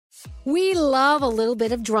We love a little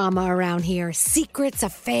bit of drama around here. Secrets,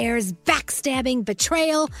 affairs, backstabbing,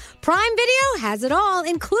 betrayal. Prime Video has it all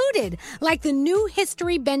included, like the new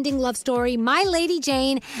history-bending love story, My Lady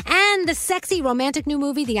Jane, and the sexy romantic new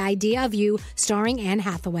movie, The Idea of You, starring Anne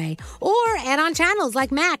Hathaway. Or add-on channels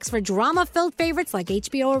like Max for drama-filled favorites like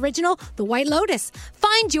HBO original, The White Lotus.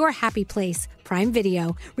 Find your happy place. Prime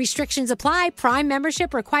Video. Restrictions apply. Prime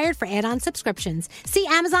membership required for add-on subscriptions. See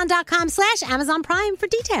Amazon.com/Amazon Prime for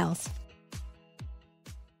details.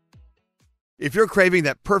 If you're craving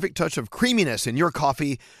that perfect touch of creaminess in your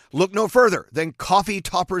coffee, look no further than Coffee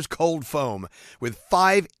Topper's Cold Foam with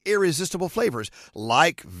 5 irresistible flavors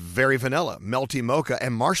like very vanilla, melty mocha,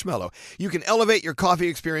 and marshmallow. You can elevate your coffee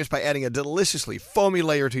experience by adding a deliciously foamy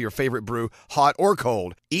layer to your favorite brew, hot or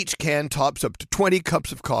cold. Each can tops up to 20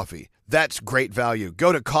 cups of coffee. That's great value.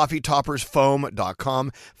 Go to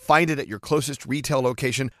coffeetoppersfoam.com, find it at your closest retail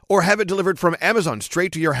location, or have it delivered from Amazon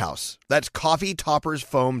straight to your house. That's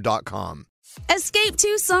coffeetoppersfoam.com. Escape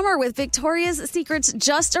to summer with Victoria's Secret's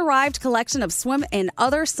just arrived collection of swim and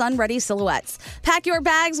other sun-ready silhouettes. Pack your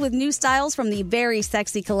bags with new styles from the Very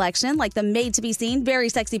Sexy collection, like the made-to-be-seen Very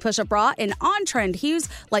Sexy push-up bra, and on-trend hues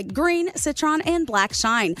like green, citron, and black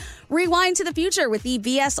shine. Rewind to the future with the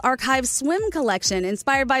VS Archive swim collection,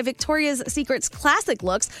 inspired by Victoria's Secret's classic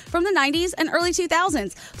looks from the 90s and early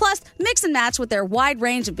 2000s. Plus, mix and match with their wide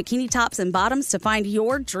range of bikini tops and bottoms to find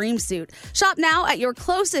your dream suit. Shop now at your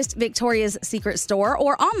closest Victoria's Secret store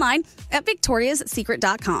or online at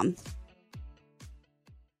victoriassecret.com.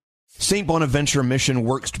 St. Bonaventure Mission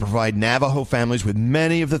works to provide Navajo families with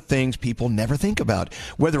many of the things people never think about.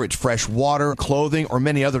 Whether it's fresh water, clothing, or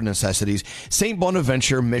many other necessities, St.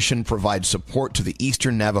 Bonaventure Mission provides support to the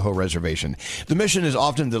Eastern Navajo Reservation. The mission is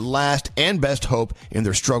often the last and best hope in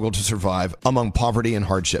their struggle to survive among poverty and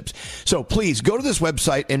hardships. So please go to this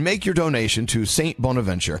website and make your donation to St.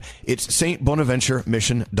 Bonaventure. It's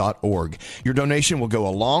stbonaventuremission.org. Your donation will go a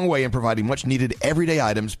long way in providing much needed everyday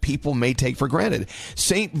items people may take for granted.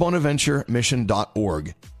 St. Bonaventuremission.org.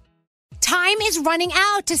 Time is running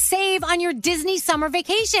out to save on your Disney summer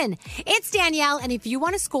vacation. It's Danielle, and if you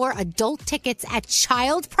want to score adult tickets at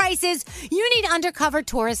child prices, you need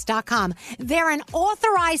UndercoverTourist.com. They're an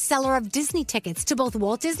authorized seller of Disney tickets to both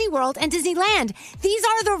Walt Disney World and Disneyland. These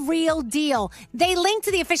are the real deal. They link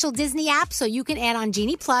to the official Disney app so you can add on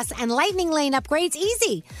Genie Plus and Lightning Lane upgrades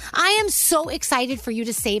easy. I am so excited for you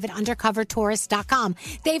to save at UndercoverTourist.com.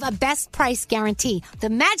 They have a best price guarantee. The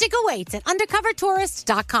magic awaits at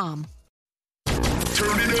UndercoverTourist.com.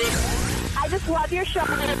 Turn it up. I just love your show.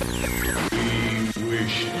 Turn it up. Hey,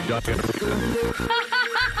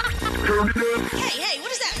 what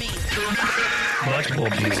does that mean? Multiple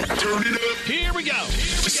music. Turn it up. Here we go.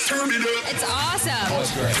 Turn it up. It's awesome.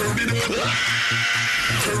 Turn it up.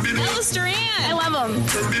 Turn it up. Hello, Duran. I love them.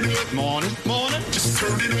 Turn it up. Morning. Just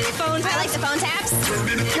turn it up. Phones. I like the phone taps. Turn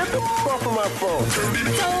it up. Get the f*** off of my phone. Turn it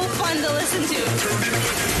up. So fun to listen to. Turn it up.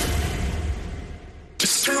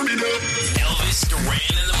 Just turn it up. Elvis Duran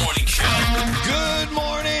in the Morning Show. Good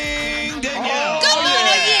morning, Danielle. Good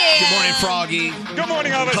morning, yeah. Good morning, Froggy. Good morning,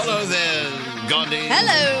 Elvis. Hello there, Gandhi.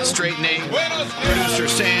 Hello. Straightening. Producer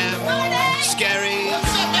Sam. Scary. What's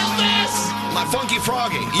up, Elvis? My funky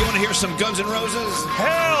Froggy. You want to hear some Guns N' Roses?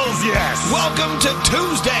 Hells yes. Welcome to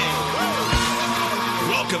Tuesday.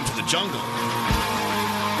 Welcome to the jungle.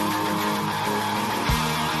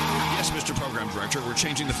 Yes, Mr. Program Director, we're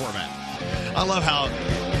changing the format. I love how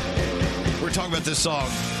we're talking about this song.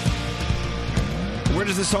 Where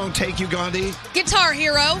does this song take you, Gandhi? Guitar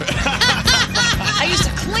Hero. I used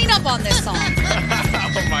to clean up on this song.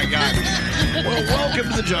 Oh, my God. Well,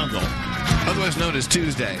 welcome to the jungle, otherwise known as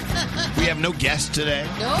Tuesday. We have no guests today.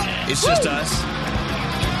 Nope. It's just us.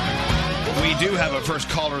 We do have a first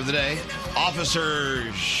caller of the day. Officer...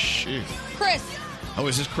 Chris. Oh,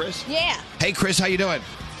 is this Chris? Yeah. Hey, Chris, how you doing?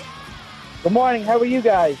 Good morning. How are you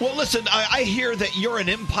guys? Well, listen, I hear that you're an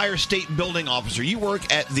Empire State Building officer. You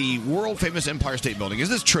work at the world-famous Empire State Building. Is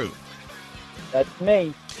this true? That's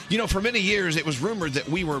me. You know, for many years, it was rumored that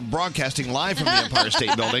we were broadcasting live from the Empire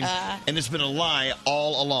State Building, and it's been a lie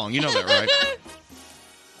all along. You know that, right?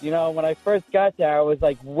 You know, when I first got there, I was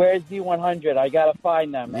like, where's Z100? I got to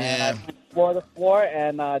find them. And I went floor to floor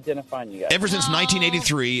and didn't find you guys. Ever since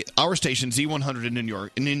 1983, our station, Z100 in New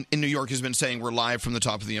York, in New York has been saying we're live from the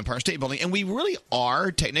top of the Empire State Building, and we really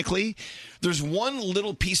are, technically. There's one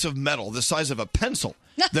little piece of metal the size of a pencil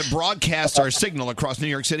that broadcasts our signal across New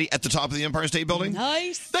York City at the top of the Empire State Building.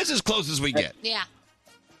 Nice. That's as close as we get. Yeah.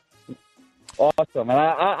 Awesome. And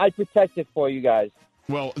I protect it for you guys.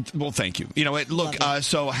 Well, thank you. You know, look.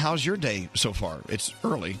 So, how's your day so far? It's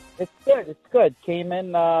early. It's good. It's good. Came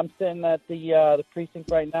in. I'm sitting at the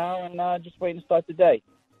precinct right now, and just waiting to start the day.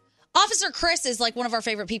 Officer Chris is like one of our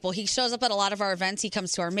favorite people. He shows up at a lot of our events. He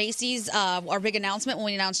comes to our Macy's, our big announcement when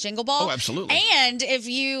we announce Jingle Ball. Oh, absolutely. And if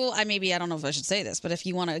you, I don't know if I should say this, but if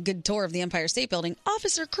you want a good tour of the Empire State Building,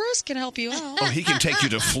 Officer Chris can help you out. Oh, he can take you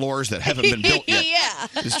to floors that haven't been built yet. Yeah.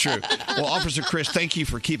 It's true. Well, Officer Chris, thank you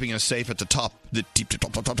for keeping us safe at the top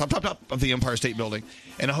of the Empire State Building.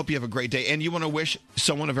 And I hope you have a great day. And you want to wish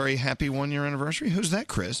someone a very happy 1-year anniversary? Who's that,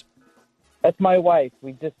 Chris? That's my wife.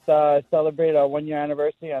 We just celebrated our 1-year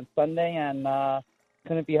anniversary on Sunday, and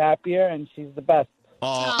couldn't be happier, and she's the best.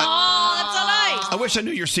 Oh, that's so nice. I wish I knew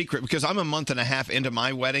your secret, because I'm a month and a half into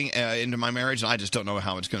my wedding, into my marriage, and I just don't know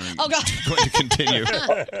how it's going to continue.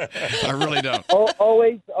 I really don't.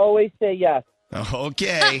 Always say yes.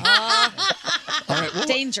 Okay. All right. Well,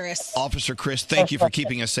 dangerous. Officer Chris, thank you for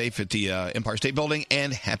keeping us safe at the Empire State Building,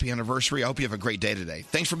 and happy anniversary. I hope you have a great day today.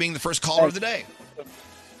 Thanks for being the first caller of the day.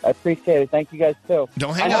 I appreciate it. Thank you guys too.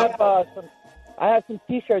 Don't hang up. I have some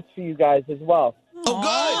T-shirts for you guys as well. Oh, good.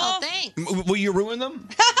 Oh, thanks. Will you ruin them?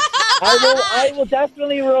 I will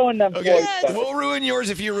definitely ruin them for you. Yes. We'll ruin yours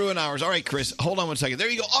if you ruin ours. All right, Chris. Hold on one second. There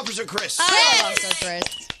you go, Officer Chris. Officer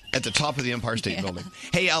Chris. At the top of the Empire State Building.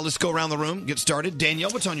 Hey, let's go around the room, get started. Danielle,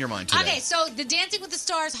 what's on your mind today? Okay, so the Dancing with the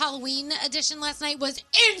Stars Halloween edition last night was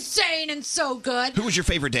insane and so good. Who was your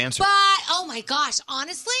favorite dancer? But, oh my gosh,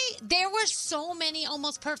 honestly, there were so many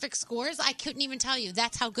almost perfect scores, I couldn't even tell you.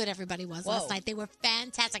 That's how good everybody was last night. They were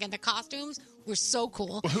fantastic, and the costumes were so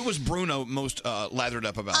cool. Well, who was Bruno most lathered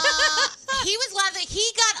up about? He was lathered. He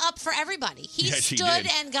got up for everybody. He stood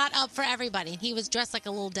and got up for everybody. He was dressed like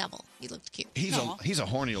a little devil. He looked cute. He's a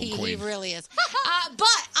horny old queen. He really is.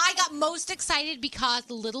 But I got most excited because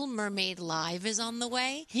The Little Mermaid Live is on the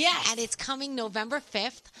way. Yes. And it's coming November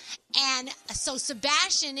 5th. And so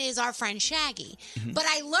Sebastian is our friend Shaggy. Mm-hmm. But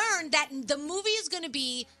I learned that the movie is going to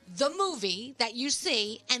be the movie that you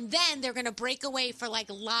see, and then they're going to break away for like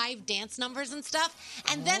live dance numbers and stuff.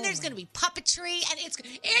 And then there's going to be puppetry, and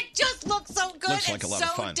it just looks so good. Looks like a lot of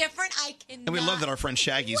fun. Different. I cannot. And we love that our friend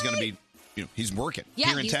Shaggy is going to be, he's working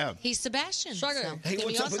here in town. He's Sebastian. So hey,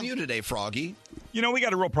 what's up with you today, Froggy? You know, we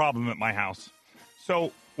got a real problem at my house.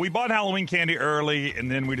 So we bought Halloween candy early,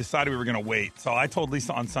 and then we decided we were going to wait. So I told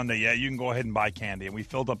Lisa on Sunday, you can go ahead and buy candy. And we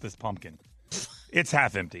filled up this pumpkin. It's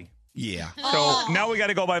half empty. Yeah. So now we got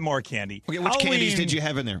to go buy more candy. Okay, which candies did you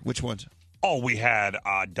have in there? Which ones? Oh, we had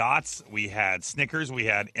Dots, we had Snickers, we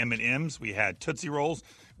had M&Ms, we had Tootsie Rolls,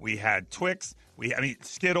 we had Twix,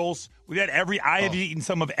 Skittles. We had I have eaten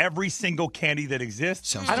some of every single candy that exists.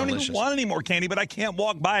 Sounds I don't delicious. even want any more candy, but I can't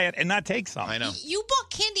walk by it and not take some. I know. You bought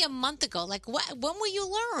candy a month ago. Like, when will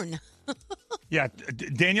you learn? Yeah,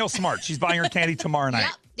 Danielle's smart. She's buying her candy tomorrow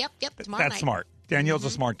night. Yep. Tomorrow That's night. smart. Danielle's a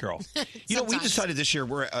smart girl. We decided this year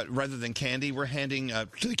we're rather than candy, we're handing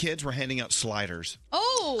to the kids. We're handing out sliders.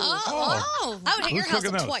 Oh. I would hit your house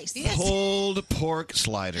up twice. Pulled pork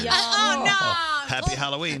sliders. Oh no! Happy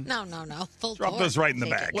Halloween. No. Full Drop those right in the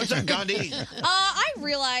bag. What's that, Gandhi? I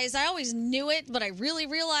realized, I always knew it, but I really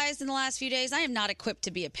realized in the last few days, I am not equipped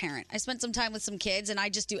to be a parent. I spent some time with some kids, and I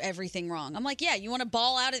just do everything wrong. I'm like, you want to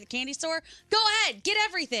ball out at the candy store? Go ahead, get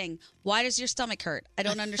everything. Why does your stomach hurt? I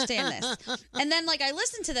don't understand this. And then, I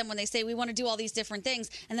listen to them when they say, we want to do all these different things,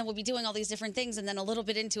 and then we'll be doing all these different things, and then a little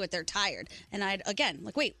bit into it, they're tired. And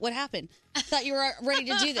wait, what happened? I thought you were ready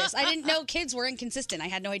to do this. I didn't know kids were inconsistent. I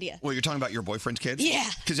had no idea. Well, you're talking about your boyfriend's kids? Yeah.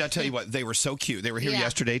 Because I tell you what, they were so cute. They were here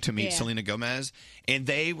yesterday to meet Selena Gomez, and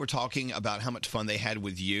they were talking about how much fun they had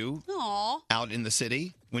with you out in the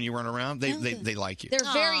city when you weren't around. They like you.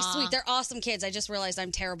 They're very sweet. They're awesome kids. I just realized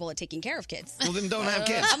I'm terrible at taking care of kids. Well, then don't have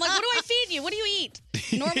kids. I'm like, what do I feed you? What do you eat?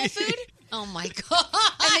 Normal food? Oh my god!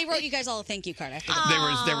 And they wrote you guys all a thank you card after.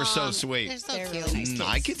 They were so sweet. They're so They're cute. really nice kids.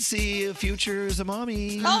 I could see a future as a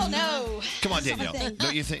mommy. Oh no! Come on, Danielle.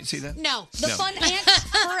 Don't you see that? No. The fun aunt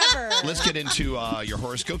forever. Let's get into your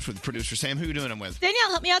horoscopes with producer Sam. Who are you doing them with?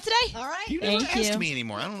 Danielle, help me out today. All right. You never asked me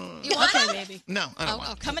anymore. I don't know. You want Okay, them? baby. No, I don't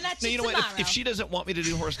want. Coming at No, you you know what? tomorrow. If she doesn't want me to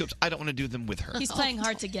do horoscopes, I don't want to do them with her. He's playing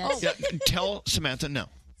hard to get. Yeah, tell Samantha no.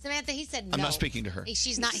 Samantha, he said no. I'm not speaking to her.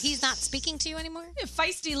 He's not speaking to you anymore?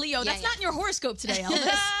 Feisty Leo. That's Yeah. not in your horoscope today, Elvis.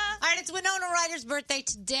 All right, it's Winona Ryder's birthday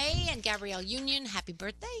today, and Gabrielle Union, happy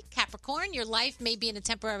birthday. Capricorn, your life may be in a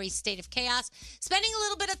temporary state of chaos. Spending a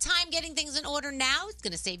little bit of time getting things in order now is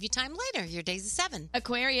going to save you time later. Your day's a 7.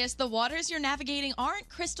 Aquarius, the waters you're navigating aren't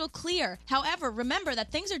crystal clear. However, remember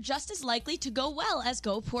that things are just as likely to go well as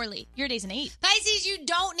go poorly. Your day's an 8. Pisces, you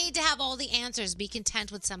don't need to have all the answers. Be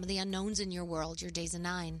content with some of the unknowns in your world. Your day's a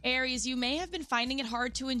 9. 9. Aries, you may have been finding it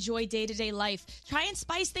hard to enjoy day-to-day life. Try and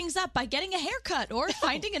spice things up by getting a haircut or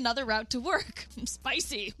finding another route to work.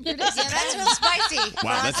 Spicy. Yeah, that's real spicy.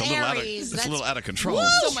 Wow, that's a little out of, Aries. that's a little out of control.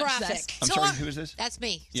 So much traffic. zest. I'm sorry, who is this? That's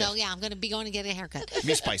me. Yes. So, yeah, I'm going to be going to get a haircut.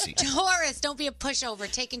 Be spicy. Taurus, don't be a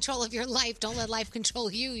pushover. Take control of your life. Don't let life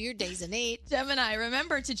control you. Your day's an 8. Gemini,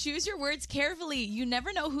 remember to choose your words carefully. You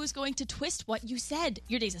never know who's going to twist what you said.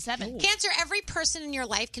 Your day's a 7. Cancer, every person in your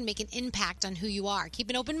life can make an impact on who you are. Keep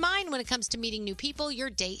an open mind when it comes to meeting new people. Your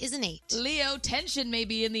day is an 8. Leo, tension may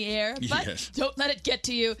be in the air, but Yes. don't let it get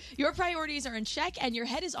to you. Your priorities are in check and your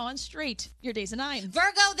head is on straight. Your day's a 9.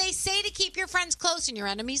 Virgo, they say to keep your friends close and your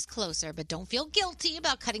enemies closer, but don't feel guilty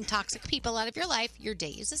about cutting toxic people out of your life. Your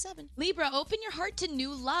day is a 7. Libra, open your heart to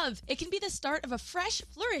new love. It can be the start of a fresh,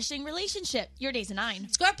 flourishing relationship. Your day's a 9.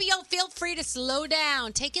 Scorpio, feel free to slow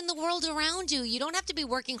down. Take in the world around you. You don't have to be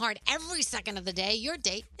working hard every second of the day. Your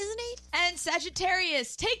day is an 8. And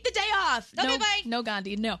Sagittarius, take the day off. Okay, bye. No,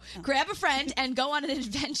 Gandhi, no. Grab a friend and go on an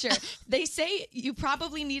adventure. They say you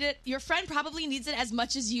probably need it. Your friend probably needs it as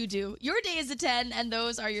much as you do. Your day is a 10, and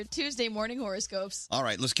those are your Tuesday morning horoscopes. All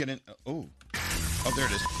right, let's get in. Oh, there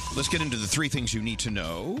it is. Let's get into the 3 things you need to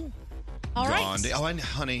know. All right. Gandhi. Oh, and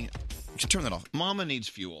honey, turn that off. Mama needs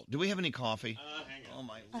fuel. Do we have any coffee? Hang on. Oh,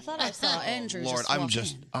 my I thought I saw Andrew. Lord, just I'm walk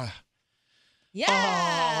just. in. Yeah.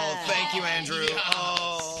 Oh, thank you, Andrew.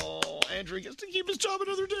 Oh, Andrew gets to keep his job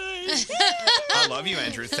another day. I love you,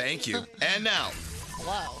 Andrew. Thank you. And now,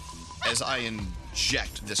 Hello. as I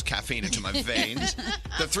inject this caffeine into my veins,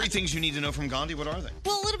 the 3 things you need to know from Gandhi, what are they?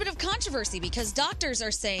 Well, a little bit of controversy because doctors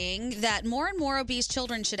are saying that more and more obese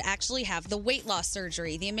children should actually have the weight loss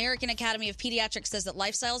surgery. The American Academy of Pediatrics says that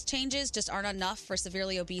lifestyle changes just aren't enough for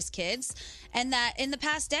severely obese kids, and that in the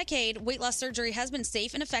past decade, weight loss surgery has been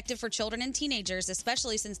safe and effective for children and teenagers,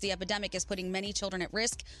 especially since the epidemic is putting many children at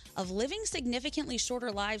risk of living significantly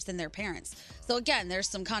shorter lives than their parents. So again, there's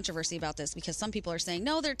some controversy about this because some people are saying,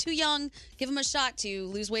 no, they're too young, give them a shot to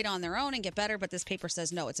lose weight on their own and get better, but this paper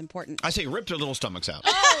says no, it's important. I say rip their little stomachs out.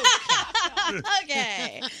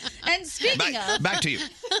 Okay. And speaking of... Back to you.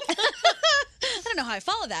 I don't know how I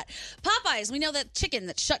follow that. Popeyes, we know that chicken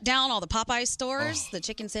that shut down all the Popeyes stores, the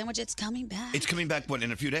chicken sandwich, it's coming back. It's coming back, what,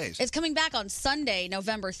 in a few days? It's coming back on Sunday,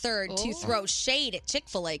 November 3rd, to throw shade at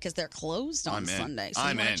Chick-fil-A because they're closed on I'm in. Sunday. So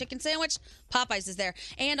I'm you want in. a chicken sandwich? Popeyes is there.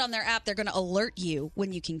 And on their app, they're going to alert you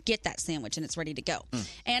when you can get that sandwich and it's ready to go.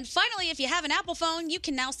 And finally, if you have an Apple phone, you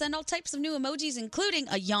can now send all types of new emojis, including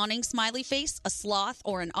a yawning smiley face, a sloth,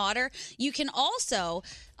 or an otter. You can also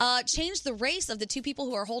change the race of the 2 people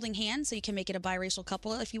who are holding hands, so you can make it a biracial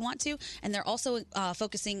couple if you want to. And they're also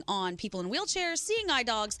focusing on people in wheelchairs, seeing eye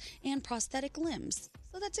dogs, and prosthetic limbs.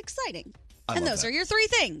 So that's exciting. And those are your 3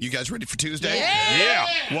 things. You guys ready for Tuesday? Yeah.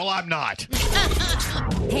 Well, I'm not.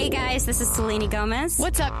 Hey guys, this is Selene Gomez.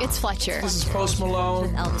 What's up? It's Fletcher. This is Post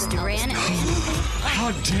Malone. With Elvis Duran.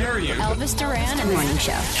 How dare you? Elvis Duran and the Morning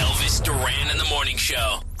Show. Elvis Duran and the Morning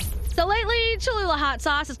Show. So lately, Cholula hot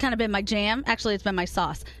sauce has kind of been my jam. Actually, it's been my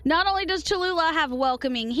sauce. Not only does Cholula have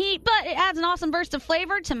welcoming heat, but it adds an awesome burst of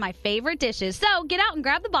flavor to my favorite dishes. So get out and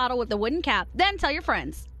grab the bottle with the wooden cap. Then tell your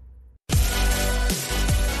friends.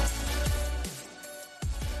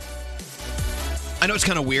 I know it's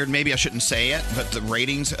kind of weird. Maybe I shouldn't say it, but the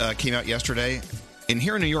ratings came out yesterday. And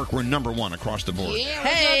here in New York, we're number 1 across the board. Yeah,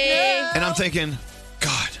 Hey! And I'm thinking,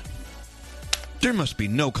 God, there must be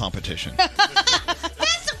no competition.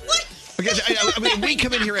 Okay, I mean, we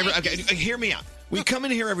come in here hear me out. We come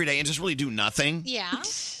in here every day and just really do nothing. Yeah.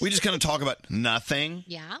 We just kind of talk about nothing.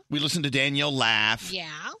 Yeah. We listen to Danielle laugh. Yeah.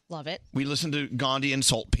 Love it. We listen to Gandhi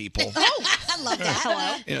insult people. I love that.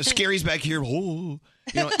 Hello. You know, Scary's back here,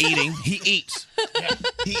 eating. He eats.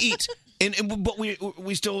 He eats. But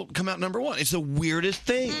we still come out number 1. It's the weirdest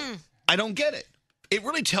thing. I don't get it. It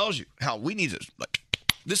really tells you how we need to,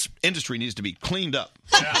 this industry needs to be cleaned up.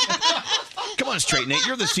 Come on, Straight Nate.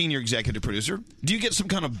 You're the senior executive producer. Do you get some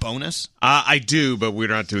kind of bonus? I do, but we're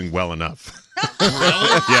not doing well enough.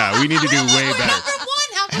 Yeah, we need to do way better.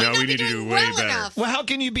 No, we need to do way better. Well, how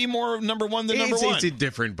can you be more number 1 than number 1? It's a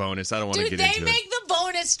different bonus. I don't want to Dude, get into they make the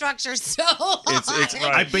bonus structure so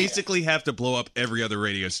hard. I basically have to blow up every other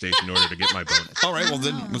radio station in order to get my bonus. All right, well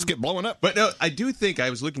then let's get blowing up. But no, I do think I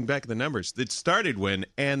was looking back at the numbers. It started when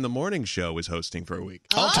Ann the Morning Show was hosting for a week.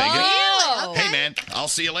 I'll take it. Really? Hey, man, I'll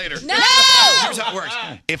see you later. No! Here's how it works.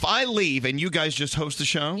 If I leave and you guys just host the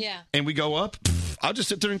show and we go up, I'll just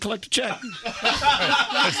sit there and collect a check.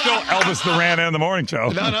 It's still Elvis Duran and the Morning Show.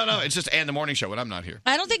 No. It's just Ann the Morning Show when I'm not here.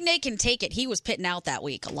 I don't think Nate can take it. He was pitting out that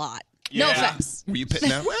week a lot. No Yeah. offense. Were you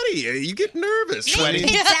pitting out? Sweaty. You get nervous. Sweaty.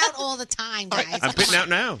 It's out all the time, guys. I'm pitting out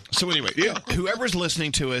now. So anyway, whoever's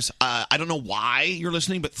listening to us, I don't know why you're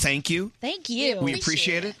listening, but thank you. Thank you. We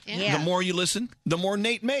appreciate it. Yeah. The more you listen, the more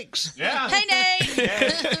Nate makes. Yeah. Hey,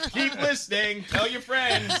 Nate. Keep listening. Tell your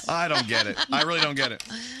friends. I don't get it. I really don't get it.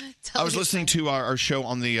 I was listening to our show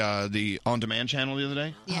on the On Demand channel the other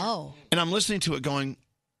day. Oh. And I'm listening to it going,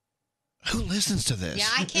 who listens to this? Yeah,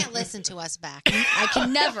 I can't listen to us back. I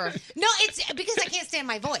can never. No, it's because I can't stand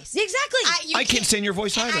my voice. Exactly. I can't stand your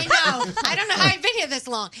voice either. I know. I don't know how I've been here this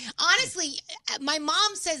long. Honestly, my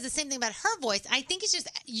mom says the same thing about her voice. I think it's just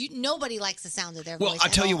nobody likes the sound of their Well, voice.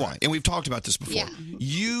 I'll tell you why. And we've talked about this before. Yeah.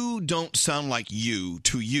 You don't sound like you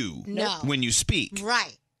to you No. when you speak.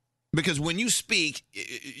 Right. Because when you speak,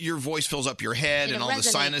 your voice fills up your head And and it all the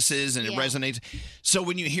resonates. sinuses and it Yeah. resonates. So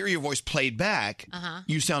when you hear your voice played back, Uh-huh.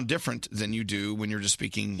 you sound different than you do when you're just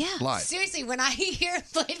speaking live. Seriously, when I hear it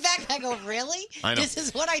played back, I go, really? I know. This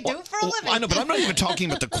is what I do for a living? I know, but I'm not even talking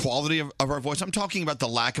about the quality of our voice. I'm talking about the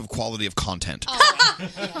lack of quality of content.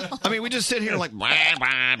 I mean, we just sit here like,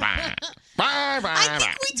 I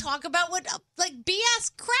think we talk about what, like,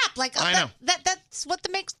 BS crap. Like, I know. That's what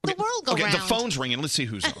makes the world go Okay, round. the phone's ringing. Let's see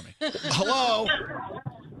who's on it. Hello?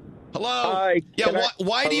 Hello? Hi. Yeah, Can I-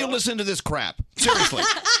 why do you listen to this crap? Seriously.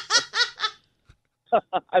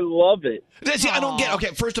 I love it. See, I don't get. Okay,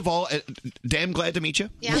 first of all, damn glad to meet you.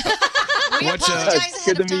 Yeah. What's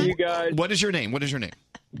Good to meet you guys. What is your name? What is your name?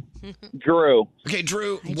 Drew. Okay,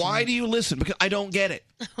 Drew. Why do you listen? Because I don't get it.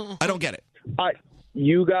 I don't get it.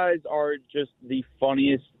 You guys are just the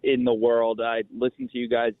funniest in the world. I listen to you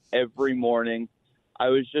guys every morning. I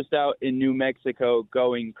was just out in New Mexico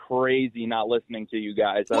going crazy not listening to you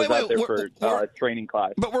guys. I was out there for training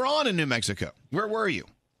class. But we're on in New Mexico. Where were you?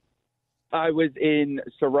 I was in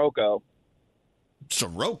Sirocco.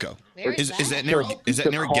 Sirocco? Where Is is that near? Is that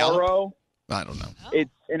near Gallup? Socorro. I don't know.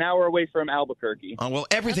 It's an hour away from Albuquerque. Oh, well,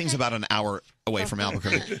 everything's about an hour away from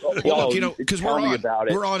Albuquerque. Oh, Well, look, you know, because tell me about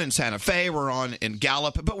it. we're on in Santa Fe, we're on in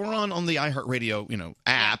Gallup, but we're on the iHeartRadio,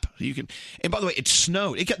 app. You can. And by the way, it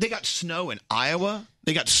snowed. They got snow in Iowa.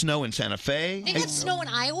 They got snow in Santa Fe. They got snow in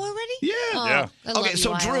Iowa already? Yeah. Oh, I love Okay,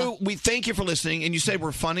 so you, Drew, Iowa. we thank you for listening, and you said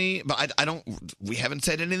we're funny, but I don't. We haven't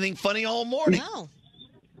said anything funny all morning. No.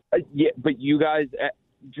 Yeah, but you guys,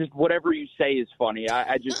 just whatever you say is funny.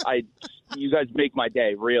 You guys make my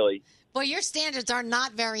day, really. Well, your standards are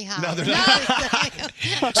not very high. No, they're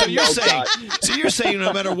not. So you're saying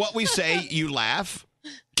no matter what we say, you laugh?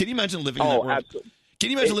 Can you imagine living in that world? Absolutely.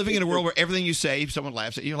 Can you imagine living in a world where everything you say, someone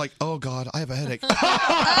laughs at you? You're like, oh God, I have a headache.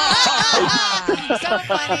 So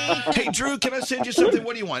funny. Hey, Drew, can I send you something?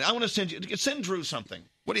 What do you want? I want to send Drew something.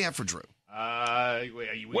 What do you have for Drew?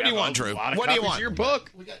 What do you want, Drew? What do you want? Your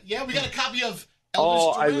book. We got a copy of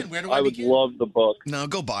Oh, Elvis Duran. Where do I would begin? love the book. No,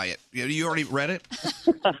 go buy it. You already read it?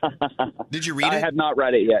 Did you read it? I have not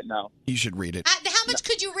read it yet, no. You should read it. How much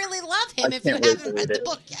could you really love him I if you can't wait haven't to read read the it.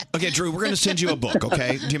 book yet? Okay, Drew, we're going to send you a book,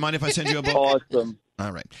 okay? Do you mind if I send you a book? Awesome.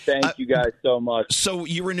 All right. Thank you guys so much. So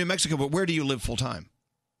you were in New Mexico, but where do you live full time?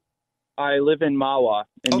 I live in Mahwah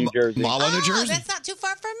in New Jersey. Mahwah, New Oh, Jersey? that's not too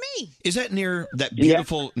far from me. Is that near that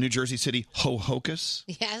beautiful New Jersey city, Ho-Hocus?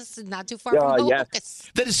 Yes, not too far from yes.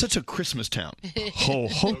 Hocus. That is such a Christmas town.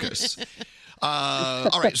 Ho-Hocus.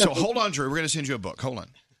 All right, so hold on, Drew. We're going to send you a book. Hold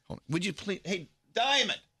on. Would you please? Hey,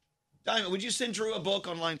 Diamond, would you send Drew a book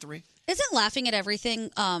on line 3? Isn't laughing at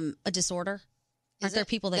everything a disorder? Aren't there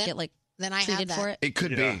people that get then I treated have for that. it? It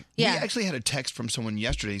could be. Yeah. We actually had a text from someone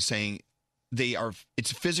yesterday saying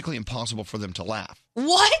it's physically impossible for them to laugh.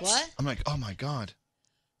 What? I'm like, oh my God.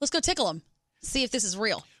 Let's go tickle them. See if this is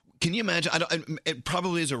real. Can you imagine? It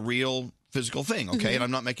probably is a real physical thing, okay? Mhm. And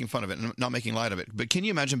I'm not making fun of it and I'm not making light of it. But can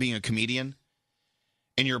you imagine being a comedian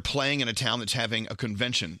and you're playing in a town that's having a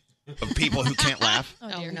convention of people who can't laugh?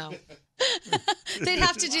 Oh, dear. No. They'd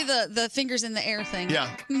have to do the fingers in the air thing.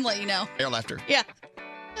 Yeah. Let you know. Air laughter. Yeah.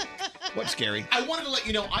 What's scary? I wanted to let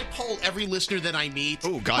you know I poll every listener that I meet.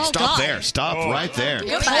 Oh, God, stop there. Stop right there.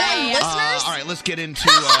 All right, let's get into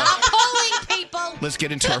let's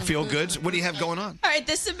get into our feel goods. What do you have going on? All right,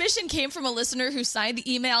 this submission came from a listener who signed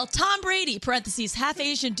the email Tom Brady, parentheses, half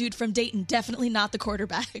Asian dude from Dayton, definitely not the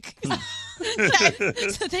quarterback.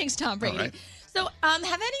 So thanks, Tom Brady. All right. So, have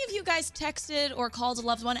any of you guys texted or called a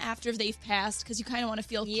loved one after they've passed? Because you kind of want to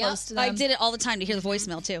feel close to them. I did it all the time to hear the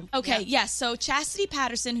voicemail, too. Okay, yes. So Chastity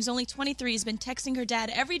Patterson, who's only 23, has been texting her dad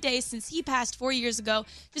every day since he passed 4 years ago,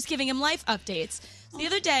 just giving him life updates. The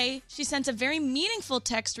other day, she sent a very meaningful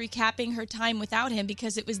text recapping her time without him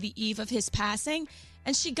because it was the eve of his passing,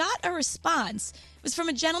 and she got a response. It was from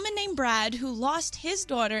a gentleman named Brad who lost his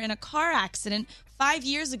daughter in a car accident 5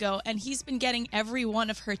 years ago, and he's been getting every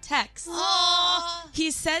one of her texts.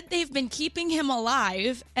 He said they've been keeping him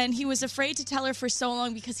alive, and he was afraid to tell her for so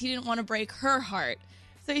long because he didn't want to break her heart.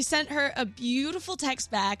 So he sent her a beautiful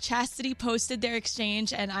text back. Chastity posted their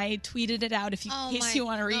exchange, and I tweeted it out in case you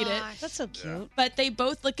want to read it. That's so cute. But they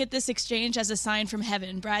both look at this exchange as a sign from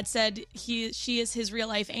heaven. Brad said she is his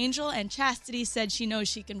real-life angel, and Chastity said she knows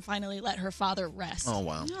she can finally let her father rest. Oh,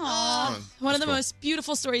 wow. One of the most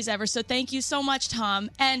beautiful stories ever. So thank you so much,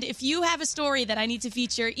 Tom. And if you have a story that I need to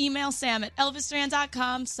feature, email Sam at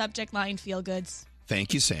elvisduran.com, subject line feel goods.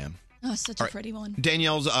 Thank you, Sam. Oh, such a pretty one.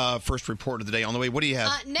 Danielle's first report of the day on the way. What do you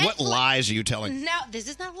have? What lies are you telling? No, this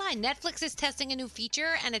is not a lie. Netflix is testing a new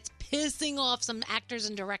feature, and it's pissing off some actors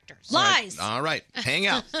and directors. Lies. All right. Hang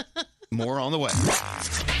out. More on the way.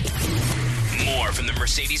 More from the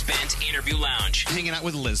Mercedes-Benz Interview Lounge. Hanging out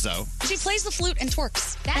with Lizzo. She plays the flute and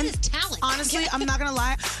twerks. That is talent. Honestly, I'm not gonna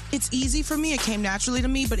lie. It's easy for me. It came naturally to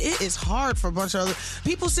me, but it is hard for a bunch of other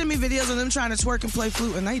people. Send me videos of them trying to twerk and play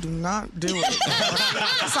flute, and they do not do it.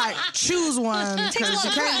 It's like choose one because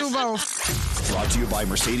you can't do both. Brought to you by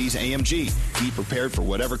Mercedes-AMG. Be prepared for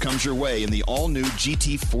whatever comes your way in the all-new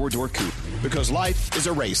GT 4-door coupe. Because life is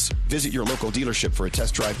a race. Visit your local dealership for a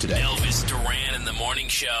test drive today. Elvis Duran in the Morning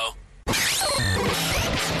Show.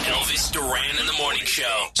 Elvis Duran in the Morning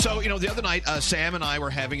Show. So, the other night, Sam and I were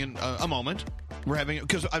having a moment. We're having,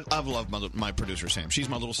 because I love my producer, Sam. She's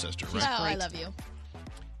my little sister, right? Oh, I love you.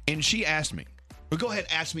 And she asked me, well, go ahead,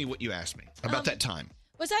 ask me what you asked me about that time.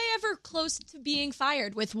 Was I ever close to being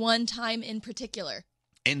fired with one time in particular?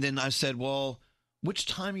 And then I said, well, which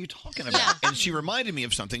time are you talking about? And she reminded me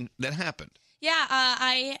of something that happened. Yeah,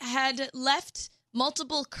 I had left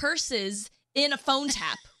multiple curses in a phone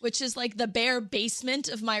tap, which is like the bare basement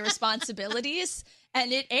of my responsibilities,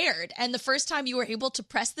 and it aired. And the first time you were able to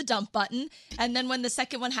press the dump button, and then when the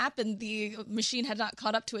second one happened, the machine had not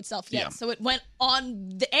caught up to itself yet. Yeah. So it went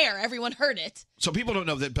on the air. Everyone heard it. So people don't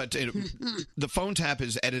know that, but the phone tap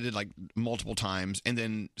is edited like multiple times, and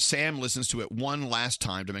then Sam listens to it one last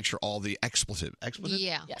time to make sure all the expletive?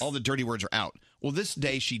 Yeah. Yes. All the dirty words are out. Well, this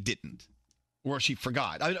day she didn't. Or she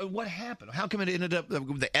forgot. What happened? How come it ended up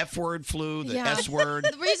the F word flew, the S word?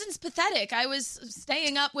 The reason's pathetic. I was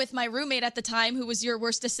staying up with my roommate at the time, who was your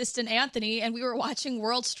worst assistant, Anthony, and we were watching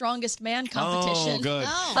World's Strongest Man competition. Oh, good.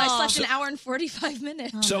 So I slept an hour and 45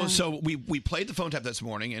 minutes. So we played the phone tap that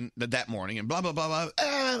morning and blah, blah, blah,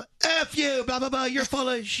 blah. F you, blah, blah, blah. You're full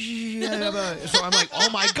of shit. So I'm like,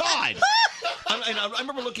 oh, my God. And I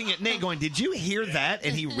remember looking at Nate going, did you hear that?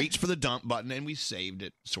 And he reached for the dump button, and we saved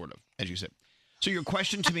it, sort of, as you said. So your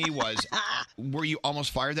question to me was, were you almost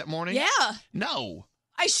fired that morning? Yeah. No.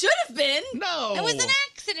 I should have been. No. It was an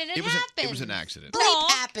accident. It happened. It was an accident. Bleep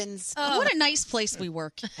happens. What a nice place we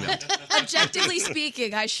work. Objectively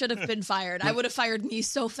speaking, I should have been fired. I would have fired me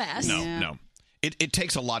so fast. No. It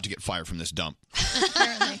takes a lot to get fired from this dump.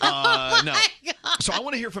 Apparently. No. So I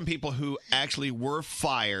want to hear from people who actually were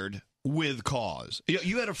fired with cause.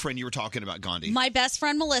 You had a friend you were talking about, Gandhi. My best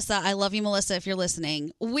friend, Melissa. I love you, Melissa, if you're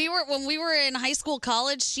listening. When we were in high school,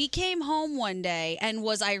 college, she came home one day and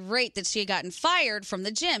was irate that she had gotten fired from the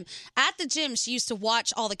gym. At the gym, she used to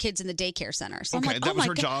watch all the kids in the daycare center. So I'm like, that was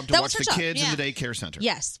her job, to watch the kids in the daycare center.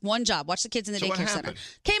 Yes, one job. Watch the kids in the daycare center. Happened?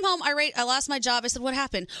 Came home, irate. I lost my job. I said, what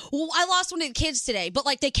happened? Well, I lost one of the kids today, but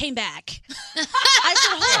they came back. I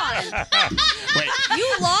said, hold on. Wait.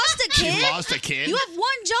 You lost a kid? She lost a kid? You have one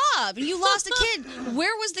job and you lost a kid.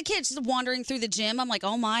 Where was the kid? She's wandering through the gym. I'm like,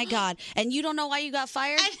 oh my God. And you don't know why you got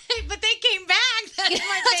fired? But they came back. That's my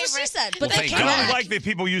favorite. That's what she said. But they came back. I don't like that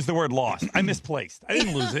people use the word lost. I misplaced. I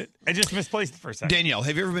didn't lose it. I just misplaced it for a second. Danielle,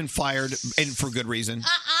 have you ever been fired and for good reason?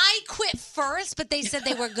 I quit first, but they said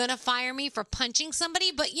they were going to fire me for punching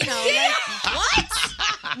somebody. But,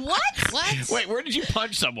 what? Wait, where did you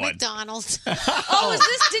punch someone? McDonald's. Oh, is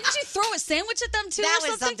this? Didn't you throw a sandwich at them too? That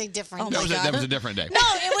or was something different. Oh my God. That was a different day. No,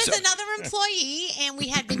 it was another employee, and we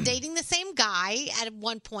had been dating the same guy at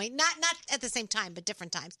one point. Not at the same time, but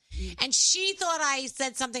different times. And she thought I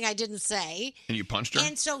said something I didn't say. And you punched her?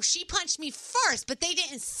 And so she punched me first, but they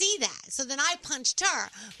didn't see that. So then I punched her.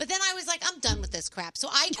 But then I was like, I'm done with this crap. So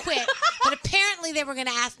I quit. But apparently they were going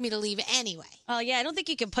to ask me to leave anyway. Oh, yeah. I don't think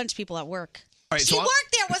you can punch people at work. All right, She worked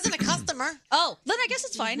there, wasn't a customer. Oh, then I guess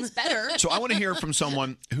it's fine. It's better. So I want to hear from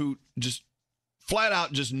someone who just flat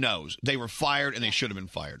out just knows they were fired and they should have been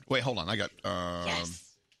fired. Wait, hold on. I got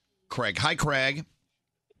Craig. Hi, Craig.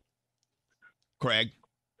 Craig.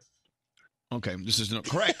 Okay, this is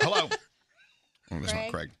Craig. Hello. Oh, that's not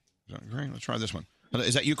Craig. Is that Craig? Let's try this one.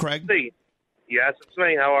 Is that you, Craig? Yes, it's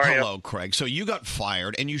me. How are you? Hello, Craig. So you got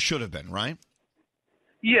fired and you should have been, right?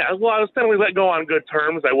 Yeah, well, I was technically let go on good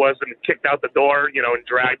terms. I wasn't kicked out the door, and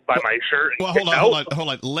dragged by my shirt. Well, hold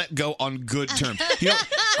on. Let go on good terms.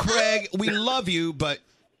 Craig, we love you, but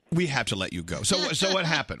we have to let you go. So what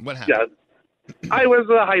happened? What happened? Yeah, I was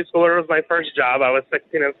a high schooler. It was my first job. I was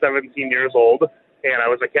 16 and 17 years old, and I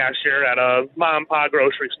was a cashier at a mom and pop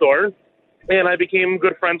grocery store. And I became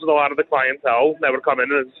good friends with a lot of the clientele that would come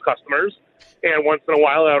in as customers. And once in a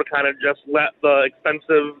while, I would kind of just let the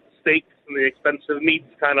expensive steaks and the expensive meats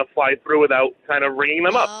kind of fly through without kind of ringing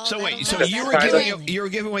them up. So wait, you were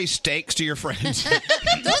giving away steaks to your friends?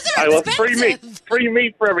 I was free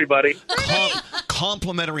meat for everybody.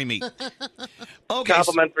 Complimentary meat. Okay,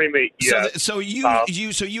 complimentary meat. Yeah. So you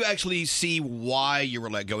actually see why you were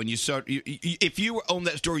let go, and if you owned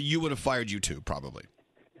that store, you would have fired you too, probably.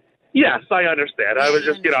 Yes, I understand. I was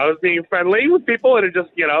just, I was being friendly with people, and it just,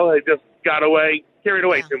 I just got carried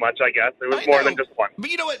away too much, I guess. It was more than just one. But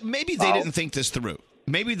you know what? Maybe they didn't think this through.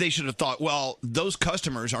 Maybe they should have thought, well, those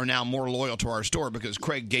customers are now more loyal to our store because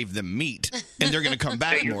Craig gave them meat, and they're going to come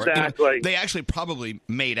back more. Exactly. They actually probably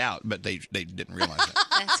made out, but they didn't realize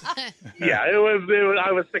that. Yeah, it was.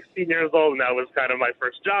 I was 16 years old, and that was kind of my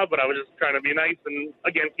first job, but I was just trying to be nice and,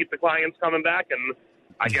 again, keep the clients coming back, and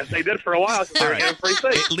I guess they did for a while because they were getting free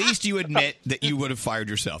steak. At least you admit that you would have fired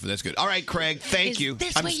yourself, and that's good. All right, Craig, thank you.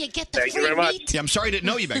 This way you get the Thank free you very much. meat? Yeah, I'm sorry I didn't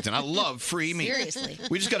know you back then. I love free meat. Seriously.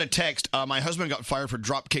 We just got a text. My husband got fired for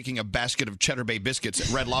drop kicking a basket of Cheddar Bay biscuits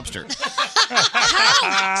at Red Lobster.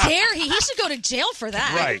 How dare he? He should go to jail for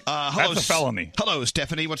that. Right. Hello, That's a felony. Hello,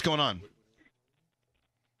 Stephanie. What's going on?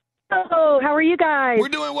 Oh, how are you guys? We're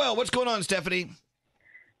doing well. What's going on, Stephanie?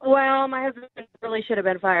 Well, my husband really should have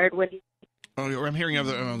been fired when he... Oh, I'm hearing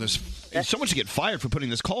this. Someone should get fired for putting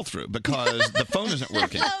this call through because the phone isn't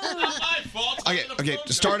working. Okay.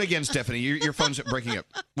 Start again, Stephanie. Your phone's breaking up.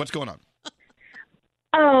 What's going on?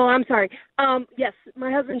 Oh, I'm sorry. Yes,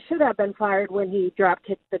 my husband should have been fired when he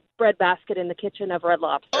drop-kicked the bread basket in the kitchen of Red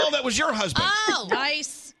Lobster. Oh, that was your husband. Oh,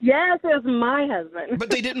 nice. Yes, it was my husband. But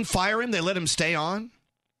they didn't fire him? They let him stay on?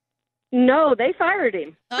 No, they fired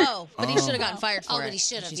him. Oh, but he should have gotten fired for it. Oh, but he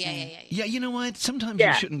should have. Yeah. Yeah, you know what? Sometimes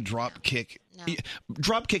you shouldn't drop kick. No.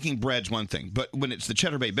 Drop kicking bread's one thing, but when it's the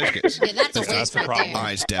Cheddar Bay biscuits, that's a waste the right problem. there. All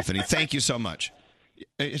right, Stephanie, thank you so much.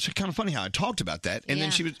 It's kind of funny how I talked about that, and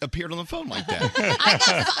then she appeared on the phone like that.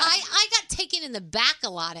 I got taken in the back a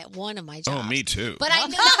lot at one of my jobs. Oh, me too. But I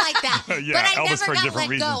never like that. Yeah, but I Elvis never for a got different let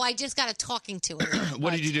reason. go. I just got a talking to it.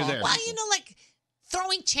 What did you do there? Well, like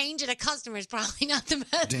throwing change at a customer is probably not the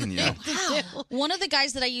best Danielle. thing to do. One of the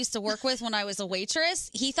guys that I used to work with when I was a waitress,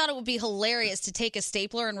 he thought it would be hilarious to take a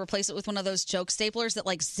stapler and replace it with one of those joke staplers that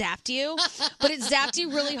like zapped you, but it zapped you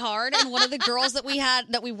really hard. And one of the girls that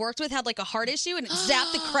we worked with had like a heart issue, and it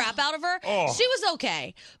zapped the crap out of her. Oh. She was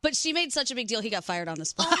okay, but she made such a big deal he got fired on the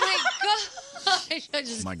spot. Oh my gosh!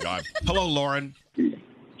 Oh my God. Hello, Lauren.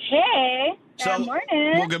 Hey. Good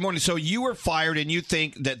morning. Well, good morning. So you were fired, and you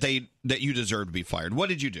think that you deserve to be fired. What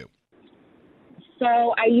did you do?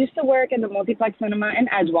 So I used to work in the multiplex cinema in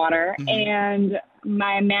Edgewater, and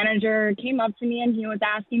my manager came up to me and he was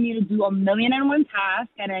asking me to do 1,000,001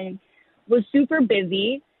 tasks, and I was super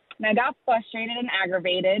busy, and I got frustrated and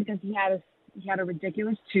aggravated because he had a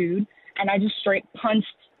ridiculous tube, and I just straight punched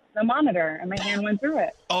the monitor, and my hand went through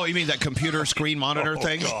it. Oh, you mean that computer screen monitor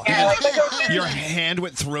thing? Your hand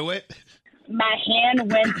went through it? My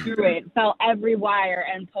hand went through it, fell every wire,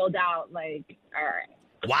 and pulled out, like, all right.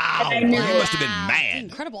 Wow. And I You knew- must have been mad.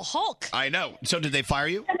 Incredible Hulk. I know. So did they fire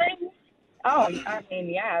you? Oh, I mean,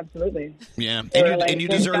 yeah, absolutely. Yeah. They were And like, you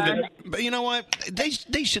 "We're deserved done." it. But you know what? They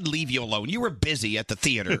should leave you alone. You were busy at the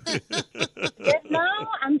theater. No,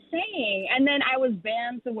 I'm saying. And then I was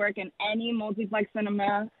banned to work in any multiplex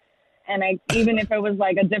cinema. And even if it was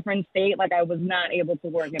like a different state, like I was not able to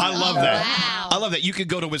work in I it. love So- that. I love that. You could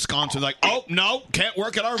go to Wisconsin like, oh, no, can't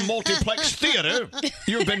work at our multiplex theater.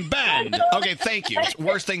 You've been banned. Okay, thank you.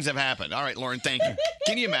 Worst things have happened. All right, Lauren, thank you.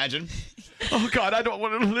 Can you imagine? Oh, God, I don't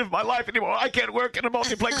want to live my life anymore. I can't work in a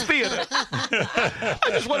multiplex theater. I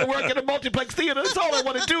just want to work in a multiplex theater. That's all I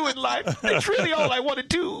want to do in life. It's really all I want to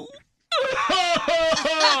do.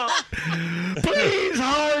 Please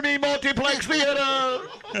hire me, multiplex theater.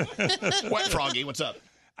 What, Froggy? What's up?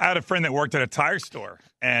 I had a friend that worked at a tire store,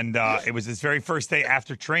 and it was his very first day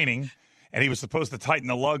after training, and he was supposed to tighten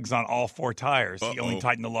the lugs on all 4 tires. He only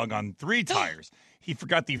tightened the lug on 3 tires. He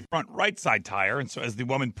forgot the front right side tire, and so as the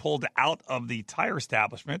woman pulled out of the tire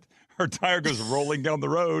establishment, her tire goes rolling down the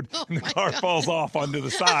road, and the car falls off onto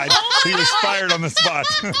the side. He was fired on the spot.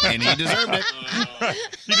 And he deserved it.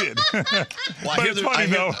 He did. Well, But it's funny,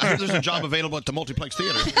 though. I hear there's a job available at the multiplex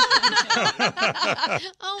theater.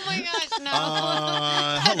 Oh my gosh, no.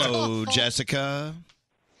 Hello, Jessica.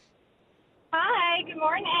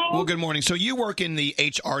 Well, good morning. So you work in the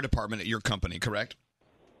HR department at your company, correct?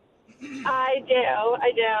 I do.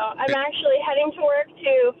 I'm actually heading to work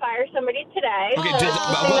to fire somebody today.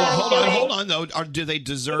 Okay, hold on, though. Do they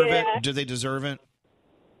deserve it? Do they deserve it?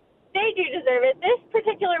 They do deserve it. This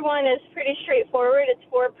particular one is pretty straightforward. It's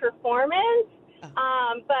for performance.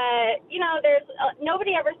 But, there's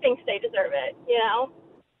nobody ever thinks they deserve it,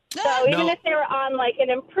 So even if they were on, like, an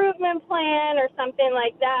improvement plan or something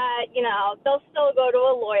like that, they'll still go to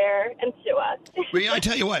a lawyer and sue us. Well, I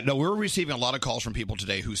tell you what. No, we're receiving a lot of calls from people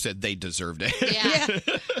today who said they deserved it. Yeah.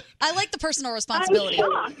 I like the personal responsibility.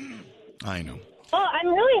 I'm shocked. I know. Well, I'm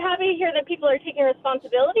really happy to hear that people are taking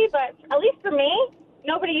responsibility, but at least for me,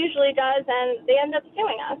 nobody usually does, and they end up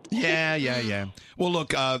suing us. Yeah. Well,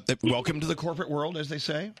 look, welcome to the corporate world, as they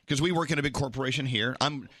say, because we work in a big corporation here.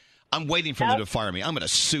 I'm waiting for them to fire me. I'm going to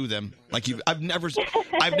sue them. I've never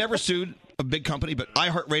sued a big company, but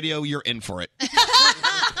iHeartRadio, you're in for it.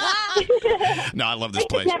 No, I love this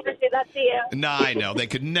place. They could never do that to you. No, I know. They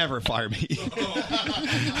could never fire me.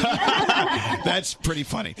 That's pretty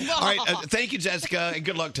funny. All right. Thank you, Jessica, and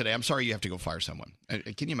good luck today. I'm sorry you have to go fire someone.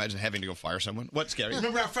 Can you imagine having to go fire someone? What's scary?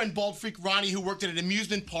 Remember our friend Bald Freak Ronnie who worked at an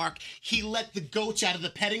amusement park? He let the goats out of the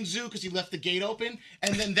petting zoo because he left the gate open.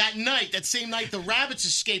 And then that same night, the rabbits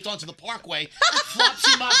escaped onto the parkway.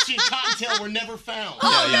 Flopsy, Mopsy, and Cottontail were never found.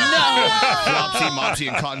 Flopsy, Mopsy,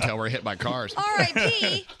 and Cottontail were hit by cars.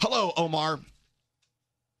 R.I.P. Hello, Omar.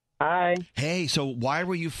 Hi. Hey, so why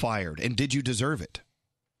were you fired, and did you deserve it?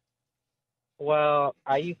 Well,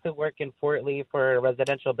 I used to work in Fort Lee for a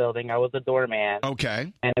residential building. I was a doorman.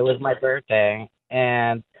 Okay. And it was my birthday.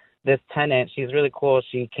 And this tenant, she's really cool.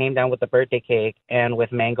 She came down with a birthday cake and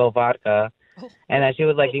with mango vodka. And then she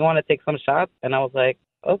was like, do you want to take some shots? And I was like,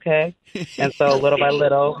 okay. And so little by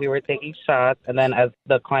little, we were taking shots. And then as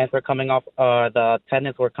the clients were coming off, the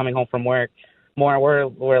tenants were coming home from work,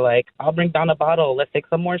 we're like, I'll bring down a bottle. Let's take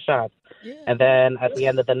some more shots. Yeah. And then at the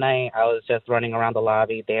end of the night, I was just running around the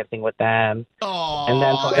lobby, dancing with them.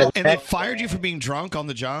 Oh, and they fired you for being drunk on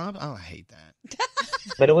the job? Oh, I hate that.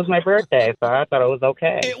 But it was my birthday, so I thought it was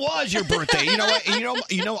okay. It was your birthday. You know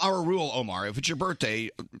what? You know our rule, Omar. If it's your birthday,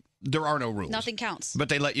 there are no rules. Nothing counts. But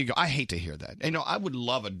they let you go. I hate to hear that. I would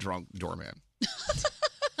love a drunk doorman.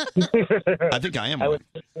 I think I am one.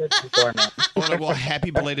 Well, happy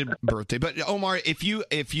belated birthday. But Omar, if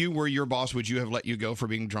you were your boss, would you have let you go for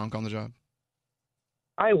being drunk on the job?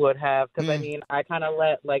 I would have, because I kind of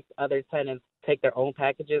let other tenants take their own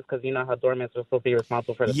packages, because you know how doormen are supposed to be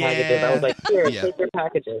responsible for the packages. I was like, here, take your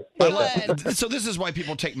packages. So this is why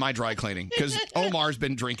people take my dry cleaning, because Omar's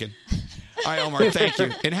been drinking. All right, Omar, thank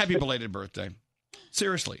you, and happy belated birthday.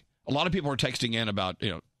 Seriously, a lot of people are texting in about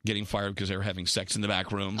getting fired because they were having sex in the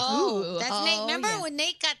back room. Oh, that's Nate. Remember when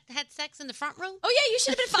Nate had sex in the front room? Oh, yeah, you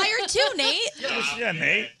should have been fired too, Nate. Yeah,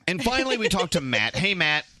 Nate. And finally, we talked to Matt. Hey,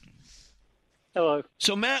 Matt. Hello.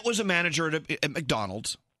 So Matt was a manager at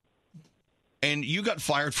McDonald's, and you got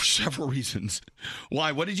fired for several reasons.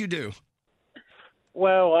 Why? What did you do?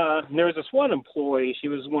 Well, there was this one employee. She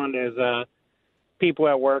was one of those people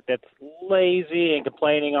at work that's lazy and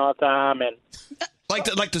complaining all the time, and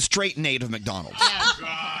like the straight Nate of McDonald's. Oh,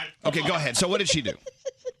 God. Okay, go ahead. So what did she do?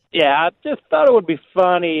 Yeah, I just thought it would be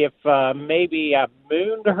funny if maybe I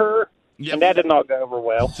mooned her, and that did not go over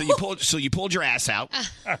well. So you pulled your ass out.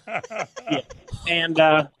 Yeah.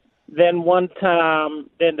 And then one time,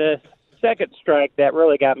 then the second strike that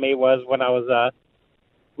really got me was when I was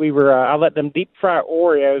I let them deep fry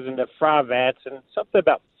Oreos in the fry vats, and something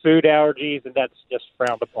about food allergies, and that's just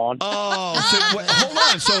frowned upon. Oh, so hold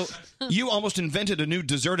on. So you almost invented a new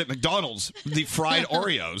dessert at McDonald's, the fried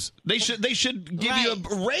Oreos. They should give you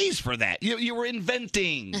a raise for that. You were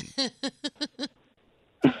inventing.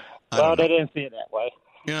 Well, they didn't see it that way.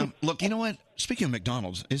 Yeah. Look, you know what? Speaking of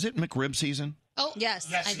McDonald's, is it McRib season? Oh,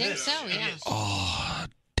 yes I think so, yeah. Oh,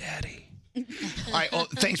 Daddy. All right. Well,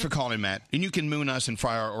 thanks for calling, Matt. And you can moon us and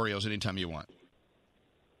fry our Oreos anytime you want.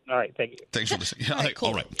 All right, thank you. Thanks for listening. All right, cool.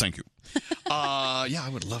 All right, thank you. I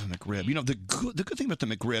would love a McRib. The good thing about the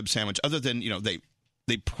McRib sandwich, other than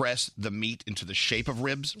they press the meat into the shape of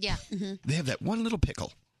ribs. Yeah. Mm-hmm. They have that one little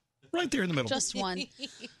pickle right there in the middle. Just one.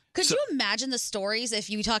 Could you imagine the stories if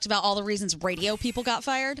you talked about all the reasons radio people got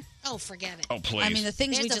fired? Oh, forget it. Oh, please. I mean, the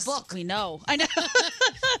things we know. I know.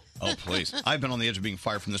 Oh, please. I've been on the edge of being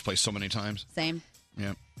fired from this place so many times. Same.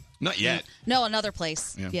 Yeah. Not yet. No, another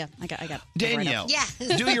place. Yeah. Yeah, I got it. Danielle, Yeah.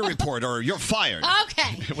 do your report or you're fired.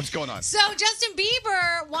 Okay. What's going on? So Justin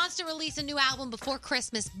Bieber wants to release a new album before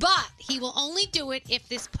Christmas, but he will only do it if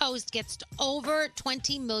this post gets to over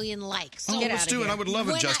 20 million likes. So let's do it. I would love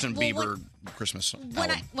a When Justin well, Bieber Christmas album.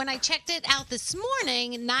 When I checked it out this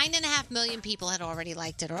morning, 9.5 million people had already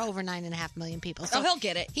liked it, or over 9.5 million people. So he'll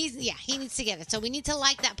get it. He needs to get it. So we need to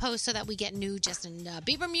like that post so that we get new Justin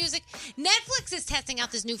Bieber music. Netflix is testing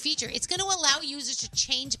out this new feature. It's going to allow users to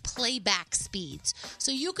change playback speeds,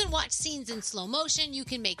 so you can watch scenes in slow motion. You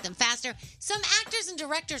can make them faster. Some actors and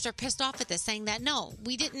directors are pissed off at this, saying that no,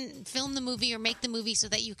 we didn't film the movie or make the movie so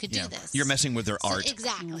that you could do this. You're messing with their art.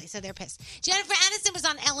 Exactly. So they're pissed. Jennifer Aniston was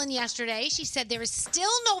on Ellen yesterday. She said there is still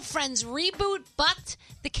no Friends reboot, but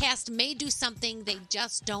the cast may do something. They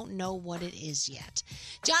just don't know what it is yet.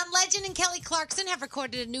 John Legend and Kelly Clarkson have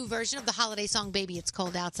recorded a new version of the holiday song Baby It's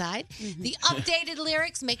Cold Outside. The updated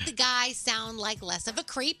lyrics make the guy sound like less of a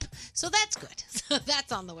creep, so that's good. So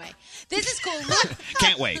that's on the way. This is cool. Look,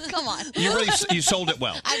 Can't wait. Come on. You sold it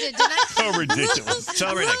well. I did, didn't I? So ridiculous.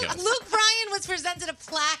 So ridiculous. Luke Bryan was presented a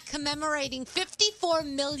plaque commemorating $54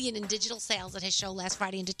 million in digital sales at his show last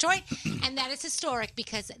Friday in Detroit, and that is historic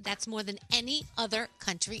because that's more than any other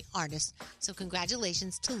country artist. So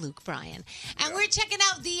congratulations to Luke Bryan. And we're checking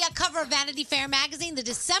out the cover of Vanity Fair magazine, the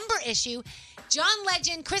December issue. John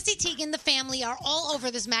Legend, Chrissy Teigen, the family are all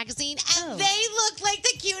over this magazine, and they look like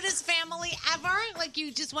the cutest family ever. Like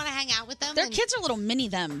you just want to hang out with them. Their kids are little mini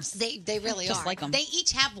thems. They really Just are. like 'em. They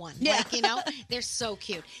each have one. Yeah. They're so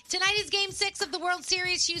cute. Tonight is Game 6 of the World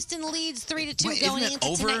Series. Houston leads 3-2 Wait, going isn't it into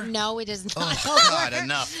over? tonight. No, it is not Oh, over. God,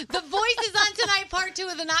 enough. The Voice is on tonight, part 2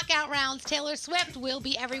 of the knockout rounds. Taylor Swift will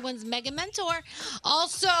be everyone's mega mentor.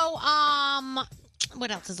 Also,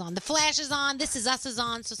 what else is on? The Flash is on. This Is Us is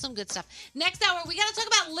on. So some good stuff. Next hour, we got to talk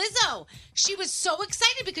about Lizzo. She was so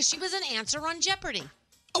excited because she was an answer on Jeopardy.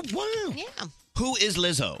 Oh, wow. Yeah. Who is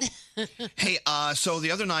Lizzo? Hey, so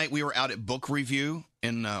the other night we were out at Book Review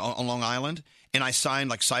on Long Island, and I signed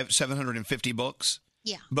like 750 books.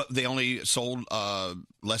 Yeah. But they only sold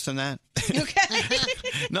less than that. Okay.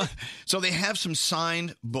 No, so they have some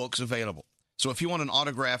signed books available. So if you want an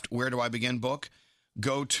autographed Where Do I Begin book,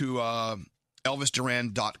 go to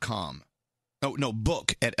ElvisDuran.com. Oh, no,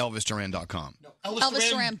 book at ElvisDuran.com.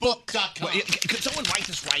 ElvisDuranBook.com. Well, could someone write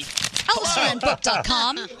this right?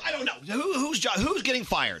 ElvisDuranBook.com. I don't know. Who's getting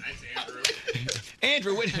fired?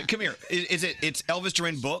 Andrew, wait, come here. It's Elvis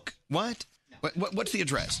Duran Book? What? What's the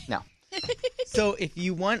address? No. So if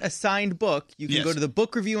you want a signed book, you can go to the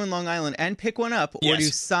Book Review in Long Island and pick one up, or do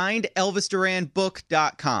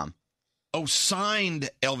signedElvisDuranBook.com. Oh, signed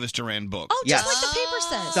Elvis Duran book. Oh, just like the paper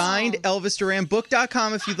says.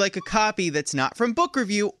 SignedElvisDuranBook.com if you'd like a copy that's not from Book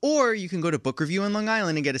Review, or you can go to Book Review in Long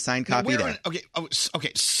Island and get a signed copy there. Okay,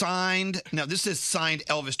 signed. Now, this is signed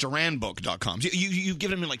ElvisDuranBook.com. You've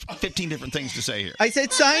given me like 15 different things to say here. I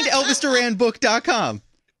said signedElvisDuranBook.com.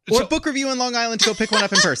 Or Book Review in Long Island to go pick one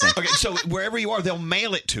up in person. Okay, so wherever you are, they'll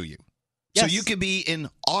mail it to you. Yes. So you could be in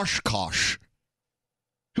Oshkosh.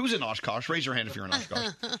 Who's in Oshkosh? Raise your hand if you're in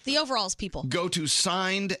Oshkosh. The overalls people. Go to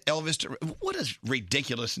signed Elvis. What a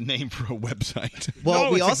ridiculous name for a website.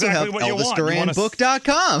 Well, we also have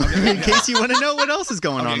ElvisDuranBook.com in case you want to know what else is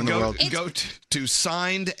going on in the world. Go to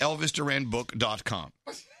signedElvisDuranBook.com.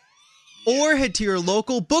 Or head to your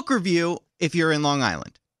local Book Review if you're in Long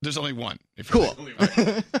Island. There's only one. Cool.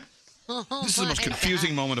 This is the most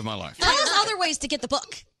confusing moment of my life. Tell us other ways to get the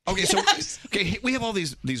book. Okay, so we have all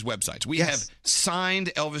these websites. We have signed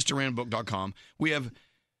ElvisDuranBook.com. We have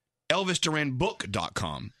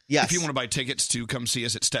ElvisDuranBook.com. Yes. If you want to buy tickets to come see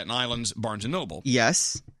us at Staten Island's Barnes & Noble.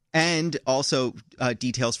 Yes. And also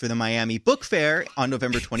details for the Miami Book Fair on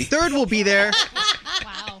November 23rd will be there.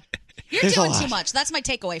 Wow. You're There's a doing lot. too much. That's my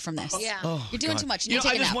takeaway from this. Yeah. You're doing too much. You You need know, to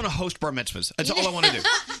I take just it want to host bar mitzvahs. That's all I want to do.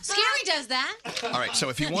 Scary does that. All right, so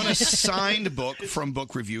if you want a signed book from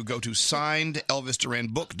Book Review, go to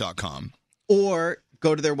signedElvisDuranBook.com. Or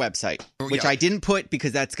go to their website, which yeah. I didn't put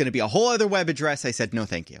because that's going to be a whole other web address. I said, no,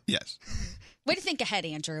 thank you. Yes. Way to think ahead,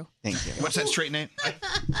 Andrew. Thank you. What's that straight name?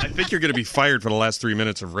 I think you're going to be fired for the last 3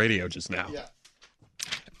 minutes of radio just now. Yeah.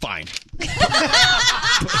 Fine.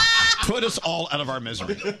 Put us all out of our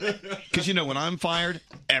misery. Because, you know, when I'm fired,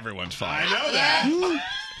 everyone's fired. I know that.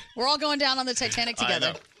 We're all going down on the Titanic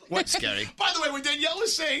together. What's scary? By the way, when Danielle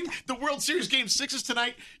was saying the World Series Game 6 is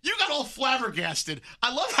tonight, you got all flabbergasted.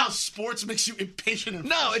 I love how sports makes you impatient. And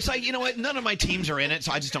No, it's like, you know what? None of my teams are in it,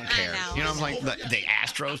 so I just don't care. You know, I'm like, the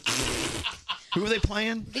Astros. Who are they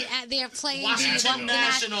playing? They're playing Washington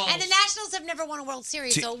Nationals. And the Nationals have never won a World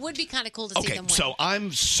Series, so it would be kind of cool to see Okay, them win. so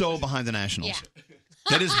I'm so behind the Nationals. Yeah.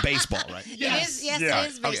 That is baseball, right? Yes, it is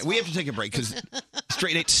baseball. Okay, we have to take a break because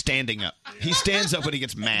Straight Nate's standing up. He stands up when he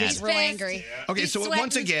gets mad. He's real angry. Okay, He's so sweating.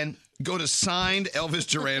 once again, go to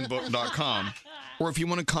signedElvisDuranBook.com, or if you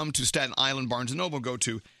want to come to Staten Island Barnes & Noble, go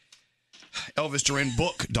to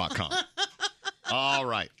ElvisDuranBook.com. All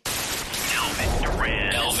right.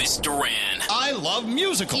 Elvis Duran. I love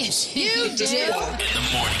musicals. You do. In the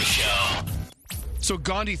morning show. So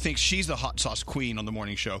Gandhi thinks she's the hot sauce queen on the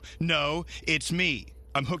morning show. No, it's me.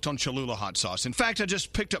 I'm hooked on Cholula hot sauce. In fact, I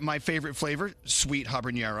just picked up my favorite flavor, sweet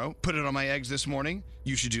habanero. Put it on my eggs this morning.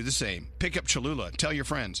 You should do the same. Pick up Cholula. Tell your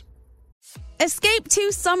friends. Escape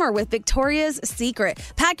to summer with Victoria's Secret.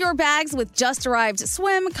 Pack your bags with just-arrived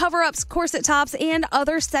swim, cover-ups, corset tops, and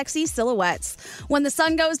other sexy silhouettes. When the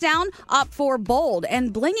sun goes down, opt for bold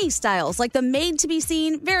and blingy styles like the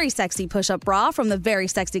made-to-be-seen Very Sexy push-up bra from the Very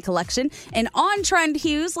Sexy collection and on-trend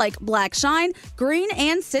hues like Black Shine, Green,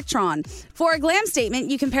 and Citron. For a glam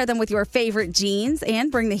statement, you can pair them with your favorite jeans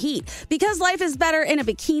and bring the heat. Because life is better in a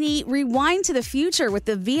bikini, rewind to the future with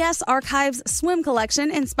the VS Archives swim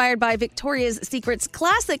collection inspired by Victoria's Secret's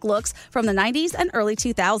classic looks from the 90s and early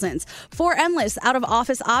 2000s. For endless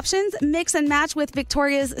out-of-office options, mix and match with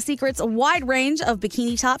Victoria's Secret's wide range of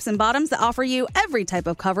bikini tops and bottoms that offer you every type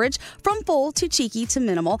of coverage, from full to cheeky to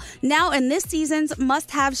minimal, now in this season's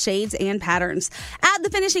must-have shades and patterns. Add the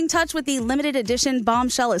finishing touch with the limited edition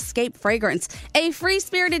Bombshell Escape fragrance, a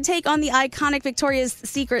free-spirited take on the iconic Victoria's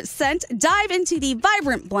Secret scent. Dive into the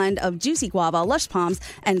vibrant blend of juicy guava, lush palms,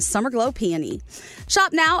 and summer glow peony.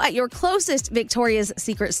 Shop now at your closest Victoria's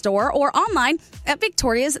Secret store or online at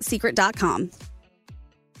victoriassecret.com.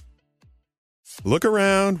 Look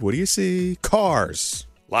around. What do you see? Cars.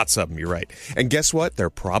 Lots of them, you're right. And guess what? They're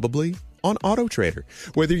probably on AutoTrader.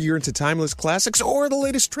 Whether you're into timeless classics or the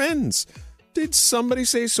latest trends. Did somebody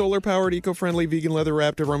say solar-powered, eco-friendly, vegan,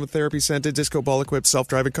 leather-wrapped, aromatherapy-scented, disco ball-equipped,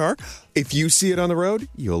 self-driving car? If you see it on the road,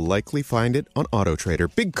 you'll likely find it on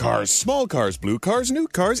AutoTrader. Big cars, small cars, blue cars, new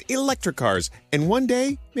cars, electric cars, and one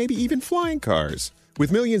day, maybe even flying cars.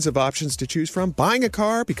 With millions of options to choose from, buying a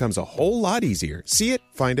car becomes a whole lot easier. See it,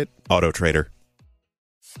 find it, AutoTrader.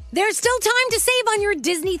 There's still time to save on your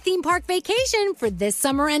Disney theme park vacation for this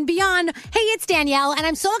summer and beyond. Hey, it's Danielle, and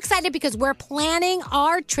I'm so excited because we're planning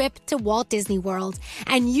our trip to Walt Disney World.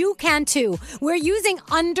 And you can too. We're using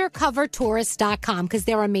undercovertourist.com because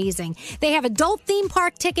they're amazing. They have adult theme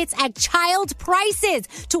park tickets at child prices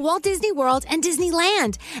to Walt Disney World and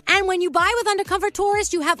Disneyland. And when you buy with Undercover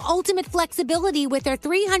Tourist, you have ultimate flexibility with their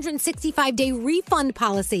 365-day refund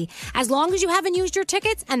policy. As long as you haven't used your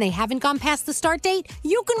tickets and they haven't gone past the start date,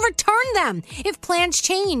 you can return them. If plans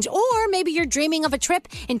change, or maybe you're dreaming of a trip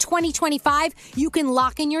in 2025, you can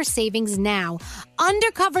lock in your savings now.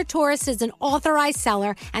 Undercover Tourist is an authorized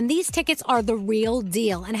seller, and these tickets are the real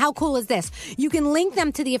deal. And how cool is this? You can link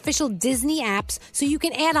them to the official Disney apps, so you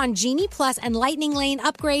can add on Genie Plus and Lightning Lane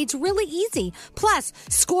upgrades really easy. Plus,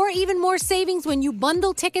 score even more savings when you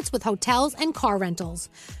bundle tickets with hotels and car rentals.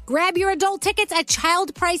 Grab your adult tickets at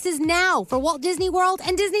child prices now for Walt Disney World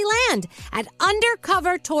and Disneyland at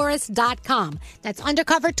undercovertourist.com. That's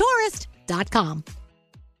undercovertourist.com.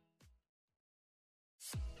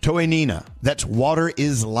 Toenina, that's water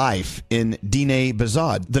is life in Diné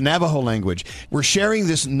Bazad, the Navajo language. We're sharing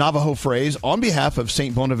this Navajo phrase on behalf of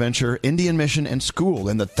St. Bonaventure Indian Mission and School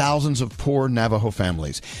and the thousands of poor Navajo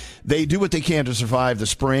families. They do what they can to survive the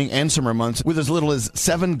spring and summer months with as little as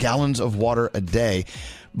 7 gallons of water a day.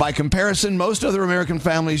 By comparison, most other American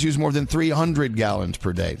families use more than 300 gallons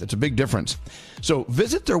per day. That's a big difference. So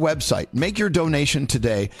visit their website. Make your donation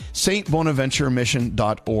today,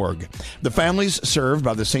 stbonaventuremission.org. The families served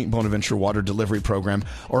by the St. Bonaventure Water Delivery Program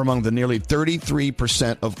are among the nearly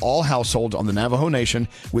 33% of all households on the Navajo Nation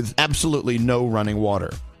with absolutely no running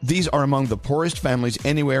water. These are among the poorest families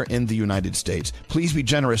anywhere in the United States. Please be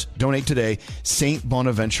generous. Donate today,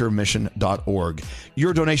 stbonaventuremission.org.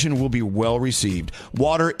 Your donation will be well received.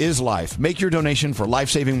 Water is life. Make your donation for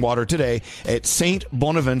life-saving water today at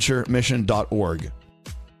stbonaventuremission.org.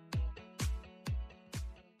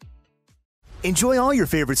 Enjoy all your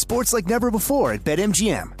favorite sports like never before at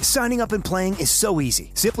BetMGM. Signing up and playing is so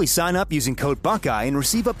easy. Simply sign up using code Buckeye and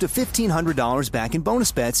receive up to $1,500 back in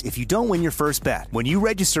bonus bets if you don't win your first bet. When you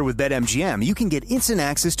register with BetMGM, you can get instant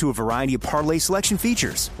access to a variety of parlay selection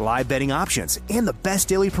features, live betting options, and the best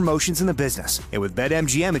daily promotions in the business. And with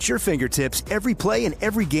BetMGM at your fingertips, every play and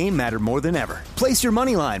every game matter more than ever. Place your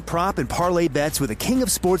moneyline, prop, and parlay bets with the king of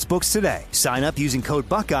sportsbooks today. Sign up using code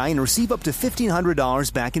Buckeye and receive up to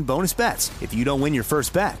 $1,500 back in bonus bets if you don't win your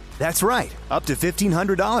first bet. That's right, up to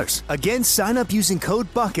 $1,500. Again, sign up using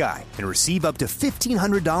code Buckeye and receive up to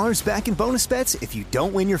 $1,500 back in bonus bets if you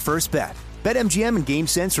don't win your first bet. BetMGM and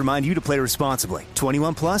GameSense remind you to play responsibly.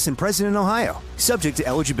 21 plus and present in Ohio. Subject to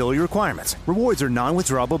eligibility requirements. Rewards are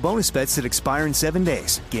non-withdrawable bonus bets that expire in 7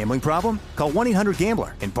 days. Gambling problem? Call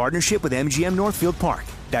 1-800-GAMBLER in partnership with MGM Northfield Park.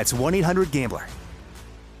 That's 1-800-GAMBLER.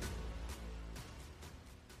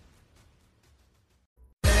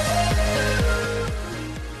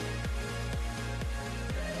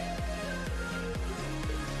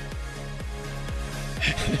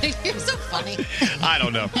 You're so funny. I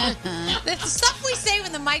don't know. The stuff we say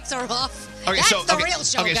when the mics are off. Okay, That's so the real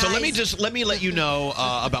show, okay, guys. so let me let you know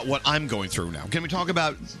about what I'm going through now. Can we talk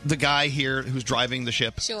about the guy here who's driving the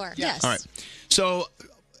ship? Sure. Yes. All right. So,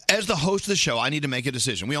 as the host of the show, I need to make a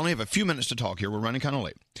decision. We only have a few minutes to talk here. We're running kind of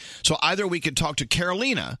late. So either we could talk to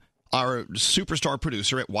Carolina, our superstar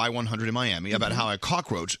producer at Y100 in Miami, about how a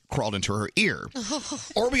cockroach crawled into her ear.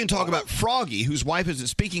 Or we can talk about Froggy, whose wife isn't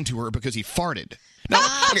speaking to her because he farted. Now,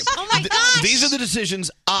 okay, oh my gosh. These are the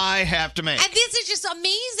decisions I have to make. And these are just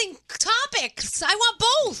amazing topics. I want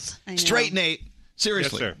both. Straight Nate,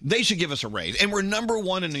 seriously, Yes, sir. they should give us a raise. And we're number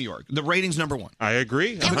one in New York. The rating's number one. I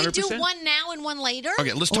agree. Can 100%. we do one now and one later?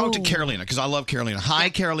 Okay, let's talk to Carolina, because I love Carolina. Hi,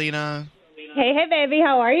 Carolina. Hey, baby,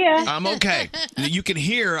 how are you? I'm okay. You can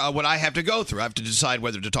hear what I have to go through. I have to decide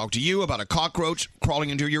whether to talk to you about a cockroach crawling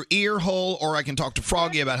into your ear hole, or I can talk to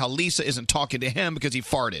Froggy about how Lisa isn't talking to him because he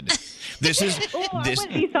farted. This is I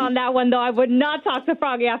would Lisa on that one, though. I would not talk to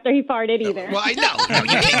Froggy after he farted either. Well, I know. You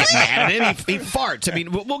can't get mad at him. He farts. I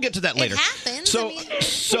mean, we'll get to that later. It happens.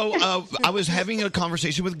 So I was having a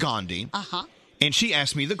conversation with Gandhi, and she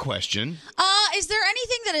asked me the question. Is there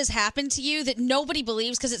anything that has happened to you that nobody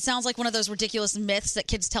believes because it sounds like one of those ridiculous myths that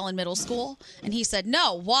kids tell in middle school? And he said,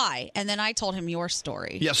 no, why? And then I told him your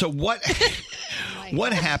story. Yeah, so what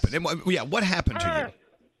happened? And what happened to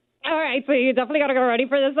you? All right, so you definitely got to go ready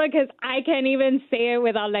for this one because I can't even say it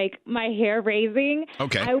without, my hair raising.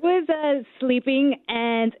 Okay. I was sleeping,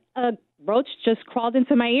 and a roach just crawled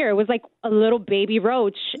into my ear. It was like a little baby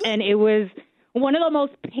roach, and it was one of the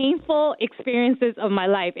most painful experiences of my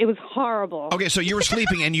life. It was horrible. Okay, so you were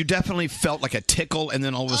sleeping, and you definitely felt like a tickle, and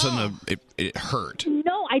then all of a sudden it hurt.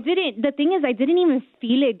 No, I didn't. The thing is, I didn't even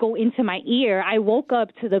feel it go into my ear. I woke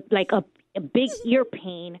up to a big ear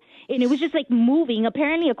pain, and it was just moving.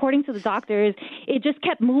 Apparently, according to the doctors, it just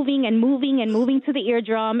kept moving and moving and moving to the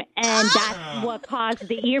eardrum, and that's what caused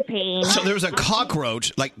the ear pain. So there was a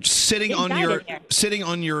cockroach sitting on your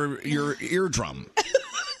eardrum.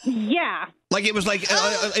 Yeah. Like it was like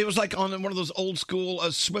on one of those old school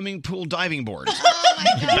swimming pool diving boards. Oh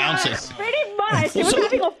my God. Bounces. Pretty much. It was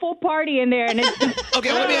having a full party in there. And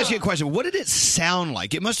Okay, let me ask you a question. What did it sound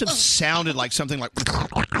like? It must have sounded like something like.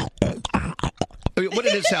 What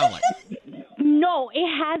did it sound like? No, it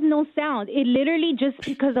has no sound. It literally just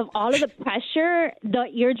because of all of the pressure, the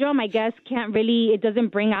eardrum, I guess, it doesn't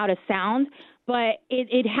bring out a sound. But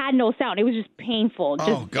it had no sound. It was just painful.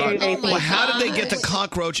 Oh, God. Very Well, how did they get the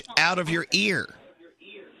cockroach out of your ear?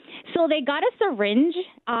 So they got a syringe,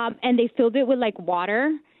 and they filled it with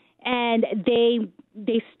water, and they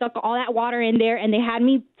stuck all that water in there, and they had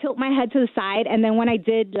me tilt my head to the side, and then when I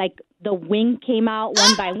did, the wing came out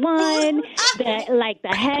one by one, the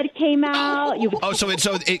head came out.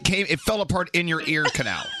 It fell apart in your ear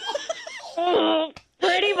canal.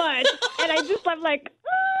 Pretty much. And I just, I'm like,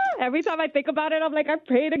 every time I think about it, I'm like, I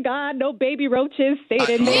pray to God no baby roaches stayed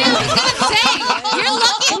in there. You're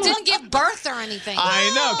lucky it didn't give birth or anything.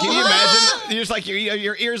 I know. Can you imagine? You're just like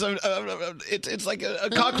your ears. It's like a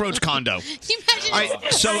cockroach condo. Can you imagine? All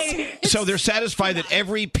right, so they're satisfied that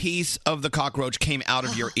every piece of the cockroach came out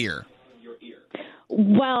of your ear.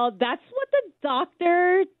 Well, that's what the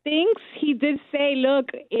doctor thinks. He did say, look,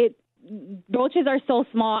 roaches are so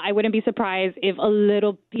small, I wouldn't be surprised if a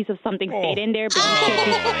little piece of something stayed in there. But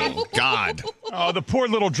my God. Oh, the poor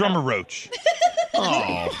little drummer roach.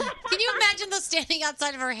 Oh. Can you imagine those standing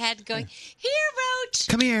outside of her head going, here, roach.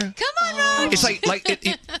 Come here. Come on, roach. It's like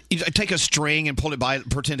you take a string and pull it by,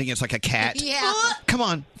 pretending it's like a cat. Yeah. Come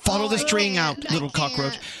on, follow the string out, little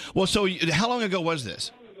cockroach. Well, so how long ago was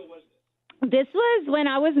this? This was when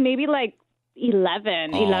I was maybe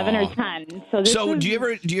 11 or 10. So do you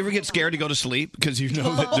ever get scared to go to sleep because you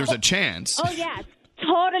know that there's a chance? Oh yeah,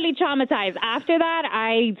 totally traumatized. After that,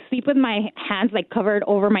 I sleep with my hands covered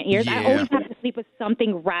over my ears. Yeah. I always have to sleep with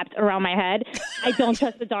something wrapped around my head. I don't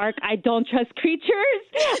trust the dark. I don't trust creatures.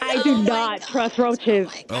 I do not trust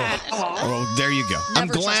roaches at all. Well, there you go. I'm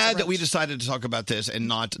Never trust glad a that we decided to talk about this and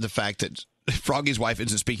not the fact that Froggy's wife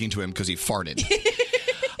isn't speaking to him because he farted.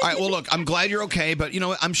 All right, well, look, I'm glad you're okay, but,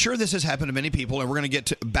 I'm sure this has happened to many people, and we're going to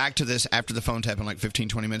get back to this after the phone tap in 15,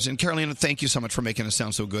 20 minutes. And, Carolina, thank you so much for making us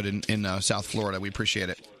sound so good in South Florida. We appreciate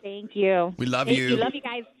it. Thank you. We love Thank you. Love you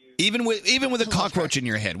guys. Even with a cockroach in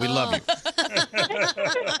your head, we love you.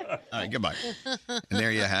 All right, goodbye. And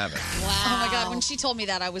there you have it. Oh my God! When she told me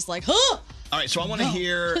that, I was like, huh. All right, so I want to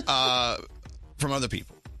hear from other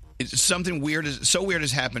people. It's something weird, so weird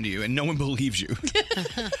has happened to you, and no one believes you.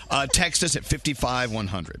 Text us at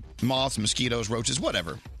 55100. Moths, mosquitoes, roaches,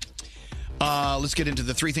 whatever. Let's get into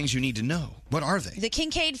the 3 things you need to know. What are they? The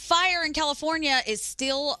Kincaid fire in California is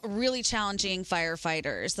still really challenging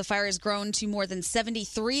firefighters. The fire has grown to more than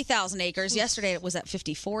 73,000 acres. Yesterday it was at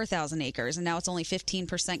 54,000 acres, and now it's only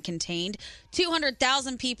 15% contained.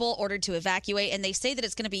 200,000 people ordered to evacuate, and they say that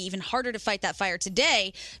it's going to be even harder to fight that fire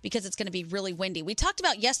today because it's going to be really windy. We talked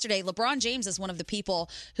about yesterday, LeBron James is one of the people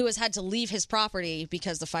who has had to leave his property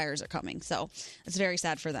because the fires are coming. So it's very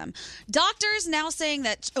sad for them. Doctors now saying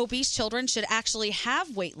that obese children should actually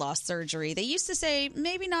have weight loss surgery. They used to say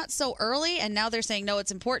maybe not so early, and now they're saying no, it's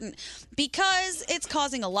important because it's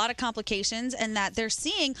causing a lot of complications, and that they're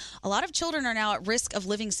seeing a lot of children are now at risk of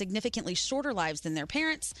living significantly shorter lives than their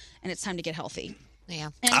parents, and it's time to get healthy. Yeah.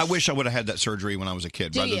 I wish I would have had that surgery when I was a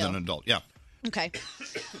kid rather than an adult. Yeah. Okay.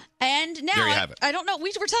 And now, There you have it. I don't know,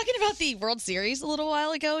 we were talking about the World Series a little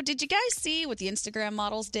while ago. Did you guys see what the Instagram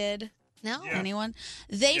models did? No. Yeah. Anyone?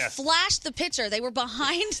 They flashed the pitcher. They were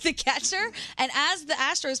behind the catcher, and as the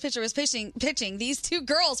Astros pitcher was pitching, these 2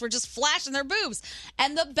 girls were just flashing their boobs.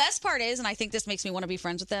 And the best part is, and I think this makes me want to be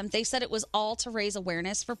friends with them, they said it was all to raise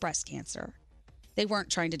awareness for breast cancer. They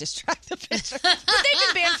weren't trying to distract the pitcher. But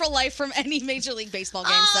they've been banned for life from any Major League Baseball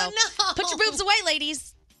game. So put your boobs away,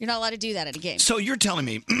 ladies. You're not allowed to do that at a game. So you're telling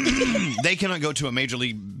me they cannot go to a Major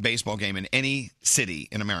League Baseball game in any city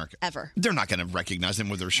in America? Ever. They're not going to recognize them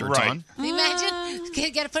with their shirts on. Can you imagine?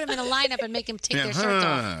 You got to put them in a lineup and make them take their shirts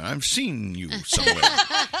off. I've seen you somewhere.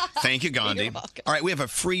 Thank you, Gandhi. All right, we have a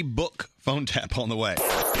free book phone tap on the way.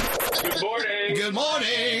 Good morning. Good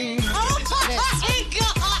morning. Oh, my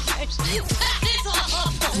gosh. That is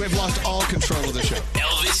awful. We've lost all control of the show.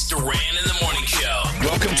 Elvis Duran in the Morning Show.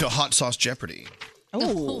 Welcome to Hot Sauce Jeopardy.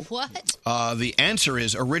 Oh, what? The answer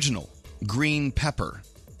is original, green pepper,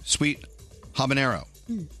 sweet habanero,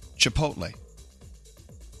 chipotle.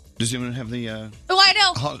 Does anyone have the Oh, I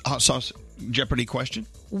know. hot sauce Jeopardy question?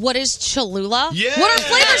 What is Cholula? Yeah. What are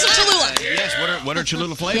flavors of Cholula? Yes, what are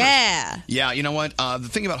Cholula flavors? Yeah. Yeah, you know what? The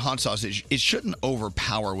thing about hot sauce is it shouldn't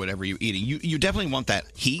overpower whatever you're eating. You definitely want that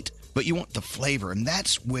heat, but you want the flavor, and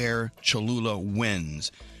that's where Cholula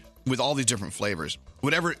wins with all these different flavors.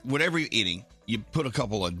 Whatever you're eating, you put a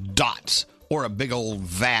couple of dots or a big old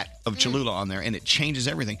vat of Cholula on there, and it changes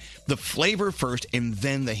everything. The flavor first, and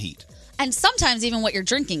then the heat. And sometimes even what you're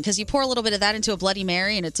drinking, because you pour a little bit of that into a Bloody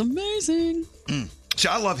Mary, and it's amazing. See,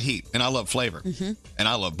 I love heat, and I love flavor, and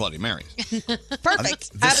I love Bloody Marys.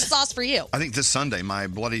 Perfect. I have a sauce for you. I think this Sunday, my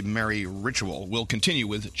Bloody Mary ritual will continue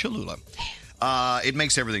with Cholula. It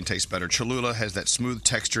makes everything taste better. Cholula has that smooth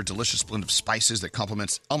texture, delicious blend of spices that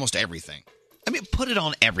complements almost everything. I mean, put it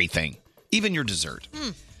on everything, even your dessert.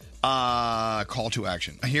 Call to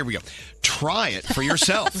action. Here we go. Try it for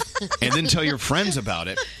yourself, and then tell your friends about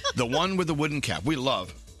it. The one with the wooden cap. We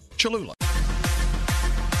love Cholula.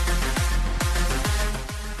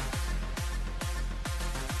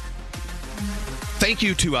 Thank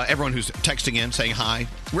you to everyone who's texting in, saying hi,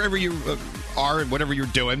 wherever you are, whatever you're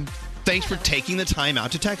doing. Thanks for taking the time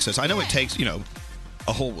out to text us. I know it takes,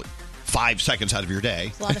 a whole 5 seconds out of your day.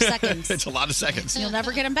 It's a lot of seconds. It's a lot of seconds. You'll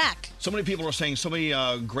never get them back. So many people are saying so many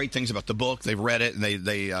great things about the book. They've read it, and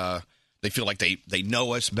they feel like they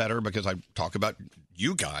know us better because I talk about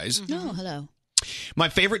you guys. Oh, hello. My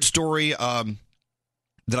favorite story that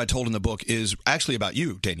I told in the book is actually about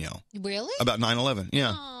you, Danielle. Really? About 9/11.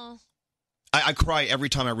 Yeah. Oh, I cry every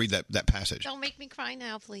time I read that passage. don't make me cry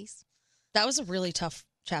now, please. That was a really tough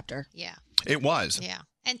chapter. Yeah. It was. Yeah.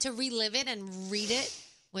 And to relive it and read it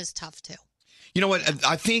was tough, too. You know what?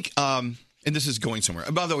 I think, and this is going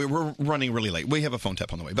somewhere. By the way, we're running really late. We have a phone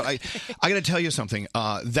tap on the way. But I got to tell you something.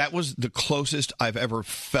 That was the closest I've ever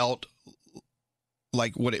felt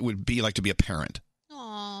like what it would be like to be a parent.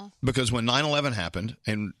 Aww. Because when 9/11 happened,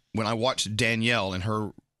 and when I watched Danielle and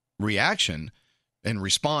her reaction in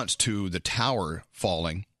response to the tower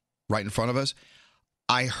falling right in front of us,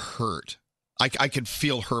 I hurt. I could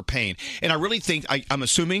feel her pain. And I really think, I'm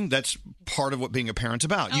assuming that's part of what being a parent's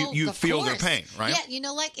about. You of feel their course. pain, right? Yeah, you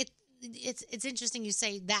know, like it's interesting you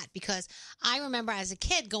say that because I remember as a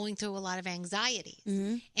kid going through a lot of anxiety.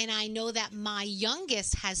 Mm-hmm. And I know that my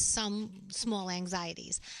youngest has some small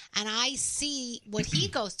anxieties. And I see what he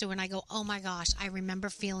goes through and I go, oh my gosh, I remember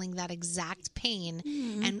feeling that exact pain.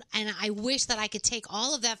 Mm-hmm. And I wish that I could take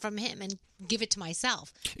all of that from him and give it to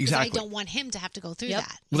myself. Exactly. Because I don't want him to have to go through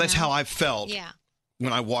that. Well, that's how I felt Yeah.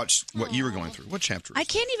 when I watched what you were going through. What chapter? I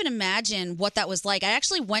can't even imagine what that was like. I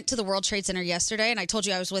actually went to the World Trade Center yesterday, and I told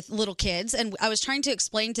you I was with little kids, and I was trying to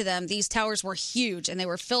explain to them these towers were huge, and they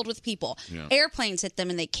were filled with people. Yeah. Airplanes hit them,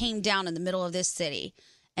 and they came down in the middle of this city,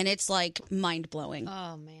 and it's like mind-blowing.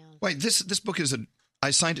 Oh, man. Wait, this book is I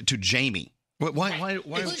signed it to Jamie. Why?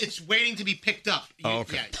 It's waiting to be picked up. Oh,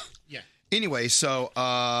 okay. Yeah. Anyway, so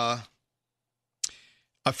a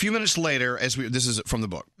few minutes later, this is from the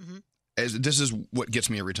book. This is what gets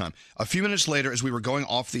me every time. A few minutes later, as we were going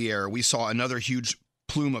off the air, we saw another huge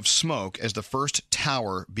plume of smoke as the first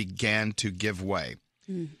tower began to give way.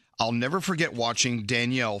 I'll never forget watching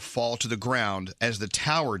Danielle fall to the ground as the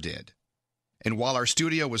tower did. And while our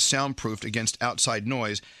studio was soundproofed against outside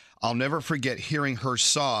noise, I'll never forget hearing her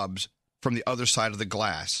sobs from the other side of the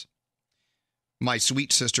glass. My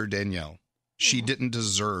sweet sister Danielle, she didn't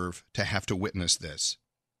deserve to have to witness this.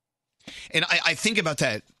 And I think about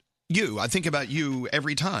that. I think about you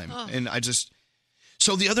every time. Oh. And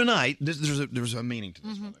so the other night, there's a meaning to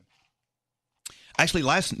this one. Actually,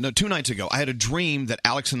 2 nights ago, I had a dream that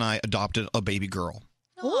Alex and I adopted a baby girl.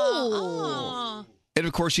 Oh. And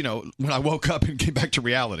of course, when I woke up and came back to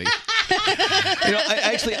reality,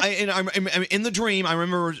 I'm in the dream, I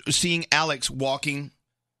remember seeing Alex walking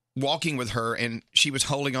with her, and she was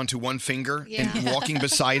holding onto one finger and walking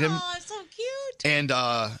beside him. Oh, so cute. And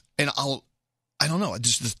I don't know.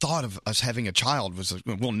 Just the thought of us having a child was like,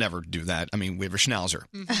 we'll never do that. I mean, we have a schnauzer.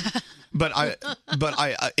 But I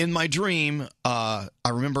in my dream, I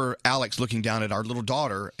remember Alex looking down at our little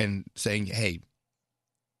daughter and saying, "Hey,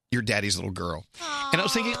 you're daddy's little girl." And I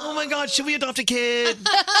was thinking, oh my God, should we adopt a kid?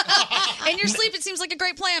 In your sleep, it seems like a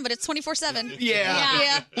great plan, but it's 24/7.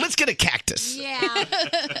 Yeah. Let's get a cactus. Yeah.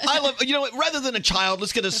 I love, rather than a child,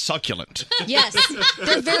 let's get a succulent. Yes.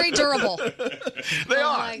 They're very durable. They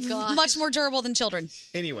are. My God. Much more durable than children.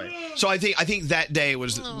 Anyway, so I think that day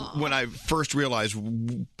was when I first realized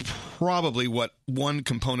probably what one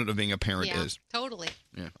component of being a parent is. Totally.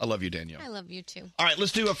 Yeah, I love you, Danielle. I love you too. All right,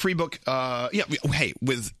 let's do a free book. Hey,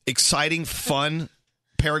 with exciting, fun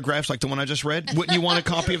paragraphs like the one I just read. Wouldn't you want a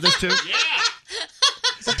copy of this too?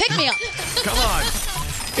 So pick me up. Come on.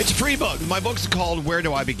 It's a free book. My book's called Where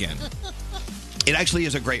Do I Begin? It actually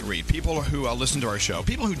is a great read. People who listen to our show,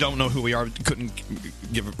 people who don't know who we are, couldn't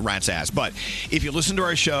give a rat's ass. But if you listen to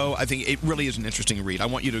our show, I think it really is an interesting read. I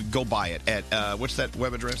want you to go buy it at, what's that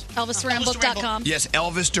web address? ElvisDuranBook.com. Yes,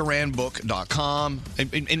 ElvisDuranBook.com.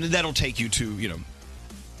 And that'll take you to,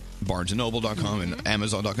 BarnesandNoble.com and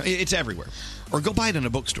Amazon.com. It's everywhere. Or go buy it in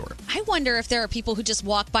a bookstore. I wonder if there are people who just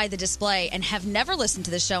walk by the display and have never listened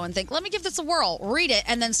to the show and think, let me give this a whirl, read it,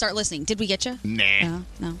 and then start listening. Did we get you? Nah.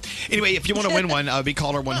 No. Anyway, if you want to win one, be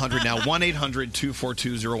caller 100 now,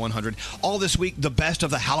 1-800-242-0100. All this week, the best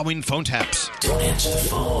of the Halloween phone taps. Don't answer the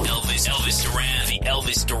phone. Elvis Duran, the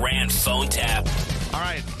Elvis Duran phone tap. All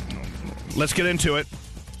right, let's get into it.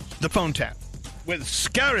 The phone tap with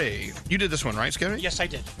Scary. You did this one, right, Scary? Yes, I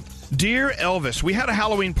did. Dear Elvis, we had a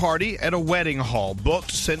Halloween party at a wedding hall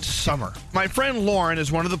booked since summer. My friend Lauren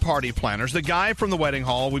is one of the party planners. The guy from the wedding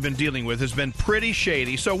hall we've been dealing with has been pretty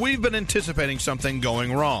shady, so we've been anticipating something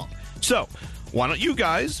going wrong. So, why don't you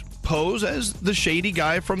guys pose as the shady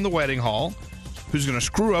guy from the wedding hall who's going to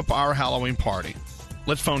screw up our Halloween party?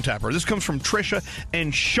 Let's phone tap her. This comes from Trisha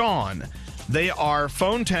and Sean. They are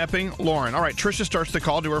phone tapping Lauren. All right, Trisha starts the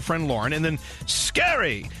call to her friend Lauren, and then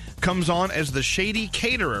Scary comes on as the shady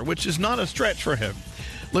caterer, which is not a stretch for him.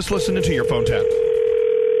 Let's listen into your phone tap.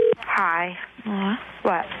 Hi.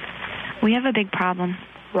 What? We have a big problem.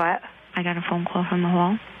 What? I got a phone call from the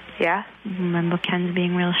hall. Yeah? Remember Ken's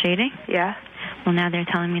being real shady? Yeah. Well, now they're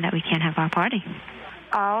telling me that we can't have our party.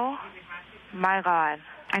 Oh, my God.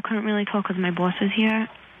 I couldn't really talk because my boss is here,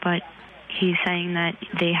 but he's saying that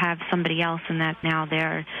they have somebody else and that now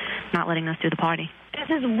they're not letting us do the party.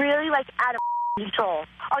 This is really, out of control.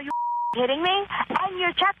 Are you kidding me? And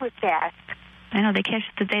your check was cashed. I know, they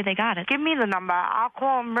cashed the day they got it. Give me the number. I'll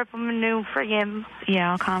call him, rip him a new friggin'...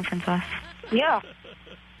 Yeah, I'll conference us. Yeah.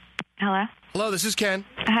 Hello? Hello, this is Ken.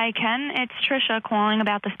 Hi, Ken. It's Trisha calling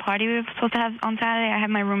about this party we were supposed to have on Saturday. I have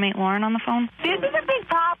my roommate Lauren on the phone. This is a big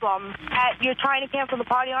problem that you're trying to cancel the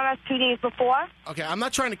party on us 2 days before. Okay, I'm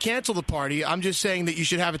not trying to cancel the party. I'm just saying that you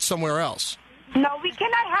should have it somewhere else. No, we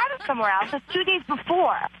cannot have it somewhere else. It's 2 days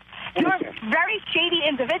before. You're a very shady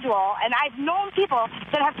individual, and I've known people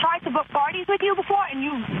that have tried to book parties with you before, and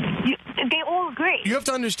they all agree. You have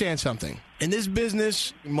to understand something. In this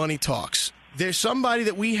business, money talks. There's somebody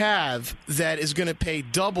that we have that is going to pay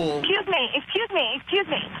double. Excuse me.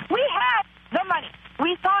 We have the money.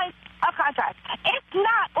 We signed a contract. It's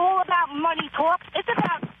not all about money talk. It's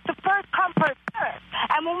about the first come, first serve.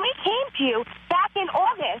 And when we came to you back in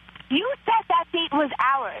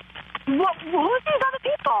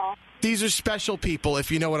These are special people,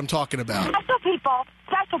 if you know what I'm talking about. Special people.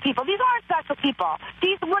 Special people. These aren't special people.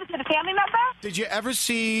 These, what is it, a family member? Did you ever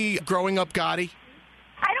see Growing Up Gotti?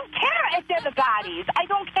 I don't care if they're the Gottis. I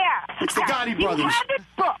don't care. It's the Gotti brothers. You have this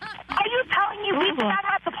book. Are you telling me we cannot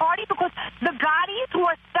have the party because the Gottis, who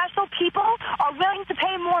are special people, are willing to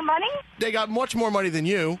pay more money? They got much more money than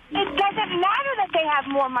you. It doesn't matter that they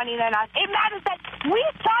have more money than us. It matters that we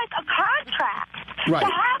signed a contract Right. to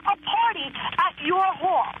have a party at your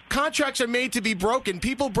hall. Contracts are made to be broken.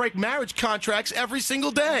 People break marriage contracts every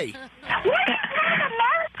single day. What is not a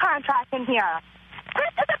marriage contract in here?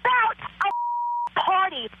 This is about a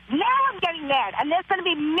party. Now I'm getting mad, and there's going to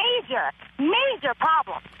be major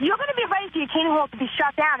problems. You're going to be ready for your catering hall to be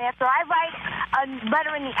shut down after I write a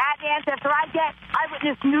letter in the Advance, after I get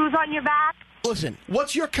Eyewitness News on your back. Listen,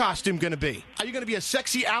 what's your costume going to be? Are you going to be a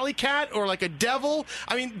sexy alley cat or like a devil?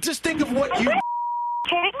 I mean, just think of what you...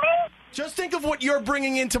 Kidding me? Just think of what you're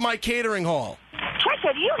bringing into my catering hall.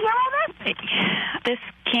 Trisha, do you hear all this? This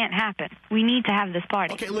can't happen. We need to have this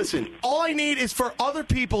party. Okay, listen. All I need is for other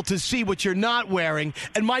people to see what you're not wearing,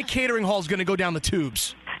 and my catering hall's going to go down the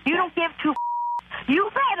tubes. You don't give two. You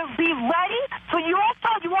better be ready for your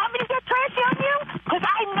phone. You want me to get trashy on you? Because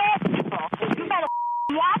I know people. You better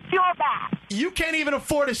watch your back. You can't even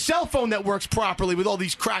afford a cell phone that works properly with all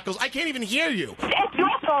these crackles. I can't even hear you. It's your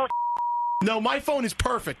phone. No, my phone is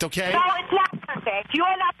perfect, okay? No, it's not perfect.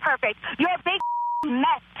 You're not perfect. You're a big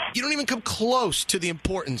mess. You don't even come close to the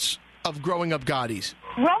importance of Growing Up Gottis.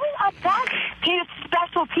 Growing Up Gotti is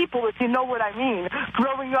special people, if you know what I mean.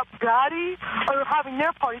 Growing Up Gotti are having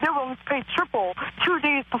their party. They're willing to pay triple 2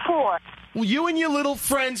 days before. Well, you and your little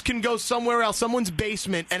friends can go somewhere else, someone's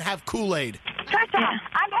basement, and have Kool-Aid. Trisha,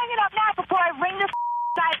 I'm hanging up now before I ring this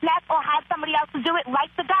guy's neck or have somebody else to do it like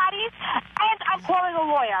the Gottis, and I'm calling a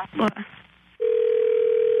lawyer.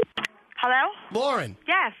 Hello? Lauren.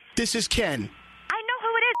 Yes. This is Ken. I know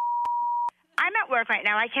who it is. I'm at work right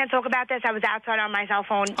now. I can't talk about this. I was outside on my cell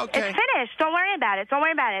phone. Okay. It's finished. Don't worry about it. Don't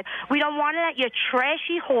worry about it. We don't want it at your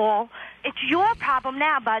trashy hall. It's your problem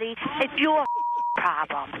now, buddy. It's your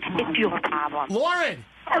problem. It's your problem. Lauren!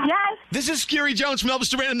 Yes? This is Scary Jones from Elvis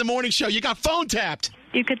Duran in the Morning Show. You got phone tapped.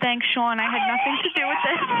 You could thank Sean. I had nothing to do with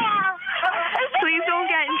this. Please don't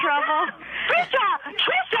get in trouble.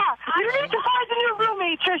 Trisha, you need to find a new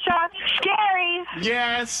roommate, Trisha. Scary.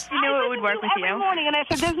 Yes. You knew it would work with you. Every morning, and I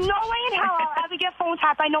said, there's no way in hell I'll ever get phone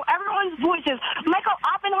tapped. I know everyone's voices. Michael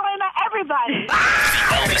Oppenheimer, everybody.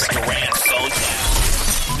 Elvis Duran phone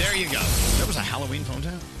tap. There you go. That was a Halloween phone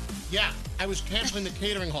tap? Yeah, I was canceling the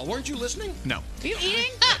catering hall. Weren't you listening? No. Are you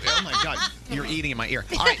eating? Oh, my God. You're eating in my ear.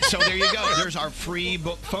 All right, so there you go. There's our free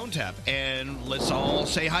book phone tap. And let's all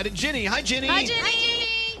say hi to Ginny. Hi, Ginny. Hi,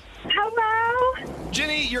 Jenny. Hello.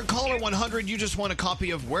 Ginny, you're caller 100. You just won a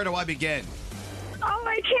copy of Where Do I Begin? Oh,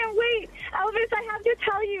 I can't wait. Elvis, I have to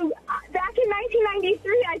tell you, back in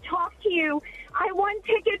 1993, I talked to you. I won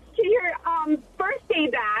tickets to your birthday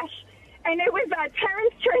bash, and it was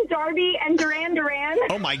Terrence Trent D'Arby and Duran Duran.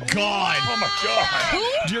 Oh, my God. Oh, my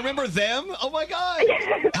God. Do you remember them? Oh, my God.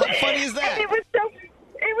 How funny is that? And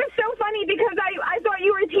it was so funny because I thought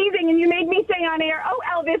you were teasing, and you made me say on air, "Oh,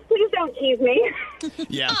 Elvis, please don't tease me."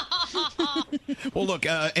 Yeah. Well, look,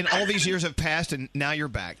 and all these years have passed, and now you're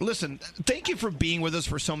back. Listen, thank you for being with us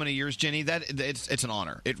for so many years, Jenny. It's an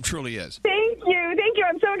honor. It truly is. Thank you.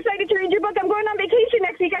 I'm so excited to read your book. I'm going on vacation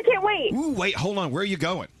next week. I can't wait. Ooh, wait, hold on. Where are you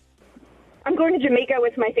going? I'm going to Jamaica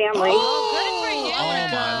with my family. Oh, good for you. Oh,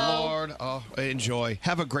 my Lord. Oh, enjoy.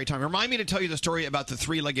 Have a great time. Remind me to tell you the story about the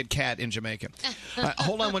three-legged cat in Jamaica.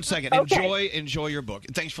 Hold on one second. Okay. Enjoy your book.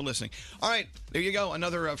 Thanks for listening. All right, there you go.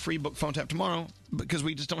 Another free book phone tap tomorrow because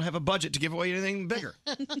we just don't have a budget to give away anything bigger.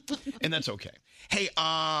 And that's okay. Hey,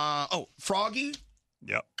 Froggy?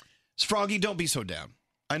 Yep. Froggy, don't be so down.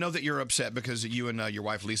 I know that you're upset because you and your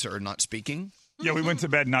wife, Lisa, are not speaking. Yeah, we went to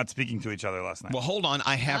bed not speaking to each other last night. Well, hold on.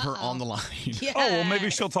 I have her on the line. Oh, well, maybe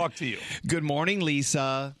she'll talk to you. Good morning,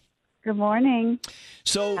 Lisa. Good morning.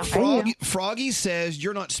 So How are you? Froggy says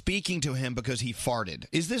you're not speaking to him because he farted.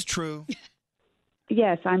 Is this true?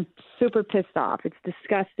 Yes, I'm super pissed off. It's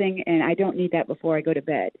disgusting, and I don't need that before I go to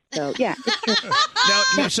bed. So, yeah, it's true.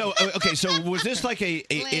 Now, so was this like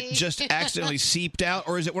it just accidentally seeped out,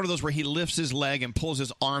 or is it one of those where he lifts his leg and pulls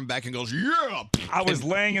his arm back and goes, yeah? I was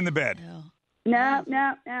laying in the bed. No.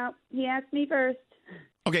 He asked me first.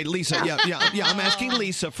 Okay, Lisa. Yeah. I'm asking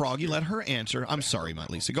Lisa, Froggy. Let her answer. I'm sorry, my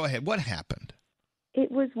Lisa. Go ahead. What happened?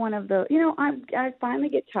 It was one of the, I finally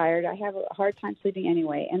get tired. I have a hard time sleeping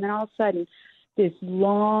anyway. And then all of a sudden, this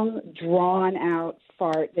long, drawn-out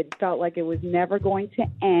fart that felt like it was never going to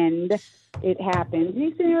end. It happened.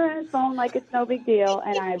 He's sitting there on his phone like it's no big deal,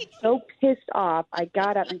 and I'm so pissed off, I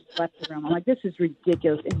got up and just left the room. I'm like, this is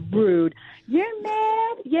ridiculous and rude. You're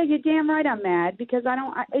mad? Yeah, you're damn right I'm mad, because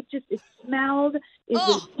it smelled. He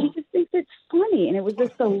just thinks it's funny, and it was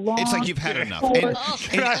just so long. It's like you've had enough.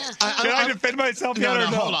 Can I defend myself yet or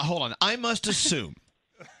no? Hold on. I must assume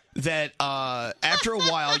that after a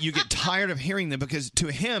while you get tired of hearing them because to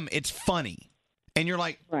him it's funny. And you're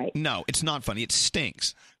like, no, it's not funny. It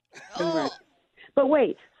stinks. Right. But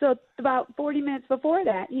wait, so about 40 minutes before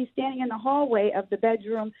that, he's standing in the hallway of the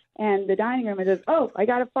bedroom and the dining room and says, oh, I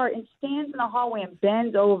got a fart, and stands in the hallway and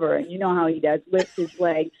bends over. And you know how he does, lifts his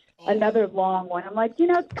leg, another long one. I'm like, could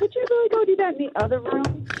you really go do that in the other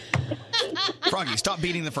room? Froggy, stop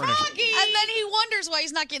beating the furniture. And then he wonders why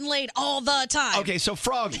he's not getting laid all the time. Okay, so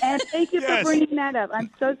Froggy. And thank you for bringing that up. I'm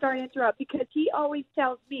so sorry to interrupt, because he always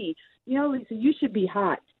tells me, Lisa, you should be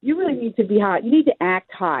hot. You really need to be hot. You need to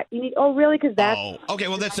act hot. You need. Oh, really? Because that's. Oh, okay.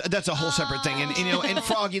 Well, that's a whole separate thing, and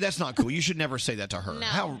Froggy, that's not cool. You should never say that to her.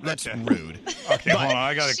 No. That's rude. Okay, hold on.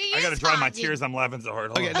 I gotta dry my tears. I'm laughing so hard.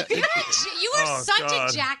 Hold on. You are such a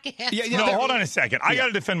jackass. No, hold on a second. I got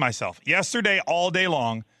to defend myself. Yesterday, all day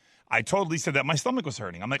long, I told Lisa that my stomach was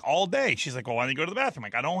hurting. I'm like, all day. She's like, well, why don't you go to the bathroom?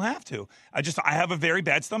 I'm like, I don't have to. I have a very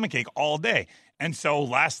bad stomach ache all day. And so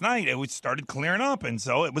last night it started clearing up, and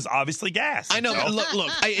so it was obviously gas. I know.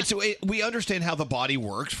 Look. We understand how the body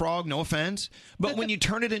works, Frog. No offense, but when you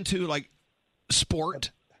turn it into like sport,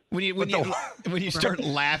 when you start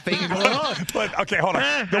laughing, and going, but okay, hold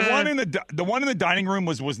on. The one in the dining room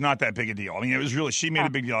was not that big a deal. I mean, it was really, she made a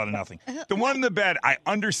big deal out of nothing. The one in the bed, I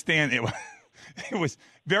understand it was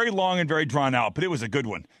very long and very drawn out, but it was a good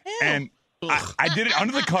one. And I did it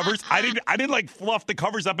under the covers. I didn't like fluff the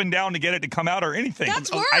covers up and down to get it to come out or anything.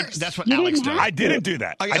 That's worse. That's what Alex did. I didn't do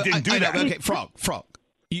that. I didn't do that. Okay, Frog.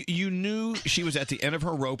 You knew she was at the end of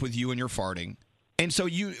her rope with you and your farting. And so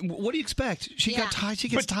what do you expect? She got tired. She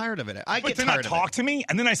gets tired of it. I get tired of it. Talk to me,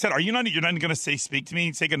 and then I said, you're not going to speak to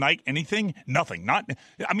me, say goodnight, anything, nothing,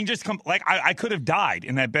 just come. Like I could have died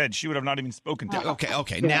in that bed. She would have not even spoken to me.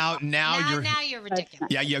 Okay. Now you're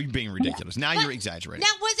ridiculous. Yeah, you're being ridiculous. Now you're exaggerating.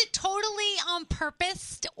 Now, was it totally on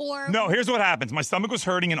purpose or? No. Here's what happens. My stomach was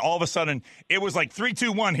hurting, and all of a sudden it was like 3,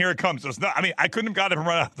 2, 1. Here it comes. So it's not. I mean, I couldn't have got it and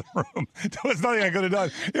run out of the room. There was nothing I could have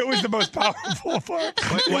done. It was the most powerful fart.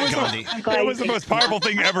 It was the most powerful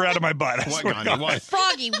thing ever out of my butt.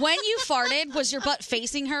 Froggy, when you farted, was your butt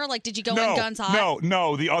facing her? Like, did you go in guns hot?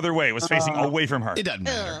 No, the other way. It was facing away from her. It doesn't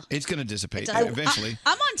matter. It's going to dissipate eventually.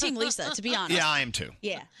 I'm on Team Lisa, to be honest. Yeah, I am too.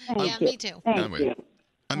 Yeah. Me too.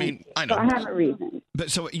 I mean, I know. I have a reason.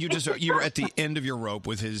 But so you were at the end of your rope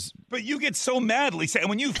with his. But you get so mad, Lisa. And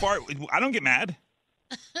when you fart, I don't get mad.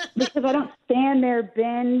 Because I don't stand there,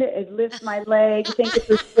 bend, and lift my leg, think it's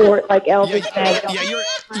a sport like Elvis said.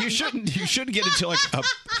 You shouldn't get into like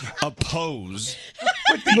a pose.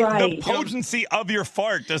 But the potency of your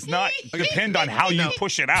fart does not depend on how you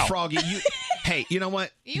push it out. Froggy, hey, you know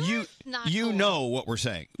what? You know what we're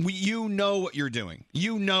saying. You know what you're doing.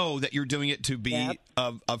 You know that you're doing it to be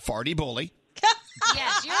a farty bully.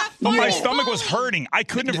 Yes, you're a But my stomach was hurting. I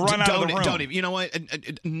couldn't have run out of the room. Don't even. You know what?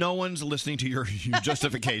 No one's listening to your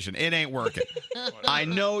justification. It ain't working. I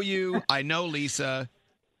know you. I know Lisa.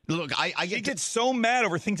 Look, I get so mad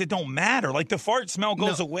over things that don't matter. Like the fart smell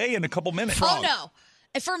goes away in a couple minutes. Oh, no.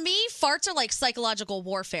 For me, farts are like psychological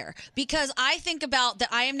warfare because I think about that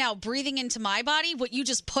I am now breathing into my body what you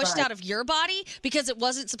just pushed out of your body because it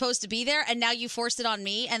wasn't supposed to be there, and now you forced it on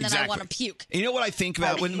me, and then I want to puke. You know what I think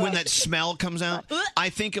about when that smell comes out? I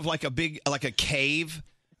think of like a cave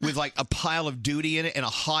with like a pile of duty in it, and a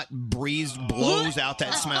hot breeze blows out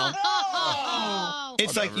that smell.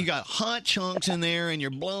 It's like you got hot chunks in there, and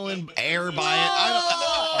you're blowing air by it.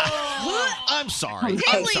 I'm sorry.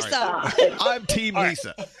 Team Lisa. I'm Team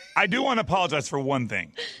Lisa. I do want to apologize for one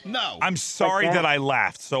thing. No. I'm sorry that I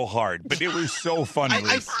laughed so hard, but it was so funny.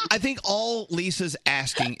 I think all Lisa's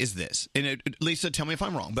asking is this. And Lisa, tell me if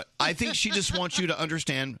I'm wrong, but I think she just wants you to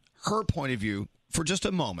understand her point of view for just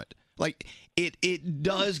a moment. Like, it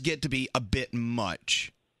does get to be a bit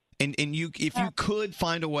much. And if you could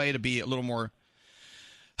find a way to be a little more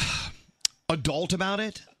adult about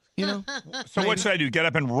it, you know? So what should I do? Get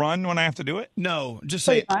up and run when I have to do it? No, just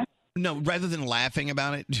say no. Rather than laughing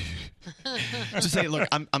about it, just say, "Look,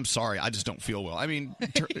 I'm sorry. I just don't feel well." I mean,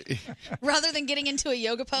 rather than getting into a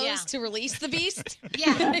yoga pose to release the beast.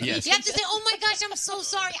 Yeah, yes. You have to say, "Oh my gosh, I'm so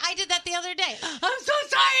sorry. I did that the other day. I'm so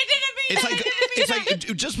sorry. I didn't mean that. It's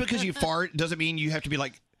like just because you fart doesn't mean you have to be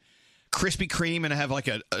like Krispy Kreme and have like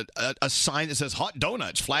a sign that says hot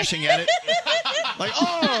donuts flashing at it. Like,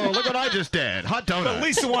 oh, look what I just did. Hot donut. But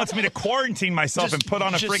Lisa wants me to quarantine myself and put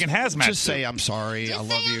on a friggin' hazmat Just suit. say I'm sorry. I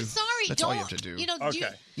love you. sorry. That's all you have to do.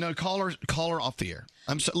 No, call her off the air.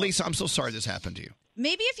 Lisa, I'm so sorry this happened to you.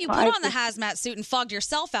 Maybe if you put on the hazmat suit and fogged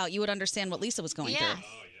yourself out, you would understand what Lisa was going through.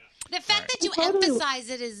 The fact that you emphasize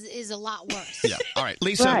it is a lot worse. Yeah. All right,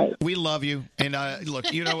 Lisa, we love you, and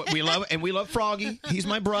look, you know what we love Froggy. He's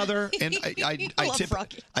my brother, and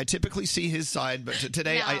I typically see his side, but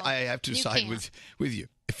today I have to side with you.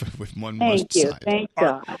 If one must side. Thank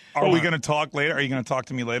God. Are we going to talk later? Are you going to talk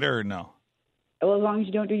to me later or no? Well, as long as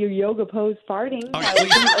you don't do your yoga pose farting. Okay, I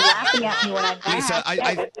was laughing at me when I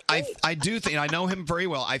Lisa, I do think I know him very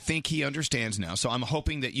well. I think he understands now. So I'm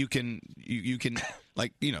hoping that you can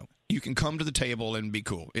like you can come to the table and be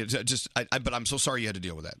cool. It's just but I'm so sorry you had to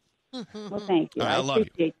deal with that. Well, thank you. I love you.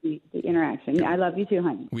 appreciate the interaction. I love you too,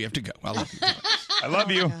 honey. We have to go. I love you. I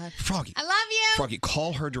love you. Froggy. I love you. Froggy,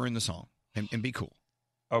 call her during the song and be cool.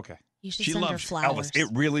 Okay. You should She send her loves you. flowers. Elvis, it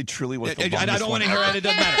really, truly was the I longest don't want to one hear ever. it. It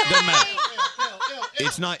doesn't matter.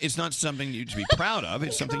 It's not something you to be proud of.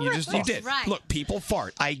 It's something you did. Right. Look, people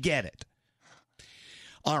fart. I get it.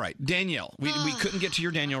 All right, Danielle. We couldn't get to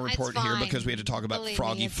your Danielle report here fine. because we had to talk about Believe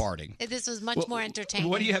Froggy me, farting. This was much more entertaining.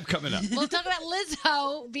 What do you have coming up? We'll talk about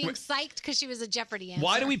Lizzo being psyched because she was a Jeopardy answer.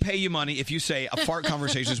 Why do we pay you money if you say a fart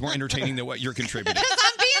conversation is more entertaining than what you're contributing? Because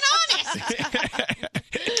I'm being honest.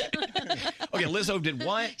 Okay, Lizzo did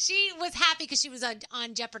what? She was happy because she was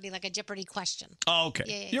on Jeopardy, like a Jeopardy question. Oh, okay.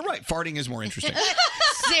 Yeah. You're right. Farting is more interesting.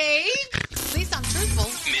 See? At least I'm truthful.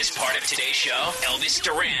 Miss part of today's show? Elvis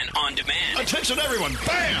Duran on demand. Attention, everyone.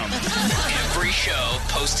 Bam! Every show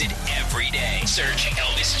posted every day. Search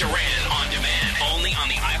Elvis Duran on demand. Only on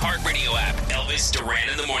the iHeartRadio app. Elvis Duran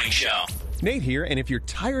in the Morning Show. Nate here, and if you're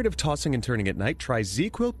tired of tossing and turning at night, try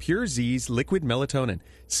ZzzQuil Pure Z's Liquid Melatonin.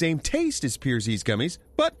 Same taste as Pure Z's gummies,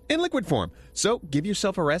 but in liquid form. So give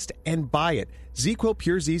yourself a rest and buy it. ZzzQuil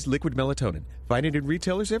Pure Z's Liquid Melatonin. Find it in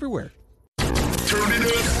retailers everywhere. Turn it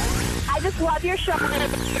up. I just love your show. Turn it up.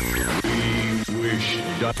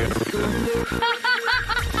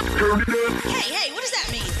 Hey, what does that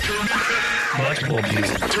mean? Much more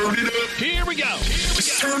music. Turn it up. Here we go.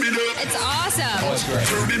 Turn it up. It's awesome. Oh, it's great.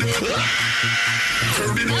 Turn it up.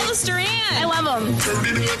 Turn it up. Elvis Duran. I love him. Turn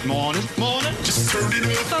it up. Morning. Just turn it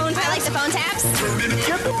up. Phones. I like the phone taps. Turn it up.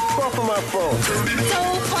 Get the off of my phone. Turn it up. So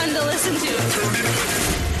fun to listen to. Turn it up.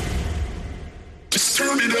 Just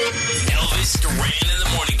turn it up. Elvis Duran in the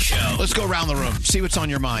Morning Show. Let's go around the room. See what's on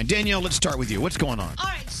your mind. Danielle, let's start with you. What's going on? All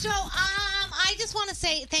right, so I just want to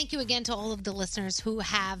say thank you again to all of the listeners who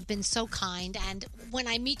have been so kind. And when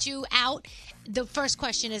I meet you out, the first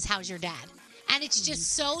question is, how's your dad? And it's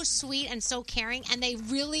just so sweet and so caring, and they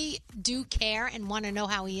really do care and want to know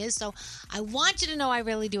how he is. So I want you to know I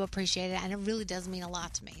really do appreciate it, and it really does mean a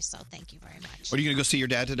lot to me. So thank you very much. Are you going to go see your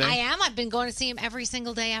dad today? I am. I've been going to see him every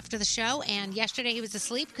single day after the show, and yesterday he was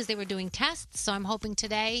asleep because they were doing tests. So I'm hoping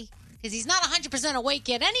today, because he's not 100% awake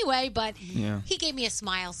yet anyway, but he gave me a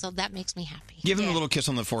smile, so that makes me happy. Give him a little kiss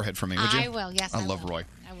on the forehead for me, would you? I will, yes, I love will. Roy.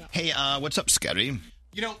 I will. Hey, what's up, Scotty?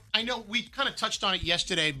 You know, I know we kind of touched on it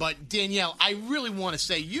yesterday, but Danielle, I really want to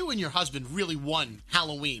say you and your husband really won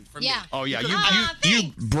Halloween for me. Oh, yeah.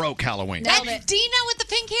 You broke Halloween. That Dina with the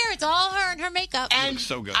pink hair, it's all her and her makeup. And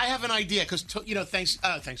so good. I have an idea because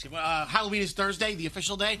Thanksgiving, Halloween is Thursday, the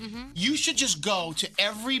official day. Mm-hmm. You should just go to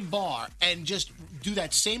every bar and just do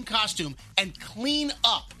that same costume and clean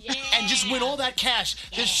up and just win all that cash.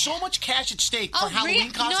 There's so much cash at stake for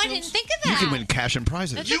Halloween costumes. No, I didn't think of that. You can win cash and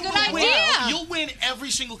prizes. That's a good idea. You'll win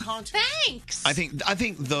every single contest. Thanks. I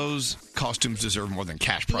think those costumes deserve more than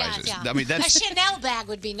cash prizes. Yeah. I mean, that's. A Chanel bag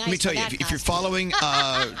would be nice. Let me tell for you, that if you're costume. following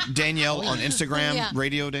Danielle on Instagram, Yeah.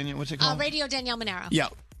 Radio Danielle, what's it called? Radio Danielle Monero. Yeah,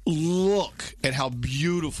 look at how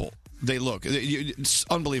beautiful they look. It's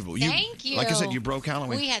unbelievable. Thank you. Like I said, you broke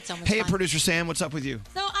Halloween. We had so much Hey, fun. producer Sam, what's up with you?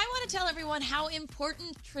 So I want to tell everyone how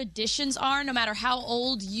important traditions are no matter how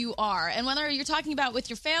old you are. And whether you're talking about with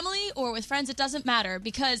your family or with friends, it doesn't matter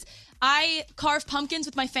because I carve pumpkins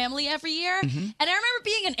with my family every year. Mhm. And I remember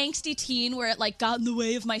being an angsty teen where it like got in the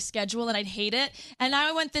way of my schedule and I'd hate it. And now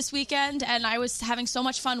I went this weekend and I was having so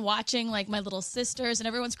much fun watching like my little sisters and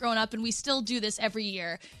everyone's grown up and we still do this every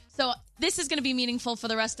year. So this is going to be meaningful for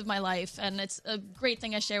the rest of my life, and it's a great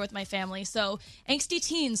thing I share with my family. So angsty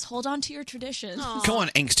teens, hold on to your traditions. Come on,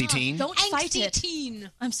 angsty teen. Don't fight it.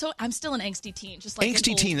 Teen. I'm still an angsty teen, just like an Angsty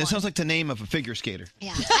old teen. That one. sounds like the name of a figure skater.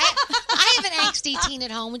 Yeah. I have an angsty teen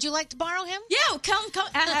at home. Would you like to borrow him? Yeah, come.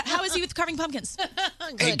 How is he with carving pumpkins?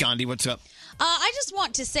 Hey, Gandhi, what's up? I just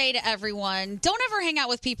want to say to everyone, don't ever hang out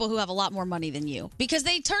with people who have a lot more money than you because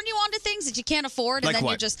they turn you on to things that you can't afford. And Like then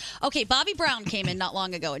what? you're just, okay, Bobby Brown came in not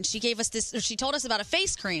long ago and she gave us this, she told us about a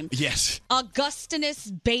face cream. Yes. Augustinus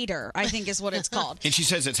Bader, I think is what it's called. And she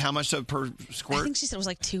says it's how much per squirt? I think she said it was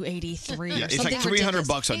like $283 Yeah, or it's something like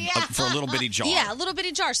 $300 ridiculous. for a little bitty jar. Yeah, a little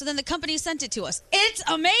bitty jar. So then the company sent it to us. It's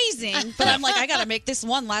amazing. But I'm like, I got to make this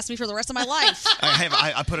one last me for the rest of my life.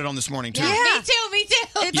 I put it on this morning, too. Yeah. Me too.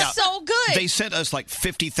 It's Yeah. so good. They sent us like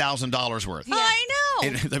 $50,000 worth. I know.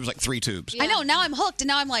 And there was like 3 tubes. I know. Now I'm hooked, and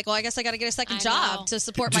now I'm like, well, I guess I got to get a second job to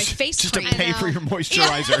support my face Just to cream. pay for your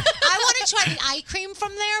moisturizer. I want to try the eye cream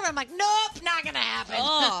from there, but I'm like, nope, not going to happen.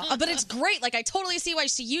 Oh, but it's great. Like, I totally see why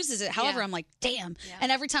she uses it. However, I'm like, damn.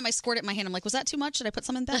 And every time I squirt it in my hand, I'm like, was that too much? Should I put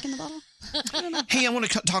something back in the bottle? Hey, I want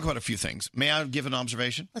to talk about a few things. May I give an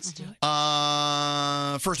observation? Let's do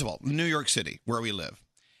it. First of all, New York City, where we live.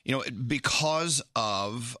 You know, because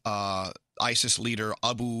of ISIS leader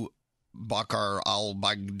Abu Bakr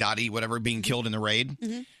al-Baghdadi, whatever, being killed in the raid,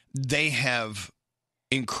 they have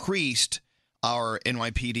increased our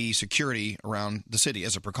NYPD security around the city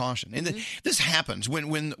as a precaution. And this happens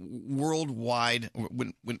when worldwide,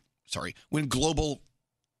 when global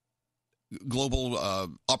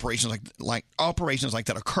operations like operations like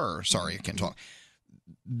that occur. Sorry, I can't talk.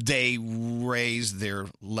 They raise their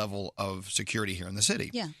level of security here in the city.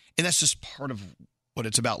 Yeah. And that's just part of what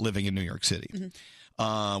it's about living in New York City.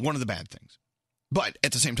 One of the bad things. But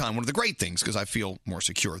at the same time, one of the great things, because I feel more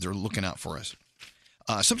secure. They're looking out for us.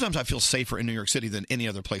 Sometimes I feel safer in New York City than any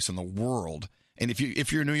other place in the world. And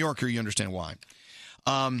if you're a New Yorker, you understand why.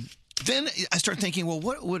 Then I start thinking, well,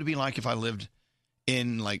 what would it be like if I lived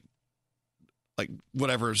in like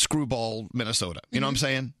whatever, Screwball, Minnesota? You know what I'm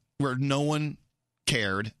saying? Where no one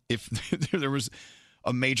cared if there was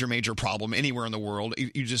a major problem anywhere in the world.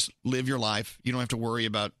 You just live your life. You don't have to worry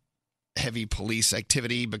about heavy police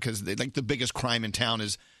activity because the biggest crime in town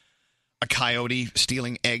is a coyote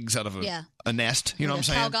stealing eggs out of a nest. You know what I'm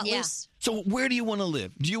saying? Cow got loose. So where do you want to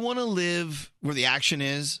live? Do you want to live where the action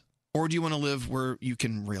is, or do you want to live where you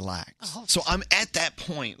can relax? So I'm at that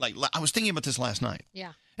point. Like, I was thinking about this last night.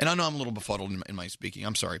 Yeah. And I know I'm a little befuddled in my speaking.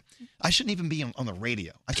 I'm sorry. I shouldn't even be on the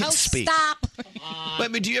radio. I can't speak. Stop. But I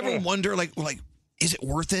mean, do you ever wonder, like, is it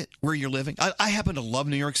worth it where you're living? I happen to love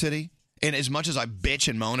New York City, and as much as I bitch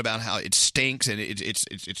and moan about how it stinks and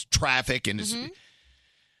it's traffic and it's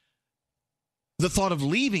the thought of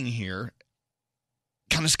leaving here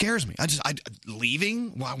kind of scares me.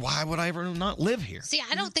 Leaving? Why would I ever not live here? See,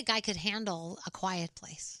 I don't think I could handle a quiet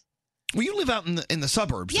place. Well, you live out in the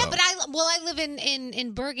suburbs, Yeah, though. but I live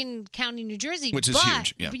in Bergen County, New Jersey, Which is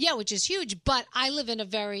huge, yeah. Yeah, which is huge. But I live in a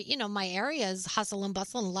very, my area is hustle and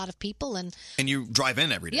bustle and a lot of people and you drive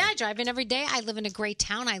in every day. Yeah, I drive in every day. I live in a great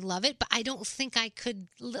town. I love it, but I don't think I could.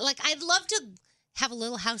 I'd love to have a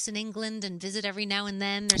little house in England and visit every now and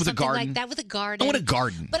then, or With a something garden. like that with a garden. I want a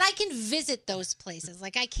garden. But I can visit those places.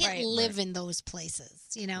 Like I can't live in those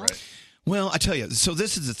places. Well, I tell you, so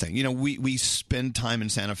this is the thing. We spend time in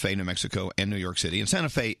Santa Fe, New Mexico, and New York City, and Santa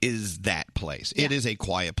Fe is that place. Yeah. It is a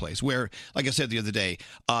quiet place where, like I said the other day,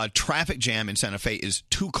 traffic jam in Santa Fe is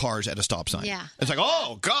 2 cars at a stop sign. Yeah. It's like,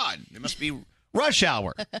 oh, God, it must be rush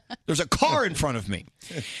hour. There's a car in front of me.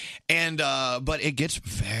 And but it gets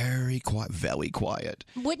very quiet, very quiet.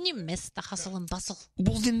 Wouldn't you miss the hustle and bustle?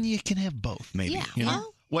 Well, then you can have both, maybe. Yeah, you know?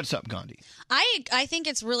 well. What's up, Gandhi? I think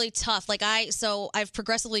it's really tough. I've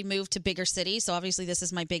progressively moved to bigger cities. So obviously this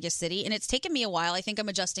is my biggest city, and it's taken me a while. I think I'm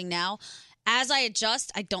adjusting now. As I adjust,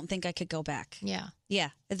 I don't think I could go back. Yeah.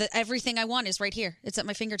 Yeah. Everything I want is right here. It's at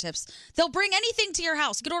my fingertips. They'll bring anything to your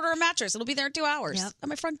house. You could order a mattress. It'll be there in 2 hours at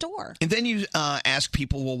my front door. And then you ask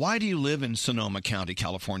people, well, why do you live in Sonoma County,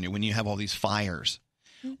 California, when you have all these fires?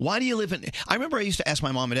 Why do you live in... I remember I used to ask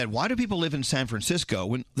my mom and dad, why do people live in San Francisco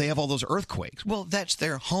when they have all those earthquakes? Well, that's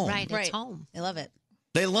their home. Right, it's home. They love it.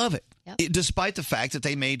 They love it. Yep. Despite the fact that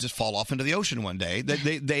they may just fall off into the ocean one day.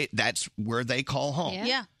 That's where they call home.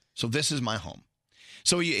 Yeah. So this is my home.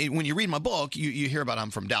 So when you read my book, you hear about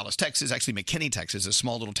I'm from Dallas, Texas, actually McKinney, Texas, a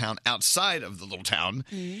small little town outside of the little town.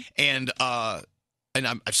 Mm-hmm. And I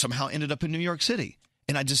somehow ended up in New York City.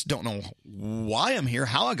 And I just don't know why I'm here,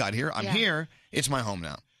 how I got here. I'm here. It's my home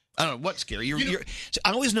now. I don't know what's scary.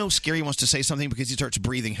 I always know Scary wants to say something because he starts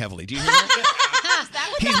breathing heavily. Do you hear that?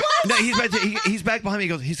 He's back behind me.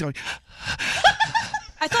 He's going.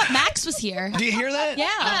 I thought Max was here. Do you hear that?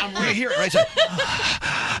 Yeah. You hear it right? So,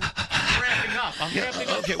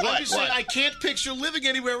 Okay, I'm what? just saying What? I can't picture living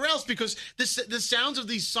anywhere else because the sounds of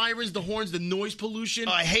these sirens, the horns, the noise pollution.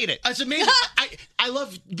 Oh, I hate it. It's amazing. I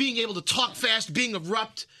love being able to talk fast, being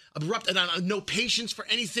abrupt, and I have no patience for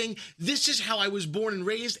anything. This is how I was born and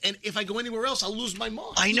raised, and if I go anywhere else, I'll lose my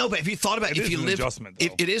mind. I know, but if you thought about It if is you an live, adjustment,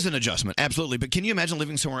 it is an adjustment, absolutely. But can you imagine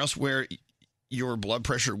living somewhere else where your blood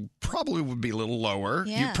pressure probably would be a little lower?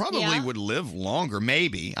 You Yeah. probably Yeah. would live longer,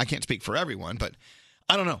 maybe. I can't speak for everyone, but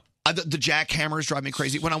I don't know. The jackhammers drive me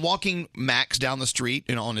crazy. When I'm walking Max down the street,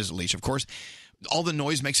 on his leash, of course, all the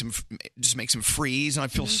noise makes him freeze, and I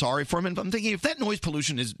feel sorry for him. And I'm thinking, if that noise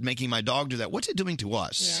pollution is making my dog do that, what's it doing to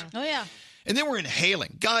us? Oh, yeah. And then we're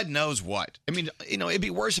inhaling. God knows what. I mean, it'd be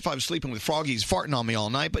worse if I was sleeping with froggies farting on me all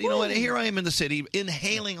night. But you know what? Here I am in the city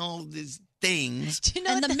inhaling all these things.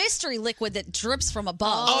 And the mystery liquid that drips from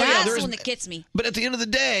above. Oh, yeah, That's there's- the one that gets me. But at the end of the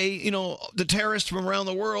day, the terrorists from around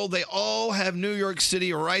the world, they all have New York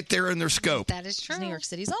City right there in their scope. That is true. New York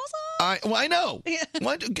City's awesome. I know.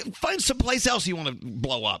 Find someplace else you want to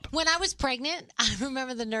blow up. When I was pregnant, I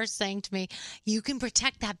remember the nurse saying to me, "You can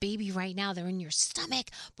protect that baby right now. They're in your stomach.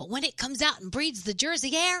 But when it comes out and breathes the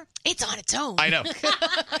Jersey air, it's on its own." I know.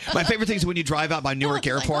 My favorite thing is when you drive out by Newark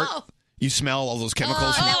Airport, you smell all those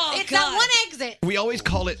chemicals. It's that one exit. We always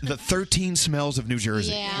call it the 13 smells of New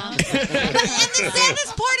Jersey. Yeah. And the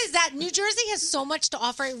saddest part is that New Jersey has so much to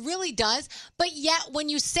offer. It really does. But yet, when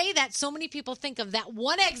you say that, so many people think of that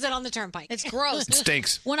one exit on the turnpike. It's gross. It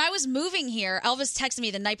stinks. When I was moving here, Elvis texted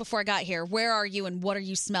me the night before I got here, "Where are you and what are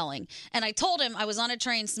you smelling?" And I told him I was on a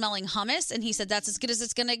train smelling hummus, and he said, "That's as good as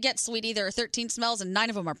it's going to get, sweetie. There are 13 smells, and 9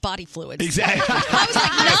 of them are body fluids." Exactly. I was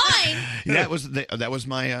like, 9? That was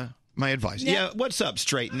my advice. Yeah. What's up,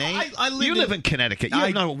 Straight Nate? I live you in- live in Connecticut. You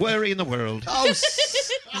have no worry in the world. Oh,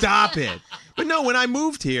 stop it. But no, when I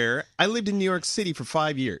moved here, I lived in New York City for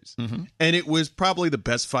 5 years. Mm-hmm. And it was probably the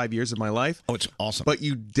best 5 years of my life. Oh, it's awesome. But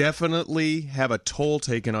you definitely have a toll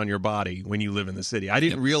taken on your body when you live in the city. I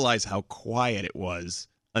didn't realize how quiet it was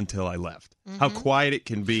until I left. How quiet it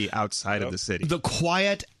can be outside of the city. The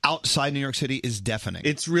quiet outside New York City is deafening.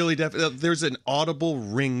 It's really definitely, there's an audible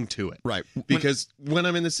ring to it. Right. Because when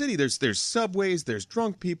I'm in the city, there's subways, there's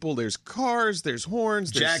drunk people, there's cars, there's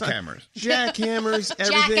horns, there's Jackhammers. Jackhammers,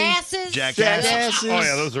 everything. Jackasses. Oh,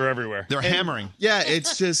 yeah, those are everywhere. They're hammering. Yeah,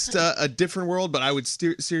 it's just a different world, but I would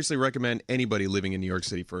seriously recommend anybody living in New York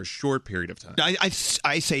City for a short period of time. I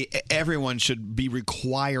say everyone should be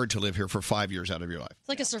required to live here for 5 years out of your life. It's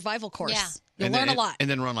like a survival course. Yeah. You'll And learn then- a lot. And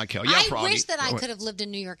then run like hell. Yeah, I Froggy. wish that I could have lived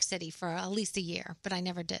in New York City for at least a year, but I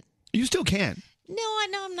never did. You still can. No, I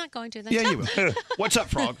know I'm not going to. Then. Yeah, you will. What's up,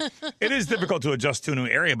 Frog? It is difficult to adjust to a new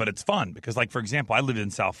area, but it's fun because, like, for example, I lived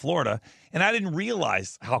in South Florida, and I didn't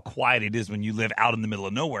realize how quiet it is when you live out in the middle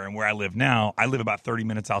of nowhere. And where I live now, I live about 30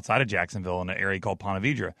 minutes outside of Jacksonville in an area called Ponte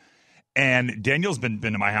Vedra. And Daniel's been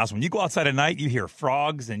to my house. When you go outside at night, you hear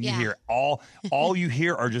frogs, and you hear all you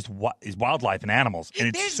hear are just is wildlife and animals, and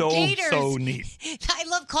it's There's so gators. neat. I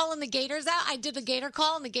love calling the gators out. I did the gator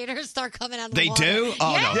call, and the gators start coming out of the They water. do?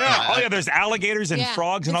 Oh, yeah. no. Yeah, yeah. There's alligators and Yeah,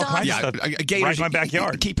 frogs and all it's kinds Yeah, of stuff gators. right in my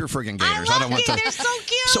backyard. Keep your friggin' gators. I don't want them. to. They're so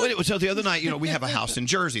cute. So the other night, we have a house in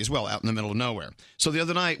Jersey as well, out in the middle of nowhere. So the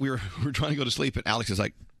other night we were trying to go to sleep, and Alex is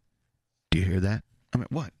like, "Do you hear that?" I mean,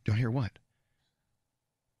 "What? Do I hear what?"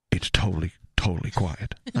 It's totally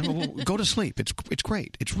quiet. I mean, well, go to sleep. It's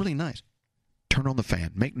great. It's really nice. Turn on the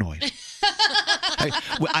fan. Make noise.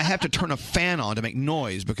 I have to turn a fan on to make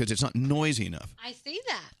noise because it's not noisy enough. I see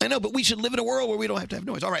that. I know, but we should live in a world where we don't have to have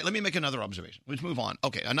noise. All right, let me make another observation. Let's move on.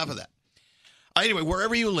 Okay, enough of that. Anyway,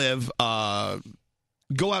 wherever you live,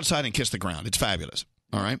 go outside and kiss the ground. It's fabulous.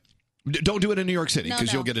 All right? Don't do it in New York City No, because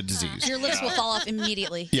no. you'll get a disease. Your lips will fall off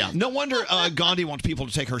immediately. Yeah. No wonder Gandhi wants people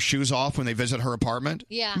to take her shoes off when they visit her apartment.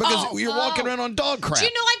 Yeah. Because you're walking around on dog crap. Do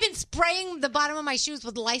you know I've been spraying the bottom of my shoes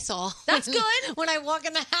with Lysol? That's good. When I walk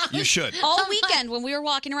in the house. You should. All weekend when we were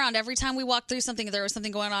walking around, every time we walked through something, there was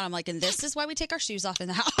something going on. I'm like, and this is why we take our shoes off in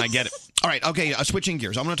the house. I get it. All right. Okay. Switching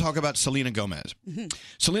gears. I'm going to talk about Selena Gomez.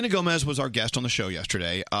 Selena Gomez was our guest on the show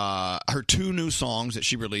yesterday. Her 2 new songs that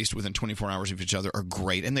she released within 24 hours of each other are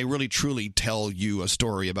great, and they really truly tell you a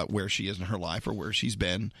story about where she is in her life or where she's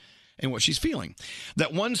been and what she's feeling. The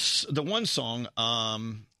one song,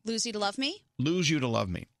 Lose You to Love Me? Lose You to Love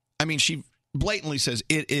Me. I mean, she blatantly says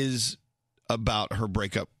it is about her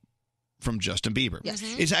breakup from Justin Bieber. Yes.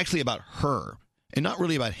 It's actually about her and not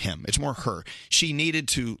really about him. It's more her. She needed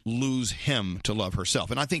to lose him to love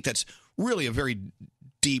herself. And I think that's really a very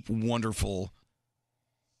deep, wonderful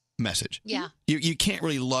message. Yeah. You can't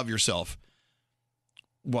really love yourself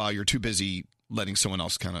while you're too busy letting someone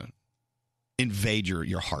else kind of invade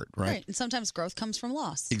your heart, right? And sometimes growth comes from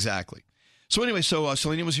loss. Exactly. So anyway,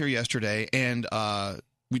 Selena was here yesterday, and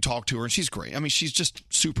we talked to her, and she's great. I mean, she's just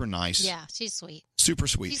super nice. Yeah, she's sweet. Super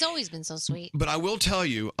sweet. She's always been so sweet. But I will tell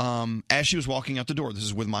you, as she was walking out the door, this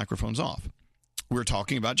is with microphones off, we were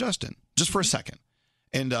talking about Justin, just for a second.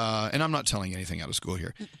 And I'm not telling anything out of school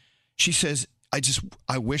here. She says,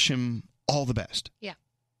 I wish him all the best. Yeah.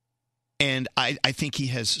 And I think he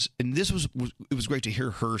has, and it was great to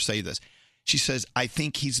hear her say this. She says, I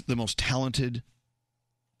think he's the most talented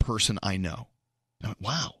person I know. I went,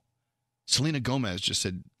 wow. Selena Gomez just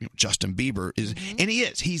said, Justin Bieber is, and he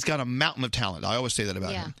is. He's got a mountain of talent. I always say that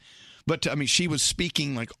about him. But, I mean, she was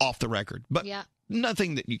speaking like off the record, but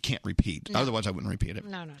nothing that you can't repeat. No. Otherwise, I wouldn't repeat it.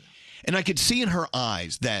 No. And I could see in her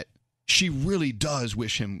eyes that she really does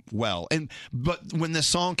wish him well. But when this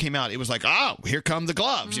song came out, it was like, oh, here come the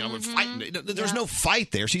gloves. We're fighting. There's no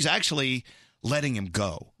fight there. She's actually letting him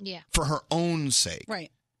go for her own sake. Right.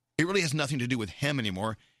 It really has nothing to do with him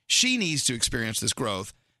anymore. She needs to experience this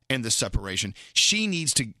growth and this separation. She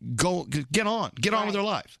needs to get on with her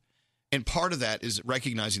life. And part of that is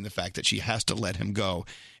recognizing the fact that she has to let him go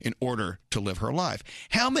in order to live her life.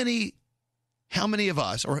 How many of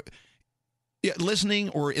us or listening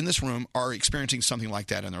or in this room are experiencing something like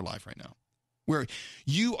that in their life right now, where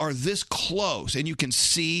you are this close and you can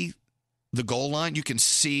see the goal line, you can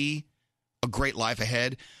see a great life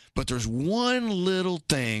ahead, but there's one little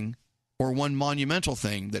thing or one monumental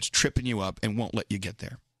thing that's tripping you up and won't let you get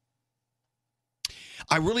there.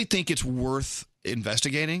 I really think it's worth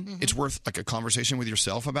investigating. It's worth like a conversation with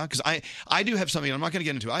yourself about, because I do have something, I'm not going to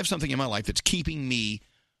get into it. I have something in my life that's keeping me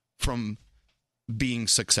from being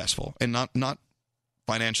successful, and not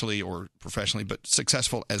financially or professionally, but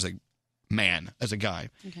successful as a man, as a guy.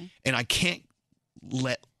 Okay. And I can't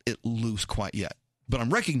let it loose quite yet, but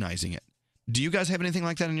I'm recognizing it. Do you guys have anything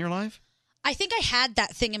like that in your life? I think I had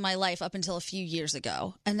that thing in my life up until a few years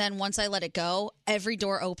ago. And then once I let it go, every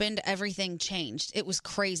door opened, everything changed. It was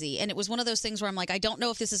crazy. And it was one of those things where I'm like, I don't know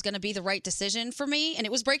if this is going to be the right decision for me. And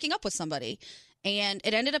it was breaking up with somebody. And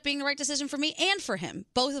it ended up being the right decision for me and for him.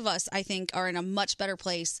 Both of us, I think, are in a much better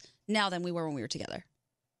place now than we were when we were together.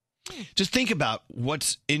 Just think about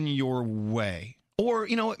what's in your way. Or,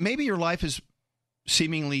 maybe your life is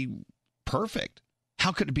seemingly perfect.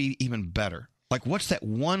 How could it be even better? Like, what's that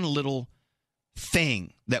one little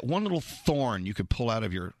thing, that one little thorn you could pull out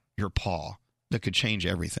of your paw that could change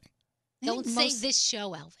everything? Don't say this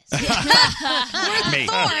show, Elvis. Me.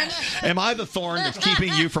 Am I the thorn that's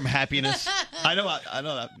keeping you from happiness? I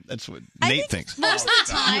know that's what Nate thinks. Most of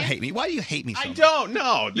the time. You hate me. Why do you hate me so much? I don't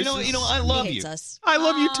know. I love you. I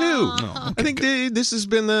love you too. I think this has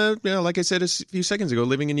been like I said a few seconds ago,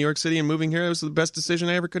 living in New York City and moving here was the best decision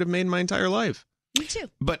I ever could have made in my entire life. Me too.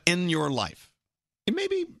 But in your life,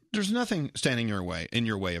 maybe there's nothing standing in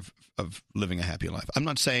your way of living a happy life. I'm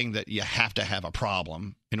not saying that you have to have a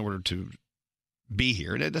problem in order to be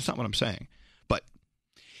here. That's not what I'm saying. But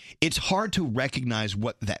it's hard to recognize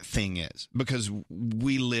what that thing is, because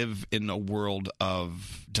we live in a world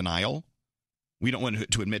of denial. We don't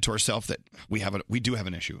want to admit to ourselves that we do have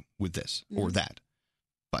an issue with this or that.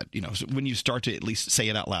 But, so when you start to at least say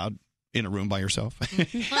it out loud in a room by yourself,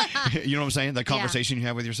 you know what I'm saying? That conversation you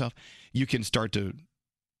have with yourself, you can start to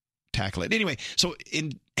tackle it. Anyway, so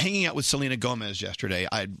in hanging out with Selena Gomez yesterday,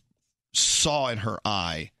 I saw in her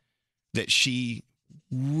eye that she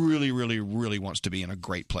really, really, really wants to be in a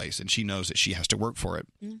great place, and she knows that she has to work for it.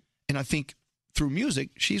 And I think through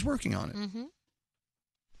music, she's working on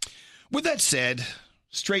it. With that said,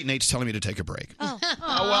 Straight Nate's telling me to take a break. Well,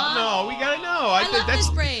 no, we gotta know. I love this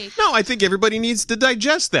break. No, I think everybody needs to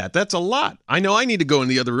digest that. That's a lot. I know I need to go in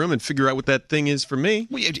the other room and figure out what that thing is for me.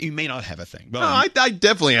 Well, you may not have a thing. But no, I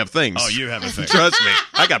definitely have things. Oh, you have a thing. Trust me.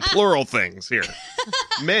 I got plural things here.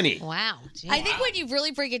 Many. Wow. I think when you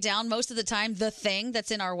really break it down, most of the time, the thing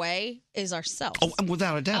that's in our way is ourselves. Oh,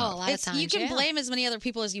 without a doubt. Oh, a lot of times, you can blame as many other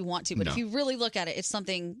people as you want to, but No. if you really look at it, it's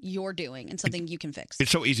something you're doing and something you can fix.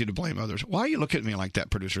 It's so easy to blame others. Why are you looking at me like that,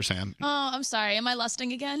 producer Sam? Oh, I'm sorry. Am I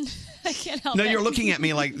lusting again? I can't help it. No, you're looking at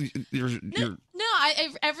me like you're. No,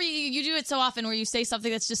 you do it so often where you say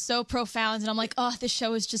something that's just so profound, and I'm like, oh, this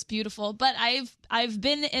show is just beautiful. But I've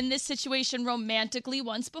been in this situation romantically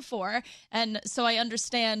once before, and so I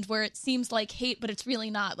understand where it seems like hate, but it's really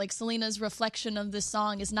not. Like Selena's reflection of this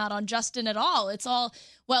song is not on Justin at all. It's all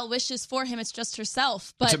well wishes for him. It's just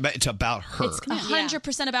herself. But it's about her. It's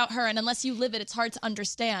 100% about her, and unless you live it, it's hard to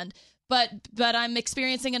understand. But I'm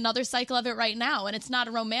experiencing another cycle of it right now, and it's not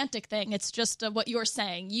a romantic thing. It's just what you're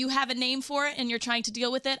saying. You have a name for it, and you're trying to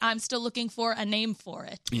deal with it. I'm still looking for a name for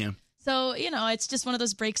it. Yeah. So, it's just one of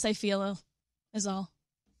those breaks I feel is all.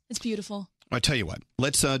 It's beautiful. I tell you what,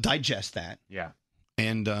 let's digest that. Yeah.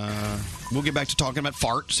 And we'll get back to talking about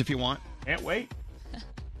farts if you want. Can't wait.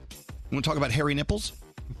 Want to talk about hairy nipples?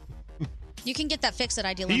 You can get that fixed at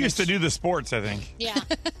Ideal He Image. used to do the sports, I think. Yeah,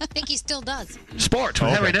 I think he still does. Sports with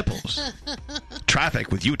hairy nipples.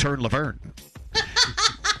 Traffic with U-Turn Laverne.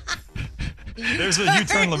 There's a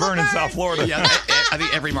U-Turn Laverne in South Florida. Yeah, I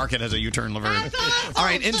think every market has a U-Turn Laverne. All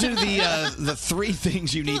right, into the 3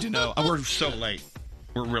 things you need to know. Oh, we're so late.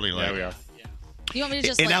 We're really late. Yeah, we are. You want me to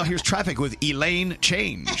just And like... now here's traffic with Elaine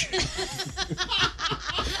Change.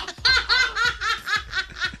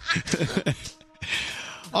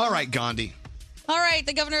 All right, Gandhi. All right,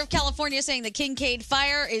 the governor of California is saying the Kincaid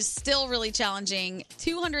fire is still really challenging.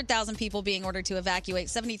 200,000 people being ordered to evacuate,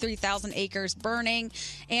 73,000 acres burning,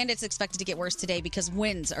 and it's expected to get worse today because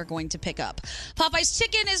winds are going to pick up. Popeye's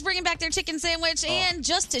Chicken is bringing back their chicken sandwich, and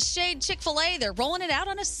just to shade Chick-fil-A, they're rolling it out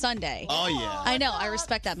on a Sunday. Oh, yeah. I know. I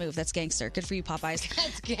respect that move. That's gangster. Good for you, Popeyes.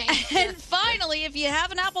 That's gangster. And finally, if you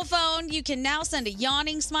have an Apple phone, you can now send a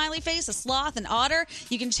yawning smiley face, a sloth, an otter.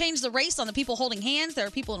 You can change the race on the people holding hands. There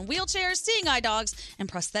are people in wheelchairs, seeing eye dogs, and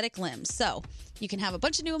prosthetic limbs. So you can have a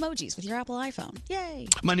bunch of new emojis with your Apple iPhone. Yay.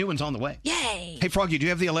 My new one's on the way. Yay. Hey, Froggy, do you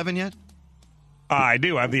have the 11 yet? I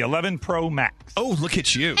do. I have the 11 Pro Max. Oh, look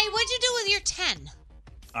at you. Hey, what'd you do with your 10?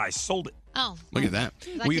 I sold it. Oh. Look at that.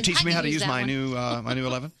 I Will you can- teach I me can how to use use that my one. new my new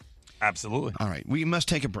 11? Absolutely. All right. We must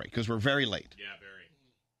take a break because we're very late. Yeah,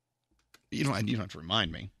 very. You don't have to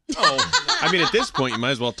remind me. Oh, I mean, at this point, you might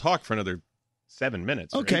as well talk for another 7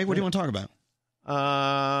 minutes. Okay, what do you want to talk about?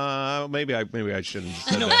 Maybe I shouldn't have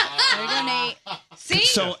said that. There you go, Nate. See?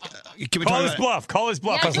 So, can we Call talk his about bluff. Call his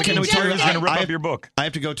bluff. Yeah, I was like, can can we we tell do you it? he's going to rip I up have- your book? I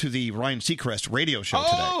have to go to the Ryan Seacrest radio show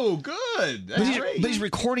today. Oh, good. But That's he's, great. but he's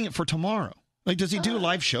recording it for tomorrow. Like, does he do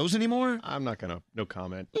live shows anymore? I'm not going to. No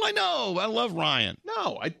comment. Well, I know. I love Ryan.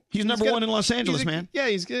 No. He's number one in Los Angeles, man. Yeah,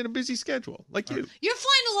 he's got a busy schedule, like you. You're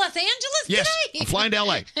flying to Los Angeles Yes, today? I'm flying to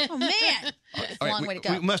L.A. Oh, man. All Long right, way to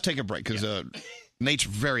go. we must take a break because Nate's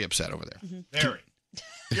very upset over there. Very.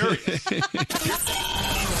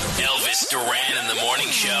 Elvis Duran in the morning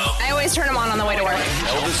show. I always turn them on the way to work.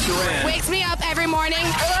 Elvis Duran. Wakes me up every morning.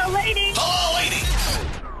 Hello, ladies. Hello, ladies.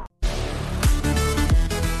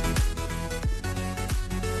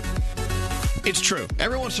 It's true.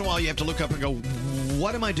 Every once in a while, you have to look up and go,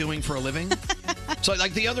 what am I doing for a living? So,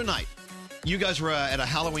 like the other night, you guys were at a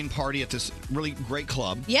Halloween party at this really great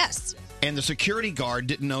club. Yes. And the security guard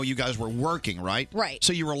didn't know you guys were working, right? Right.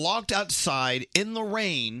 So you were locked outside in the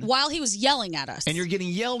rain. While he was yelling at us. And you're getting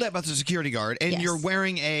yelled at by the security guard, and Yes. you're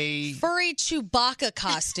wearing a furry Chewbacca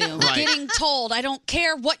costume, Right. getting told, I don't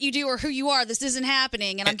care what you do or who you are, this isn't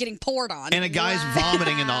happening, and I'm getting poured on. and a guy's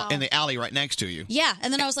vomiting in the alley right next to you. Yeah,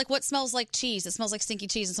 and then I was like, what smells like cheese? It smells like stinky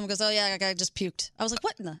cheese. And someone goes, oh, yeah, that guy just puked. I was like,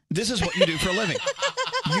 what in the... This is what you do for a living.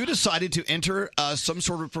 You decided to enter some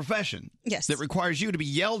sort of profession Yes. that requires you to be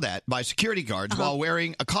yelled at by security guards while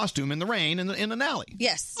wearing a costume in the rain in an alley.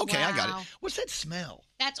 Yes. Okay, I got Wow. it. What's that smell?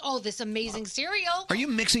 That's this amazing cereal. Are you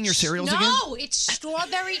mixing your cereals again? No, it's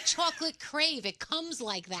strawberry chocolate crave. It comes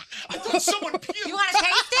like that. I thought someone puked. You want to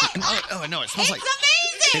taste it? Oh no! It smells It's like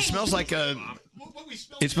amazing. It smells like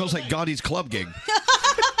It smells like Gandhi's club gig.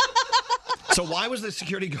 So why was the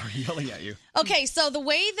security guard yelling at you? Okay, so the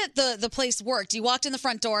way that the place worked, you walked in the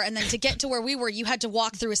front door, and then to get to where we were, you had to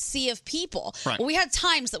walk through a sea of people. Right. Well, we had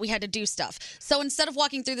times that we had to do stuff. So instead of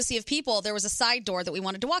walking through the sea of people, there was a side door that we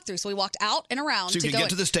wanted to walk through. So we walked out and around So you to could go get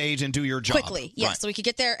to the stage and do your job quickly. Yes, Right. so we could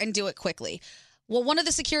get there and do it quickly. Well, one of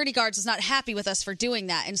the security guards was not happy with us for doing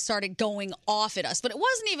that and started going off at us. But it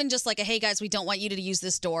wasn't even just like, hey, guys, we don't want you to use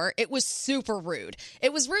this door. It was super rude.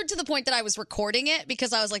 It was rude to the point that I was recording it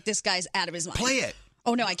because I was like, this guy's out of his mind. Play it.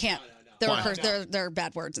 Oh, no, I can't. There Why? are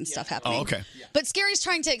bad words and stuff happening. Oh, okay. But Scary's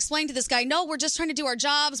trying to explain to this guy, no, we're just trying to do our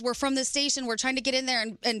jobs. We're from this station. We're trying to get in there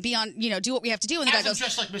and be on, do what we have to do. And the guy As I'm goes,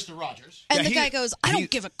 dressed like Mr. Rogers. and the guy goes, I don't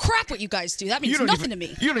give a crap what you guys do. That means nothing to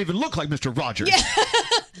me. You don't even look like Mr. Rogers. Yeah.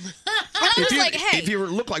 And I was like, hey. If you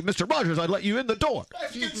look like Mr. Rogers, I'd let you in the door.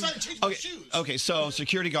 If you get inside and change my shoes. Okay, so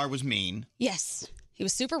security guard was mean. Yes. He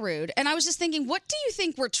was super rude. And I was just thinking, what do you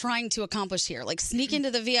think we're trying to accomplish here? Like sneak into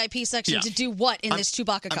the VIP section Yeah. to do what in this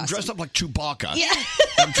Chewbacca costume? I'm dressed up like Chewbacca. Yeah.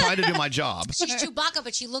 I'm trying to do my job. She's Chewbacca,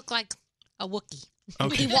 but she looked like a Wookiee.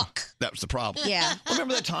 Okay. Ewok. That was the problem. Yeah.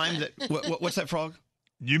 Remember that time that what's that frog?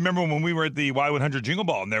 You remember when we were at the Y100 Jingle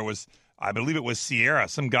Ball and there was, I believe it was Sierra,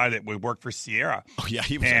 some guy that would work for Sierra. Oh yeah,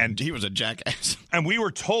 he was a jackass. And we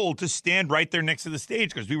were told to stand right there next to the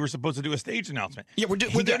stage because we were supposed to do a stage announcement. Yeah, we're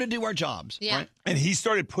there to do our jobs. Yeah. Right? And he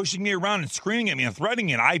started pushing me around and screaming at me and threatening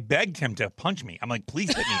me. And I begged him to punch me. I'm like, please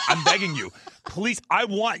hit me. I'm begging you. Please, I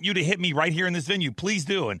want you to hit me right here in this venue. Please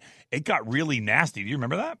do. And it got really nasty. Do you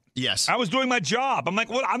remember that? Yes. I was doing my job. I'm like,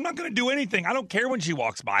 well, I'm not going to do anything. I don't care when she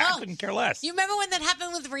walks by. I couldn't care less. You remember when that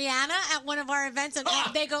happened with Rihanna at one of our events, and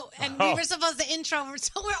they go, and we were supposed to intro,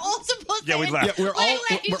 so we're all supposed to. We left. Yeah,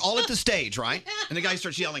 Wait. we're all at the stage, right? And the guy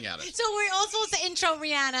starts yelling at us. So we're all supposed to intro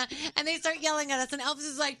Rihanna, and they start yelling at us, and Elvis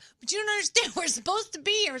is like, "But you don't understand. We're supposed to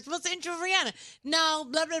be here. We're supposed to intro Rihanna." No,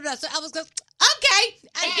 blah blah blah. So Elvis goes, "Okay,"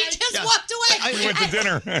 and he just walked away. We went to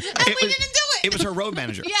dinner. And we didn't do it. It was her road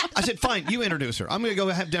manager. Yeah. I said, "Fine, you introduce her. I'm going to go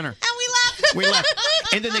have dinner." And we left. We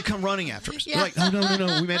left. And then they come running after us. Yeah. They're like,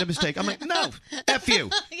 no, we made a mistake. I'm like, no, F you.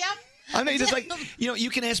 Yep. I mean, it's like, you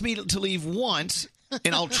can ask me to leave once,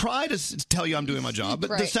 and I'll try to tell you I'm doing my job, but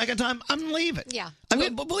the Right. second time, I'm leaving. Yeah. I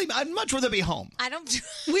mean, but believe me, I'd much rather be home. I don't.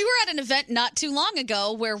 We were at an event not too long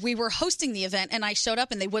ago where we were hosting the event, and I showed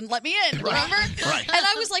up and they wouldn't let me in. Remember? Right. And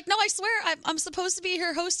I was like, "No, I swear, I'm supposed to be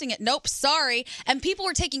here hosting it." Nope, sorry. And people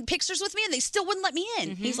were taking pictures with me, and they still wouldn't let me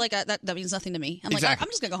in. He's like, "That means nothing to me." I'm like, "I'm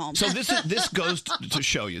just gonna go home." So this goes to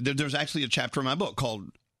show you. There's actually a chapter in my book called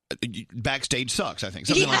 "Backstage Sucks." I think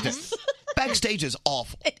something like that. Backstage is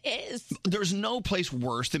awful. It is. There's no place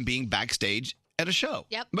worse than being backstage at a show.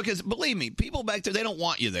 Yep. Because believe me, people back there, they don't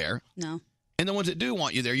want you there. No. And the ones that do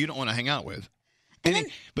want you there, you don't want to hang out with.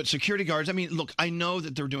 But security guards, I mean, look, I know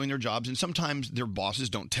that they're doing their jobs, and sometimes their bosses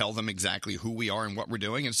don't tell them exactly who we are and what we're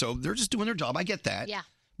doing, and so they're just doing their job. I get that. Yeah.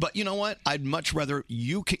 But you know what? I'd much rather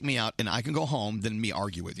you kick me out and I can go home than me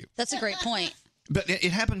argue with you. That's a great point. But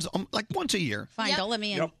it happens like once a year. Fine, don't let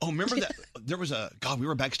me in. Oh, remember that? There was we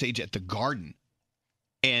were backstage at the Garden,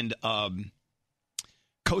 and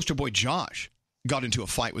Coaster Boy Josh got into a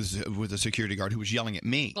fight with a security guard who was yelling at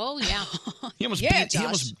me. Oh yeah. He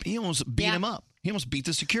almost beat him up. He almost beat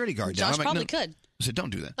the security guard down. Josh I'm like, probably no. could. I said, don't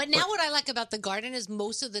do that. But now what I like about the Garden is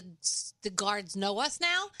most of the guards know us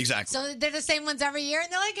now. Exactly. So they're the same ones every year,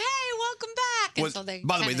 and they're like, "Hey, welcome back." And so they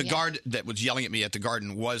by the way, kinda, the guard that was yelling at me at the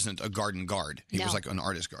Garden wasn't a garden guard. He was No. like an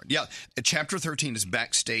artist guard. Yeah. Chapter 13 is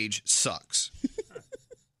Backstage Sucks.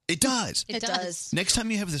 It does. It does. Next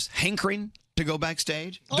time you have this hankering to go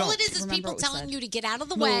backstage, All don't. it is people telling you to get out of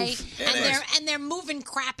the Move. way, It is. and they're moving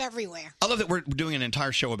crap everywhere. I love that we're doing an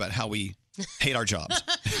entire show about how we hate our jobs.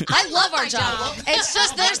 I love our job. It's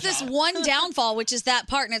just there's this one downfall, which is that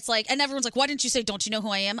part, and it's like, and everyone's like, "Why didn't you say, 'Don't you know who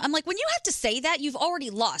I am?'" I'm like, when you have to say that, you've already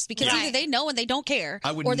lost because Right. either they know and they don't care,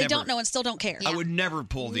 I would or they never- don't know and still don't care. I would never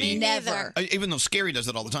pull the. Me neither. Even though Scary does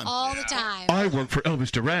it all the time. All the time. I work for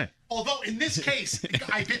Elvis Duran. Although in this case,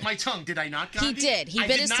 I bit my tongue, did I not, Gandhi? He did. He I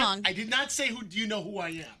bit did his not- tongue. I did not say, "Do you know who I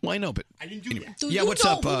am?" Well, I know, but I didn't do that. yeah, what's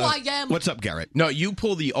up? What's up, Garrett? No, you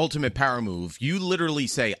pull the ultimate power move. You literally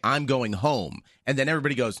say, "I'm going home," and then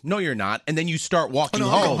everybody goes, "No, you're not," and then you start walking I'll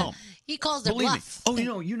go home. home. He calls it Believe bluff. me.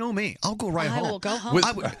 Oh, you know me. I'll go right I home. will go home.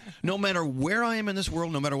 I would, no matter where I am in this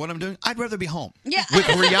world, no matter what I'm doing, I'd rather be home. Yeah. With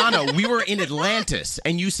Rihanna, we were in Atlantis,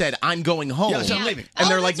 and you said, "I'm going home," Yeah, I said, I'm leaving. and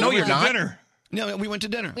they're like, "No, you're not." Dinner. No, we went to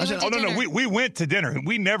dinner. I said, no. We went to dinner.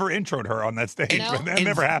 We never introed her on that stage. But that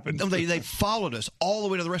never happened. No, they followed us all the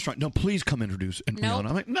way to the restaurant. No, please come introduce Rihanna.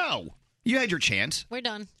 I'm like, no. You had your chance. We're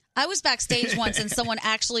done. I was backstage once and someone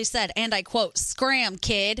actually said, and I quote, "Scram,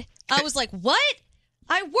 kid." I was like, "What?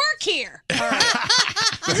 I work here." All right.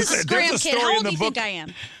 This is Scram, kid. How old do you think I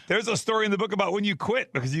am? There's a story in the book about when you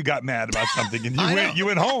quit because you got mad about something and you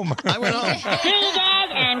went home. I went home.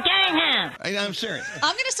 and going home. I'm serious. I'm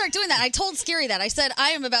going to start doing that. I told Scary that. I said, I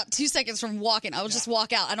am about 2 seconds from walking. I will just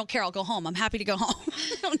walk out. I don't care. I'll go home. I'm happy to go home.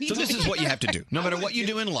 I don't need So to this be is what you here. have to do. No matter what you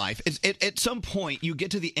do in life, at some point you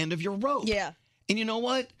get to the end of your rope. Yeah. And you know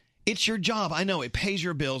what? It's your job. I know it pays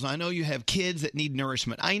your bills. I know you have kids that need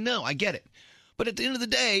nourishment. I know. I get it. But at the end of the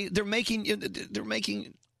day, they're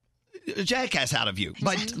making a jackass out of you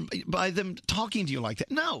by them talking to you like that.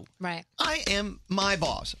 No. Right. I am my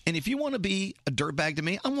boss. And if you want to be a dirtbag to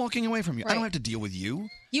me, I'm walking away from you. I Right. don't have to deal with you.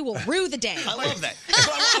 You will rue the day. I love that.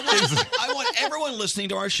 So I want everyone listening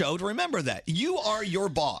to our show to remember that. You are your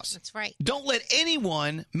boss. That's right. Don't let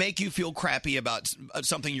anyone make you feel crappy about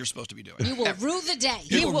something you're supposed to be doing. You will rue the day.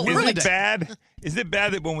 Is it bad? Is it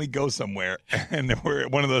bad that when we go somewhere and we're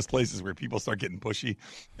at one of those places where people start getting pushy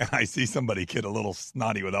and I see somebody get a little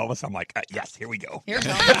snotty with Elvis, I'm like, yes, here we go. Here we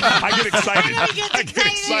go. I get excited. I get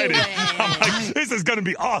excited. I'm like, this is going to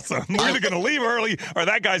be awesome. We're either going to leave early or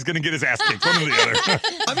that guy's going to get his ass kicked. One or the other.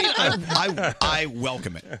 I mean, I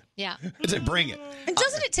welcome it. Yeah. It's like, bring it. And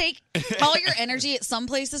doesn't it take all your energy at some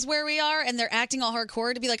places where we are and they're acting all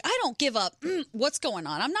hardcore to be like, I don't give up. What's going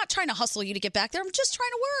on? I'm not trying to hustle you to get back there. I'm just trying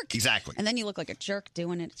to work. Exactly. And then you look like a jerk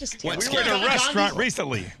doing it. It's just We terrible. were at a restaurant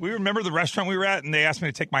recently. We remember the restaurant we were at, and they asked me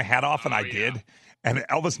to take my hat off, and I did. And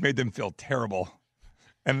Elvis made them feel terrible.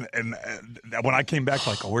 And when I came back,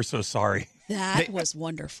 like, oh, we're so sorry. That was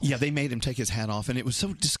wonderful. Yeah, they made him take his hat off, and it was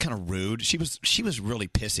so just kind of rude. She was really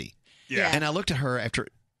pissy. Yeah. And I looked at her after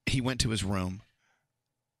he went to his room,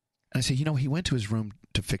 and I said, he went to his room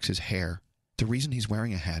to fix his hair. The reason he's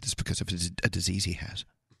wearing a hat is because of a disease he has,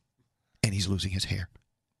 and he's losing his hair.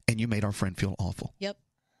 And you made our friend feel awful. Yep.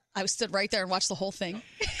 I stood right there and watched the whole thing.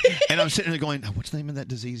 And I'm sitting there going, what's the name of that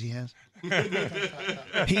disease he has?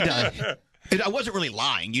 He died. I wasn't really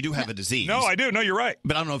lying. You do have a disease. No, I do. No, you're right.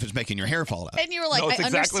 But I don't know if it's making your hair fall out. And you were like, I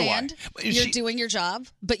understand you're She- doing your job,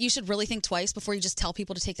 but you should really think twice before you just tell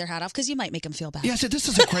people to take their hat off because you might make them feel bad. Yeah, I said, this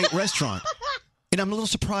is a great restaurant. And I'm a little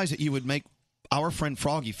surprised that you would make our friend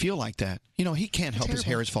Froggy feel like that. He can't help his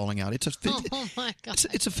hair is falling out. It's a Oh my God.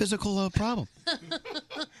 it's a physical problem.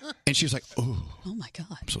 And she was like, oh my God.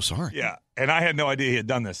 I'm so sorry. Yeah, and I had no idea he had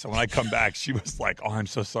done this. So when I come back, she was like, "Oh, I'm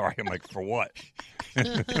so sorry." I'm like, "For what?"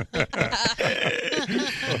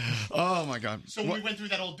 Oh my God. So when we went through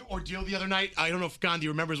that old ordeal the other night, I don't know if Gandhi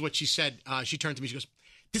remembers what she said. She turned to me, she goes,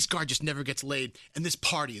 "This guy just never gets laid, and this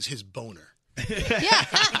party is his boner."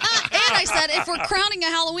 And I said, if we're crowning a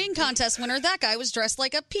Halloween contest winner, that guy was dressed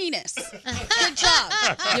like a penis. Good job.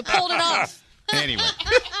 You pulled it off. Anyway.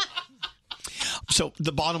 So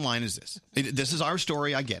the bottom line is this. This is our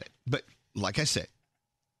story. I get it. But like I said,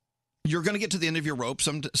 you're going to get to the end of your rope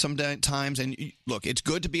sometimes. And look, it's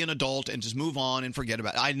good to be an adult and just move on and forget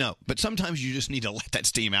about it. I know. But sometimes you just need to let that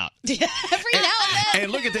steam out. Every now and then.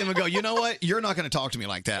 And look at them and go, you know what? You're not going to talk to me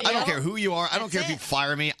like that. I don't care who you are. I don't care if you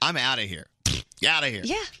fire me. I'm out of here. Out of here.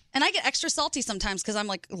 Yeah. And I get extra salty sometimes because I'm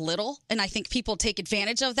like little and I think people take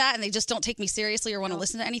advantage of that and they just don't take me seriously or want to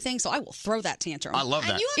listen to anything. So I will throw that tantrum. I love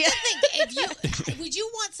that. And you have to think, would you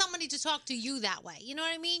want somebody to talk to you that way? You know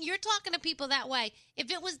what I mean? You're talking to people that way. If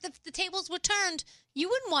it was the tables were turned, you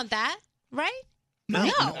wouldn't want that, right?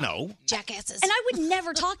 No. Jackasses. And I would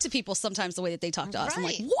never talk to people sometimes the way that they talk to us. I'm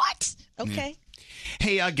like, what? Okay.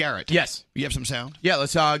 Hey, Garrett. Yes. You have some sound? Yeah,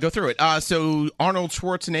 let's go through it. So Arnold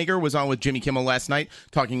Schwarzenegger was on with Jimmy Kimmel last night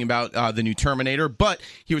talking about the new Terminator, but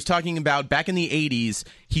he was talking about back in the 80s,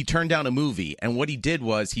 he turned down a movie, and what he did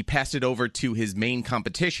was he passed it over to his main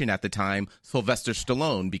competition at the time, Sylvester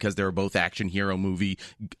Stallone, because they were both action hero movie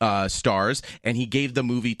stars, and he gave the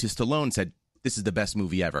movie to Stallone and said, this is the best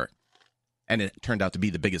movie ever. And it turned out to be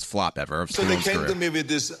the biggest flop ever of So they Stallone's came career. to me with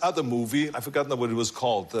this other movie. I forgot what it was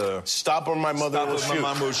called. Stop or My Mother Will Shoot. Stop or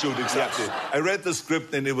My Mom Will Shoot, exactly. Yes. I read the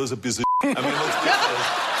script and it was a piece of I mean, let's be honest.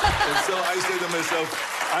 And so I said to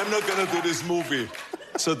myself, I'm not going to do this movie.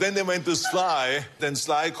 So then they went to Sly. Then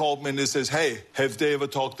Sly called me and he says, hey, have they ever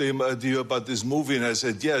talked to you about this movie? And I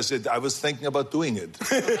said, yes. I was thinking about doing it.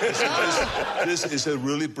 This is a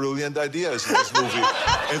really brilliant idea, this movie.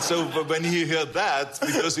 And so when he heard that,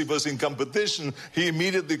 because he was in competition, he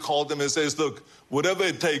immediately called him and says, look, whatever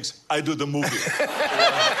it takes, I do the movie.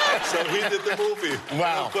 So he did the movie.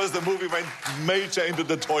 Wow. And of course, the movie went major into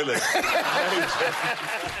the toilet.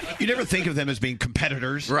 You never think of them as being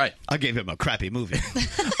competitors. Right. I gave him a crappy movie.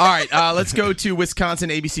 All right, let's go to Wisconsin,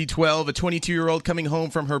 ABC 12. A 22-year-old coming home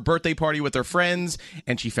from her birthday party with her friends,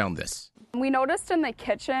 and she found this. We noticed in the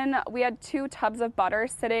kitchen, we had 2 tubs of butter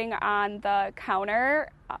sitting on the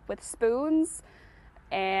counter with spoons,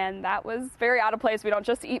 and that was very out of place. We don't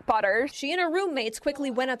just eat butter. She and her roommates quickly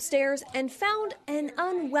went upstairs and found an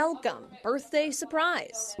unwelcome birthday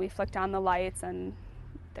surprise. We flicked on the lights, and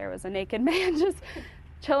there was a naked man just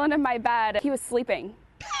chilling in my bed. He was sleeping.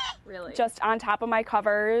 Really? Just on top of my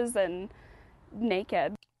covers and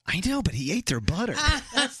naked. I know, but he ate their butter.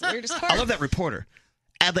 That's the weirdest part. I love that reporter.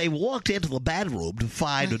 And they walked into the bedroom to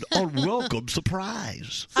find an unwelcome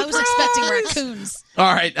surprise. I was expecting raccoons.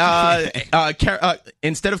 All right,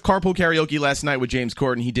 instead of carpool karaoke last night with James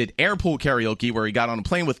Corden, he did airpool karaoke where he got on a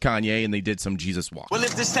plane with Kanye and they did some Jesus Walk. Well,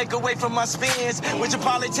 if this take away from my spins, which will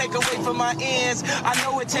probably take away from my ends, I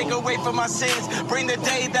know it take away from my sins. Bring the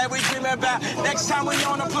day that we dream about. Next time we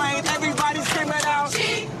on a plane, everybody screaming out,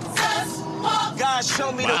 Jesus Walk. God,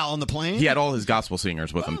 show me on the plane? He had all his gospel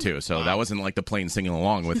singers with him, too, so that wasn't like the plane singing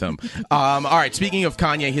along with him. All right, speaking of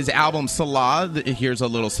Kanye, his album Salah, here's a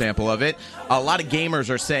little sample of it. A lot of gamers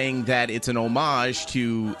are saying that it's an homage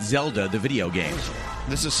to Zelda, the video game.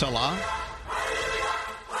 This is Salah.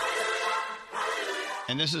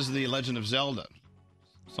 And this is the Legend of Zelda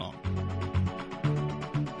song.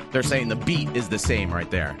 They're saying the beat is the same right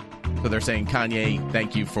there. So they're saying, Kanye,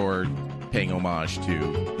 thank you for paying homage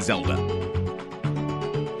to Zelda.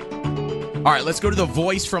 All right, let's go to The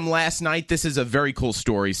Voice from last night. This is a very cool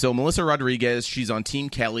story. So Melissa Rodriguez, she's on Team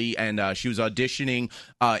Kelly, and she was auditioning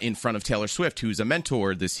in front of Taylor Swift, who's a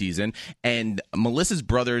mentor this season. And Melissa's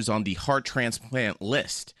brother's on the heart transplant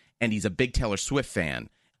list, and he's a big Taylor Swift fan.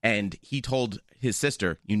 And he told his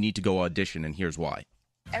sister, you need to go audition, and here's why.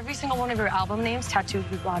 Every single one of your album names tattooed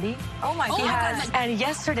his body. Oh my Yes. God. And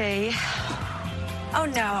yesterday, Oh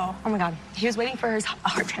no. oh my God, he was waiting for his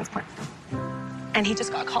heart transplant. And he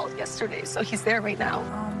just got called yesterday, so he's there right now.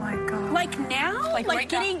 Oh my God. Like now? Like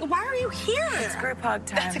right now. Why are you here? It's group hug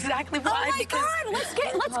time. That's exactly why. Oh my because- God. Let's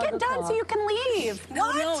get done so you can leave.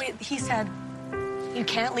 No, he said, you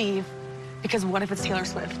can't leave because what if it's Taylor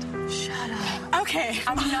Swift? Shut up. Okay.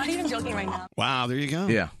 I'm not even joking right now. Wow, there you go.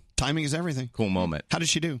 Yeah. Timing is everything. Cool moment. How did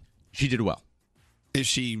she do? She did well. Is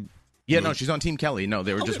she? Yeah, no, she's on Team Kelly. No,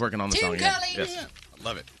 they were just working on the Team song. again. Kelly. Yes.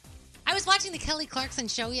 Love it. I was watching the Kelly Clarkson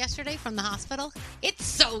show yesterday from the hospital. It's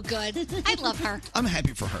so good. I love her. I'm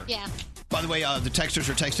happy for her. Yeah. By the way, the texters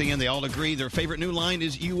are texting in. They all agree their favorite new line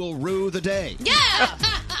is "You will rue the day." Yeah.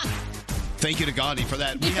 Thank you to Gandhi for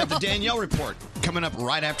that. We have the Danielle report coming up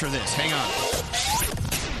right after this. Hang on.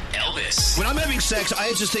 Elvis. When I'm having sex, I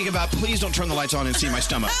just think about please don't turn the lights on and see my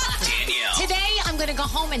stomach. Danielle. Today, I'm going to go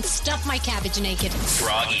home and stuff my cabbage naked.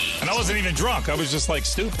 Froggy. And I wasn't even drunk. I was just like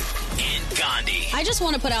stupid. And Gandhi. I just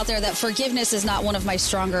want to put out there that forgiveness is not one of my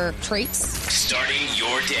stronger traits. Starting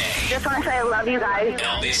your day. Just want to say I love you guys.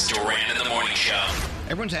 Elvis Duran in the Morning Show.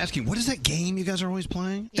 Everyone's asking, what is that game you guys are always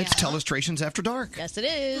playing? Yeah. It's Telestrations After Dark. Yes, it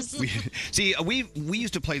is. We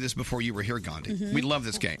used to play this before you were here, Gandhi. Mhm. We love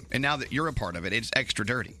this game. And now that you're a part of it, it's extra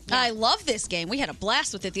dirty. I love this game. We had a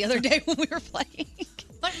blast with it the other day when we were playing.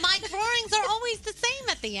 But my drawings are always the same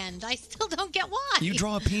at the end. I still don't get why. You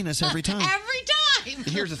draw a penis every time. Every time.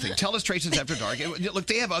 Here's the thing. Telestrations After Dark. Look,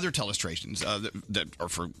 they have other telestrations that are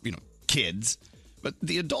for, kids. But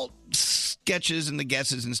the adult sketches and the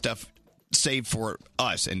guesses and stuff saved for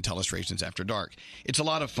us in Telestrations After Dark. It's a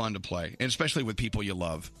lot of fun to play, and especially with people you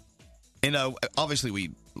love. And obviously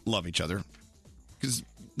we love each other because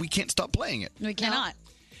we can't stop playing it. We cannot.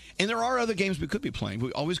 And there are other games we could be playing.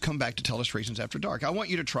 We always come back to Telestrations After Dark. I want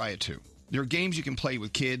you to try it too. There are games you can play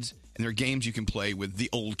with kids, and there are games you can play with the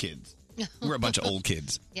old kids. We're a bunch of old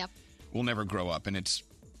kids. Yep. We'll never grow up, and it's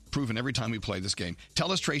proven every time we play this game.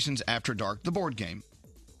 Telestrations After Dark, the board game,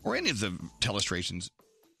 or any of the Telestrations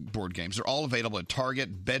board games. They're all available at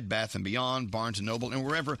Target, Bed Bath & Beyond, Barnes & Noble, and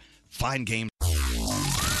wherever fine games.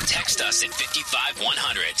 Text us at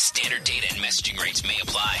 55100. Standard data and messaging rates may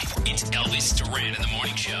apply. It's Elvis Duran in the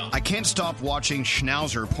Morning Show. I can't stop watching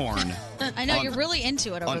schnauzer porn. I know, you're really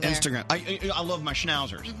into it over on there. Instagram. I love my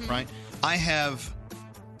schnauzers, Mhm. right? I have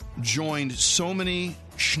joined so many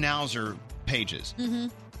schnauzer pages. Mm-hmm.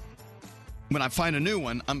 When I find a new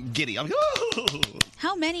one, I'm giddy. I'm like, oh!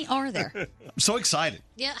 How many are there? I'm so excited.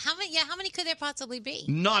 Yeah. How many could there possibly be?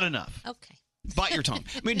 Not enough. Okay. Bite your tongue.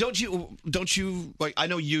 I mean, don't you like? I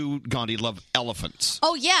know you, Gandhi, love elephants.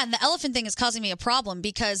 Oh, yeah, and the elephant thing is causing me a problem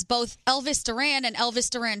because both Elvis Duran and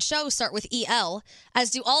Elvis Duran Show start with EL,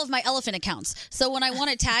 as do all of my elephant accounts. So when I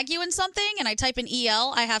want to tag you in something and I type in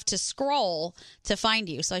EL, I have to scroll to find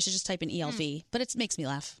you. So I should just type in ELV, but it makes me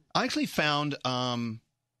laugh. I actually found one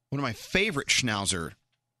of my favorite schnauzer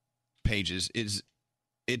pages is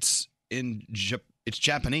it's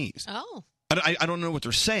Japanese. Oh. I don't know what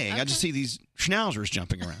they're saying. I just see these schnauzers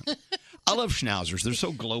jumping around. I love schnauzers. They're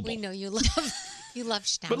so global. We know you love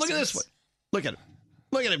schnauzers. But look at this one. Look at it.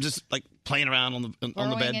 Look at him just like playing around on the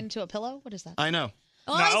Burrowing bed. into a pillow? What is that? I know.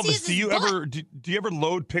 Now, Elvis, do you ever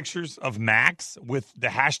load pictures of Max with the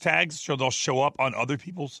hashtags so they'll show up on other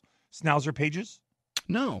people's schnauzer pages?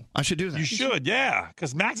 No, I should do that. You should, yeah,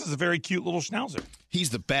 because Max is a very cute little schnauzer. He's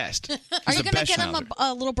the best. Are you going to get him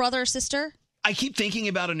a little brother or sister? I keep thinking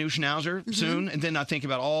about a new schnauzer soon, and then I think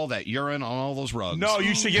about all that urine on all those rugs. No,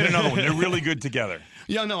 you should get another one. They're really good together.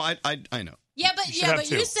 Yeah, no, I know. Yeah, but two.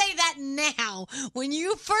 you say that now. When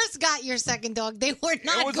you first got your second dog, they were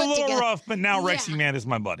not It was good a little together. rough, but now Yeah. Rexy Man is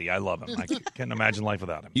my buddy. I love him. I can't imagine life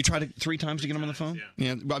without him. You tried 3 times to get him on the phone?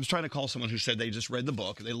 Yeah. I was trying to call someone who said they just read the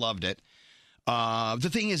book. They loved it. The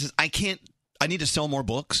thing is I need to sell more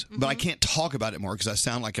books, but I can't talk about it more because I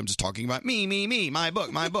sound like I'm just talking about me, my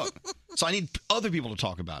book. So I need other people to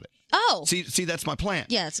talk about it. Oh. See, that's my plan.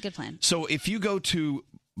 Yeah, it's a good plan. So if you go to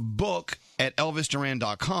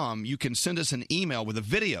book@elvisduran.com, you can send us an email with a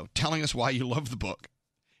video telling us why you love the book.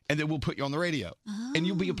 And then we'll put you on the radio. And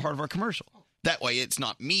you'll be a part of our commercial. That way it's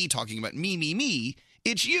not me talking about me.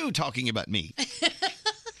 It's you talking about me.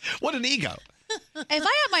 What an ego. If I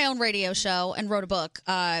had my own radio show and wrote a book,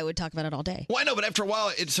 I would talk about it all day. Well, I know, but after a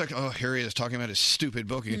while, it's like, oh, here he is talking about his stupid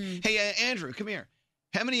book again. Hey, Andrew, come here.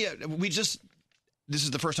 How many, this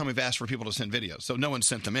is the first time we've asked for people to send videos, so no one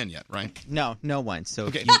sent them in yet, right? No one. So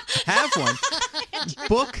if you have one,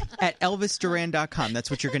 book@elvisduran.com. That's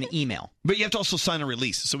what you're going to email. But you have to also sign a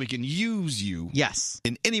release so we can use you yes,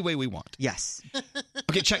 in any way we want. Yes.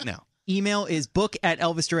 Okay, check now. Email is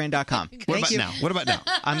book@elvisduran.com. What about now?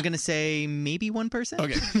 I'm going to say maybe one person.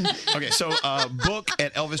 Okay. Okay, so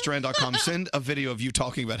book@elvisduran.com. Send a video of you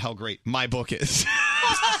talking about how great my book is.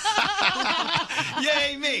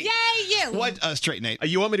 Yay, me. Yay, you. What, Straight Nate?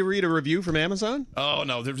 You want me to read a review from Amazon? Oh,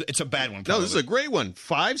 no, it's a bad one. No, Probably. this is a great one.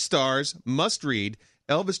 5 stars, must read.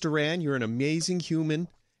 Elvis Duran, you're an amazing human,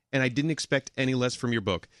 and I didn't expect any less from your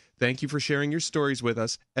book. Thank you for sharing your stories with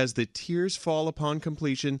us. As the tears fall upon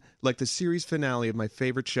completion, like the series finale of my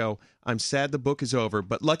favorite show, I'm sad the book is over,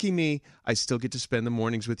 but lucky me, I still get to spend the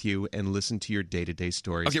mornings with you and listen to your day-to-day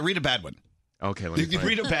stories. Okay, read a bad one. Okay, let me find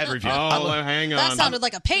read a bad review. Oh, hang on. That sounded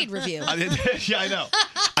like a paid review. Yeah, I know.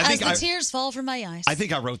 As the tears fall from my eyes. I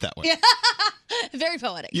think I wrote that one. Yeah. Very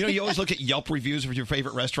poetic. You know, you always look at Yelp reviews of your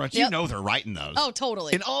favorite restaurants. Yep. You know they're writing those. Oh,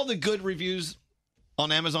 totally. And all the good reviews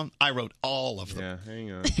on Amazon, I wrote all of them. Yeah,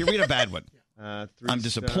 hang on. You read a bad one. 3 I'm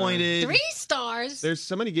disappointed. 3 stars. There's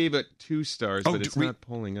somebody gave it 2 stars, Oh, but it's not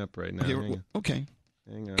pulling up right now. Okay, Hang on. okay.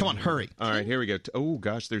 Hang on. Come on, hurry. All right, here we go. Oh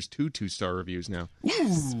gosh, there's 2 2-star reviews now.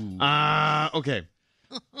 Yes. Okay.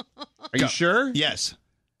 Are you sure? Yes.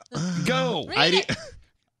 Go.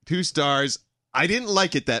 2 stars. I didn't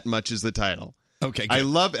like it that much as the title. Okay, good. I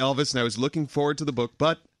love Elvis, and I was looking forward to the book,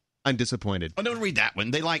 but I'm disappointed. Oh, don't read that one.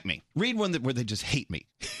 They like me. Read one where they just hate me.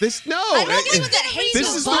 This no. I like anyone that hates This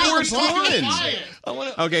you. is the worst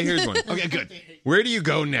one. Okay, here's one. Okay, good. Where do you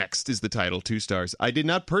go next is the title, 2 stars. I did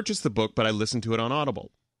not purchase the book, but I listened to it on Audible.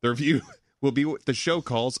 The review will be what the show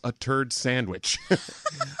calls a turd sandwich.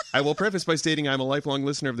 I will preface by stating I'm a lifelong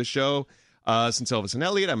listener of the show. Since Elvis and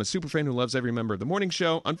Elliot, I'm a super fan who loves every member of the morning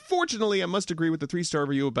show. Unfortunately, I must agree with the 3-star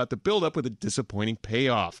review about the build-up with a disappointing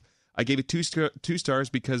payoff. I gave it 2 stars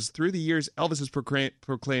because through the years, Elvis has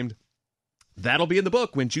proclaimed, that'll be in the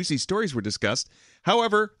book when juicy stories were discussed.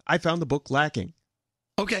 However, I found the book lacking.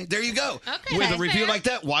 Okay, there you go. Okay, With a review fair. like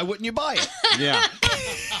that, why wouldn't you buy it? Yeah.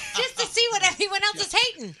 Just to see what everyone else is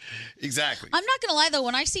hating. Exactly. I'm not going to lie, though.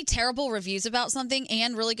 When I see terrible reviews about something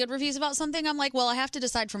and really good reviews about something, I'm like, well, I have to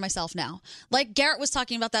decide for myself now. Like Garrett was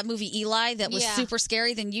talking about that movie Eli that was Yeah. super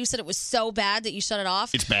scary. Then you said it was so bad that you shut it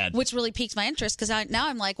off. It's bad. Which really piqued my interest because now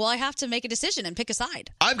I'm like, well, I have to make a decision and pick a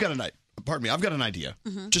side. I've got an idea.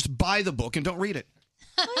 Mhm. Just buy the book and don't read it.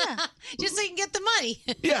 Just so you can get the money.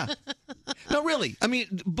 Yeah. No, really. I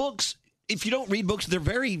mean, books, if you don't read books, they're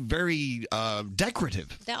very, very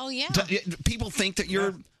decorative. Oh, yeah. People think that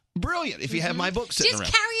you're brilliant if you have my book sitting Just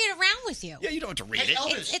around. carry it around with you. Yeah, you don't have to read Hey, it.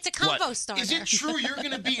 Elvis, It's a combo What? starter. Is it true you're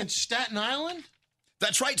going to be in Staten Island?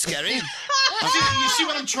 That's right, Scary. You see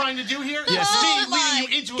what I'm trying to do here? Yes. It's me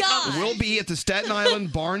leading you into a conversation. We'll be at the Staten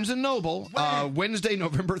Island Barnes & Noble Wednesday,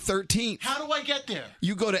 November 13th. How do I get there?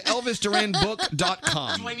 You go to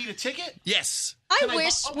ElvisDuranBook.com. Do I need a ticket? Yes. I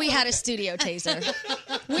wish we had a studio taser.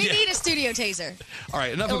 We need a studio taser. All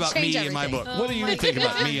right, enough It'll about change me and my everything. book. What do you Oh, my think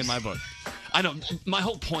about me gosh. and my book? I know. My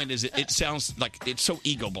whole point is it sounds like it's so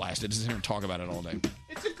ego blasted to sit here and talk about it all day.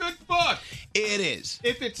 It's a good book. It is.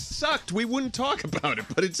 If it sucked, we wouldn't talk about it,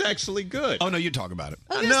 but it's actually good. Oh, no, you talk about it.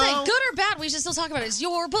 I was going to say, good or bad, we should still talk about it. It's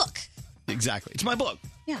your book. Exactly. It's my book.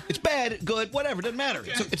 Yeah. It's bad, good, whatever. Doesn't matter.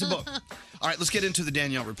 It's a book. All right, let's get into the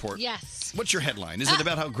Danielle report. Yes. What's your headline? Is it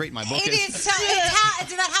about how great my book It is? is.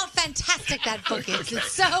 It's about how fantastic that book is. Okay.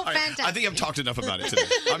 It's so All right, fantastic. I think I've talked enough about it today.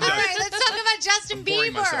 I'm done. All right, let's talk about Justin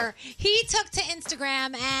boring Bieber. myself. He took to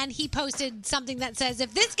Instagram and he posted something that says,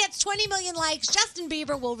 if this gets 20 million likes, Justin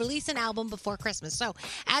Bieber will release an album before Christmas. So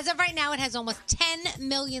as of right now, it has almost 10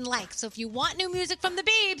 million likes. So if you want new music from the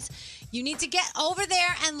Biebs, you need to get over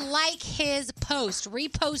there and like his post.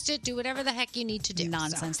 Repost it. Do whatever the heck you need to do.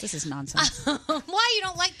 Nonsense. This is nonsense. Why? You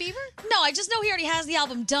don't like Bieber? No, I just know he already has the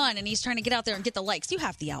album done and he's trying to get out there and get the likes. You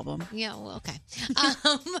have the album. Yeah, well, okay.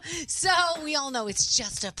 So we all know it's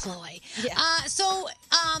just a ploy. Yeah.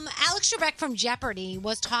 Alex Trebek from Jeopardy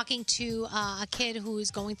was talking to a kid who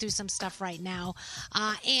is going through some stuff right now,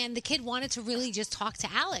 and the kid wanted to really just talk to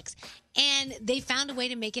Alex, and they found a way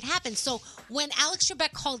to make it happen. So when Alex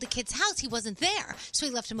Trebek called the kid's house, he wasn't there, so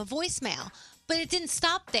he left him a voicemail. But it didn't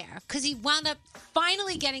stop there because he wound up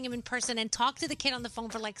finally getting him in person and talked to the kid on the phone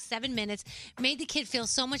for like 7 minutes, made the kid feel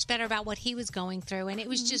so much better about what he was going through. And it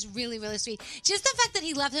was just really, really sweet. Just the fact that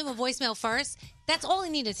he left him a voicemail first, that's all he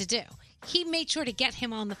needed to do. He made sure to get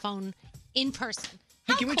him on the phone in person.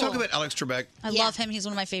 Hey, can we talk about Alex Trebek? I love him. He's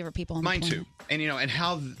one of my favorite people on Mine the planet. too. And, and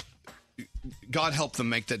how God help them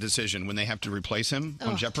make that decision when they have to replace him on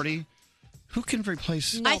Ugh. Jeopardy. Who can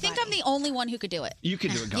replace? I think I'm the only one who could do it. You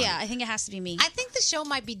could do it, Gandhi. Yeah, I think it has to be me. I think the show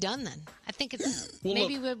might be done then. I think it's Well,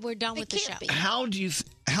 maybe we're done with the show.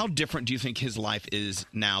 How different do you think his life is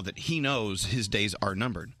now that he knows his days are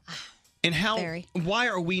numbered? And Very. why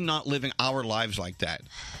are we not living our lives like that?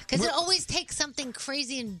 Because it always takes something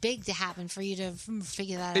crazy and big to happen for you to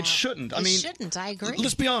figure that out. It shouldn't. I It mean, shouldn't. I agree.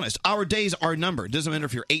 Let's be honest. Our days are numbered. Doesn't matter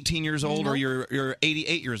if you're 18 years old or Nope. you're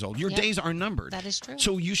 88 years old. Your Yep. days are numbered. That is true.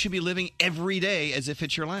 So you should be living every day as if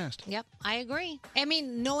it's your last. Yep, I agree. I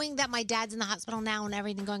mean, knowing that my dad's in the hospital now and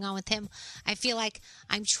everything going on with him, I feel like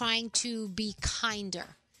I'm trying to be kinder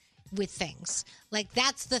with things. Like,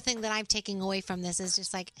 that's the thing that I'm taking away from this is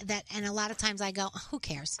just like that. And a lot of times I go, who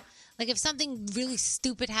cares? Like, if something really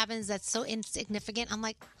stupid happens that's so insignificant, I'm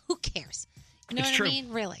like, who cares? You know It's what true. I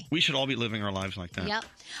mean? Really. We should all be living our lives like that. Yep.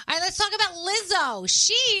 All right, let's talk about Lizzo.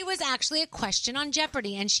 She was actually a question on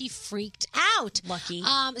Jeopardy, and she freaked out. Lucky.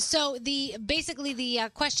 So the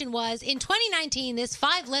question was, in 2019, this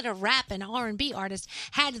 5-letter rap and R&B artist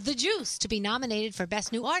had the juice to be nominated for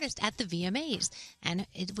Best New Artist at the VMAs, and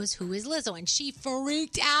it was Who Is Lizzo? And she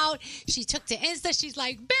freaked out. She took to Insta. She's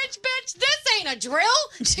like, bitch, this ain't a drill.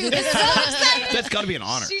 She was so excited. That's got to be an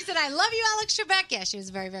honor. She said, I love you, Alex Trebek. Yeah, she was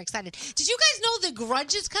very, very excited. Did you guys know The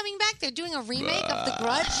Grudge is coming back? They're doing a remake of The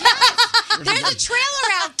Grudge. Yes. There's a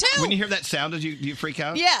trailer out, too. When you hear that sound, do you freak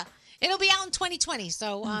out? Yeah. It'll be out in 2020,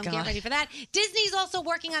 so God. get ready for that. Disney's also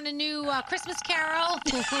working on a new Christmas Carol.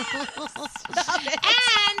 And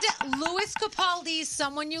Louis Capaldi's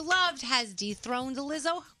Someone You Loved has dethroned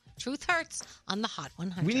Lizzo. Truth Hurts on the Hot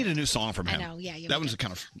 100. We need a new song from I him. know, yeah, you That would one's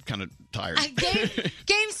kind of tired.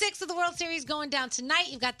 Game 6 of the World Series going down tonight.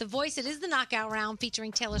 You've got The Voice. It is the knockout round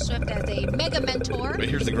featuring Taylor Swift as a mega mentor. But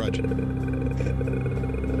here's the Grudge.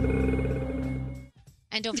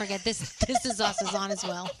 And don't forget, This Is Us is on as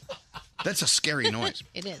well. That's a scary noise.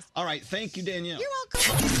 It is. All right, thank you, Danielle. You're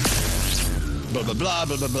welcome. Blah, blah, blah,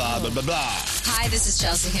 blah, blah, blah, blah, blah. Hi, this is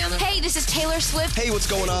Chelsea Handler. Hey, this is Taylor Swift. Hey, what's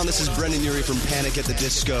going on? This is Brendan Urie from Panic at the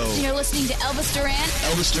Disco. You're listening to Elvis Duran.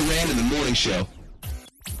 Elvis Duran in the Morning Show.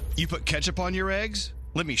 You put ketchup on your eggs?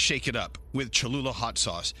 Let me shake it up with Cholula hot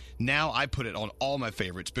sauce. Now I put it on all my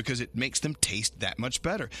favorites because it makes them taste that much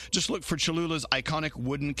better. Just look for Cholula's iconic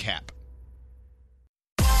wooden cap.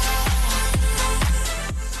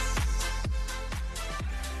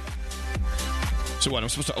 So what, I'm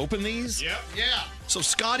supposed to open these? Yep. Yeah. So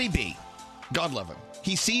Scotty B, God love him,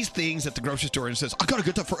 he sees things at the grocery store and says, I got to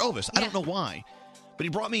get that for Elvis. I don't know why. But he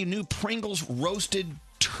brought me new Pringles roasted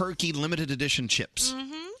turkey limited edition chips.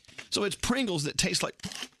 Mm-hmm. So it's Pringles that taste like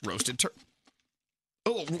roasted turkey.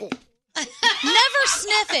 Oh, oh. Never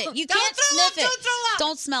sniff it. You Don't can't throw sniff up, it. don't throw up.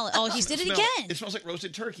 Don't smell it. Oh, he did it Smell again. It smells like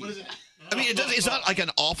roasted turkey. What is it? I mean, it's not like an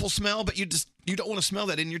awful smell, but you don't want to smell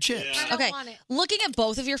that in your chips. Okay, looking at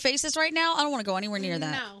both of your faces right now, I don't want to go anywhere near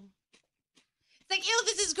that. No. It's like, ew,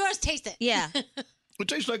 this is gross. Taste it. Yeah. It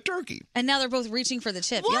tastes like turkey. And now they're both reaching for the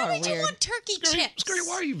chip. Why Y'all are would you weird. want turkey chips? Scary,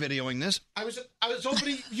 why are you videoing this? I was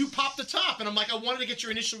hoping you popped the top, and I'm like, I wanted to get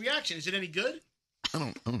your initial reaction. Is it any good?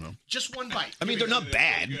 I don't know. Just one bite. I mean, they're not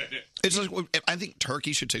bad. It's like, I think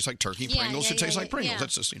turkey should taste like turkey. Yeah, Pringles yeah, should yeah, taste yeah, like Pringles. yeah.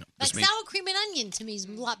 That's just, Like that's me. sour cream and onion to me is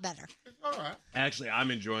a lot better. All right. Actually, I'm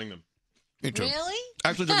enjoying them. Me too. Really?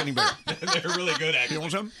 Actually, they're getting better. They're really good, actually. You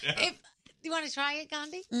want some? You want to try it,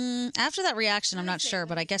 Gandhi? After that reaction, I'm not sure,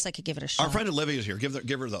 but I guess I could give it a shot. Our friend Olivia is here. Give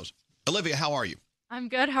her those. Olivia, how are you? I'm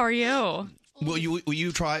good. How are you? Will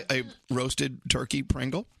you try a roasted turkey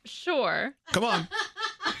Pringle? Sure. Come on.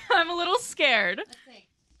 I'm a little scared.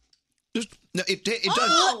 No, it does.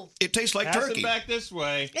 Oh! It tastes like Pass it turkey. back this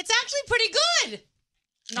way. It's actually pretty good.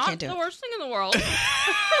 Not the worst thing in the world.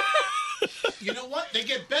 You know what? They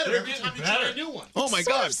get better every time you try a new one. Oh my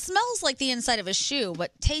Sort God! of smells like the inside of a shoe,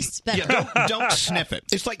 but tastes better. Yeah, don't sniff it.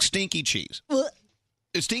 It's like stinky cheese.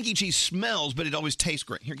 Stinky cheese smells, but it always tastes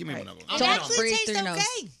great. Here, give me one of them. It actually tastes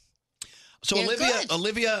okay. So They're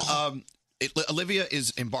Olivia, good. Olivia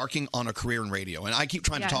is embarking on a career in radio, and I keep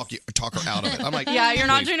trying to talk her out of it. I'm like, Yeah, you're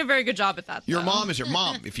not "Please." doing a very good job at that. Your though. mom is your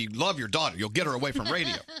mom. If you love your daughter, you'll get her away from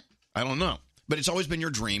radio. I don't know. But it's always been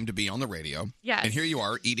your dream to be on the radio. Yes. And here you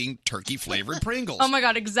are eating turkey-flavored Pringles. Oh my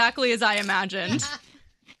God, exactly as I imagined.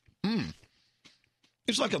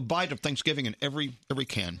 It's like a bite of Thanksgiving in every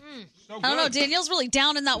can. I don't know. Danielle's really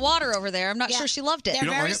down in that water over there. I'm not sure she loved it. They're You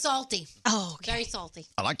don't very like it? salty. Oh, okay. Very salty.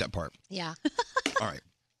 I like that part. Yeah. All right.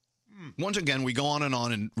 Once again, we go on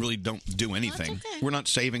and really don't do anything. We're not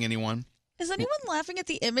saving anyone. Is anyone laughing at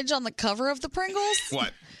the image on the cover of the Pringles?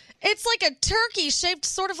 What? It's like a turkey shaped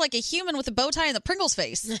sort of like a human with a bow tie and the Pringles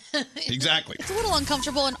face. Exactly. It's a little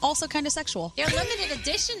uncomfortable and also kind of sexual. They're limited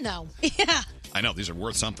edition, though. Yeah. I know. These are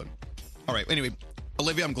worth something. All right. Anyway,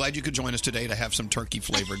 Olivia, I'm glad you could join us today to have some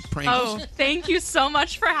turkey-flavored Pringles. Oh, thank you so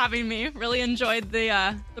much for having me. Really enjoyed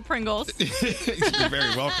the Pringles. You're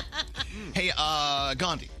very welcome. Hey,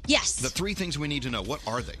 Gandhi. Yes. The 3 things we need to know, what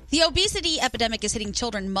are they? The obesity epidemic is hitting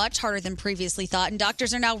children much harder than previously thought, and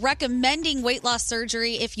doctors are now recommending weight loss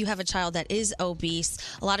surgery if you have a child that is obese.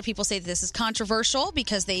 A lot of people say that this is controversial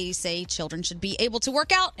because they say children should be able to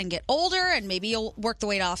work out and get older, and maybe you'll work the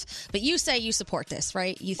weight off. But you say you support this,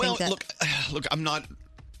 right? You think that? Look, I'm not.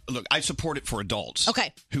 Look, I support it for adults.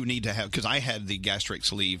 Okay. Who need to have, because I had the gastric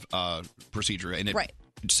sleeve procedure, and it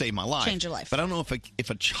saved my life. Change your life. But I don't know if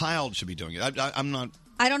a child should be doing it. I'm not.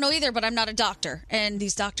 I don't know either, but I'm not a doctor. And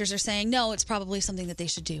these doctors are saying, no, it's probably something that they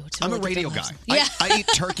should do. to I'm a really get radio their guy. lives. Yeah. I eat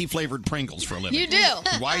turkey-flavored Pringles for a living. You do.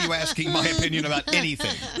 Why are you asking my opinion about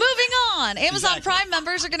anything? Moving on. Amazon Prime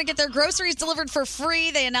members are going to get their groceries delivered for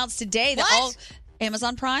free. They announced today that all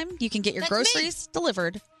Amazon Prime, you can get your groceries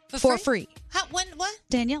delivered for free. What?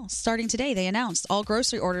 Danielle, starting today, they announced all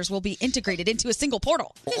grocery orders will be integrated into a single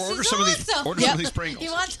portal. Order some of these Pringles.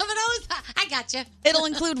 You want some of those? I got you. It'll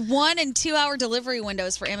include 1 and 2 hour delivery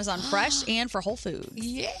windows for Amazon Fresh and for Whole Foods.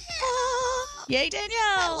 Yeah. Yay, Danielle.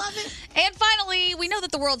 I love it. And finally, we know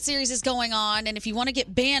that the World Series is going on, and if you want to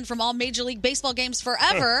get banned from all Major League Baseball games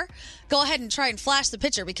forever, go ahead and try and flash the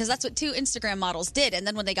pitcher, because that's what 2 Instagram models did. And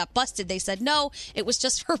then when they got busted, they said, no, it was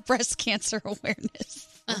just for breast cancer awareness.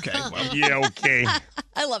 Okay, well. Yeah, okay.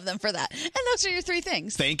 I love them for that. And those are your 3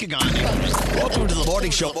 things. Thank you, Gandhi. Welcome to the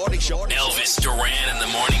Morning Show. Elvis Duran in the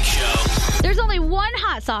Morning Show. There's only one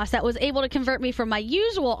hot sauce that was able to convert me from my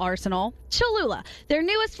usual arsenal, Cholula. Their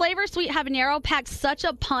newest flavor, Sweet Habanero, packed such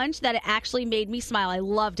a punch that it actually made me smile. I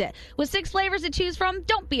loved it. With 6 flavors to choose from,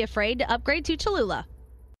 don't be afraid to upgrade to Cholula.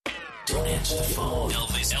 Don't answer the phone.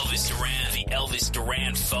 Elvis Duran, the Elvis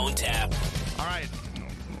Duran phone tap. All right,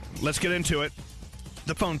 let's get into it.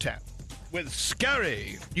 The phone tap with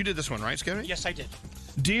Scary. You did this one, right, Scary? Yes, I did.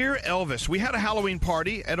 Dear Elvis, we had a Halloween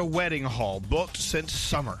party at a wedding hall booked since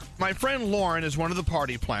summer. My friend Lauren is one of the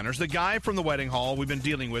party planners. The guy from the wedding hall we've been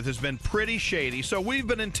dealing with has been pretty shady, so we've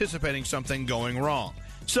been anticipating something going wrong.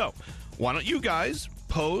 So, why don't you guys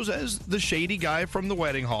pose as the shady guy from the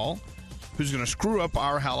wedding hall who's going to screw up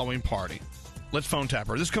our Halloween party? Let's phone tap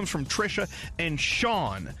her. This comes from Trisha and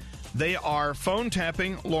Sean. They are phone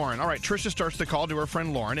tapping Lauren. All right, Trisha starts the call to her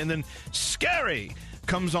friend Lauren, and then Scary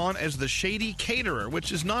comes on as the shady caterer,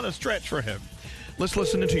 which is not a stretch for him. Let's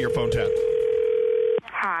listen into your phone tap.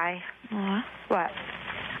 Hi. What?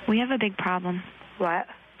 We have a big problem. What?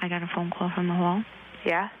 I got a phone call from the hall.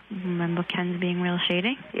 Yeah? Remember Ken's being real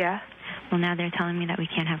shady? Yeah. Well, now they're telling me that we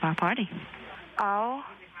can't have our party. Oh,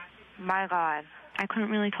 my God. I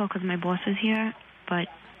couldn't really talk because my boss is here, but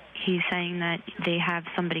he's saying that they have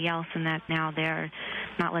somebody else and that now they're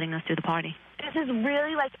not letting us do the party. This is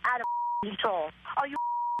really, like, out of control. Are you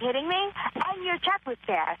kidding me? And your check was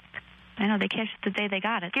cashed. I know, they cashed the day they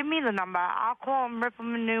got it. Give me the number. I'll call him, rip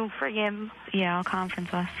him a new friggin'... Yeah, I'll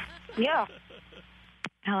conference us. Yeah.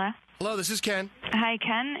 Hello? Hello, this is Ken. Hi,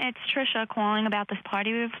 Ken. It's Trisha calling about this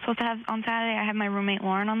party we were supposed to have on Saturday. I have my roommate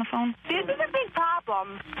Lauren on the phone. This is a big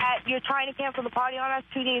problem that you're trying to cancel the party on us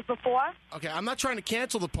 2 days before. Okay, I'm not trying to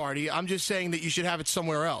cancel the party. I'm just saying that you should have it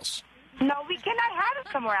somewhere else. No, we cannot have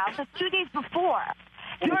it somewhere else. It's 2 days before.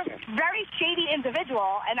 You're a very shady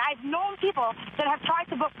individual, and I've known people that have tried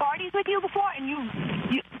to book parties with you before, and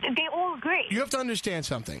they all agree. You have to understand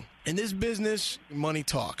something. In this business, money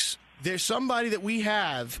talks. There's somebody that we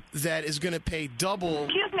have that is going to pay double.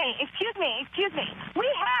 Excuse me. We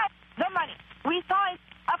have the money. We signed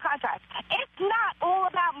a contract. It's not all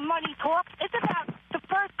about money talk. It's about the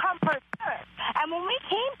first come, first serve. And when we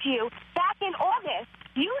came to you back in August,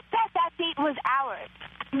 you said that date was ours.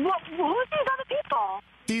 Who's these other people?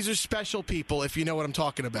 These are special people, if you know what I'm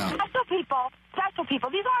talking about. Special people.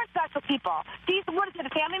 These aren't special people. What is it, a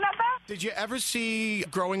family member? Did you ever see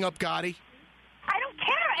Growing Up Gotti? I don't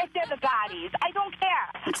care if they're the Gottis. I don't care.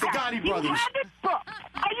 It's the Gotti brothers. You have it booked.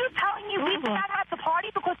 Are you telling me we cannot have the party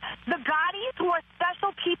because the Gottis, who are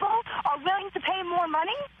special people, are willing to pay more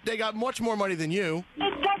money? They got much more money than you.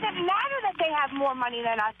 It doesn't matter that they have more money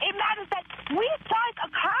than us. It matters that we signed a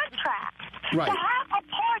contract to have a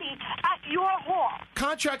party at your hall.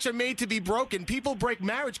 Contracts are made to be broken. People break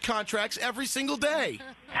marriage contracts every single day.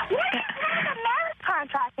 What is a marriage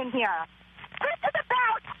contract in here? This is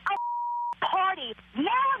about a party.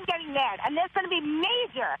 Now I'm getting mad, and there's going to be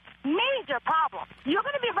major problems. You're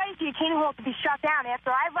going to be ready for your catering hall to be shut down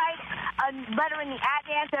after I write a letter in the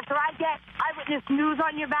Advance, after I get Eyewitness News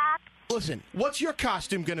on your back. Listen, what's your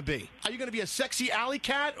costume going to be? Are you going to be a sexy alley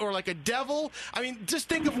cat or like a devil? I mean, just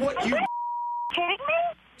think of what you... Kidding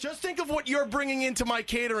me? Just think of what you're bringing into my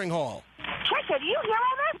catering hall. Trisha, do you hear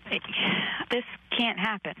all this? This can't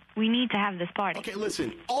happen. We need to have this party. Okay,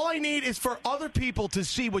 listen. All I need is for other people to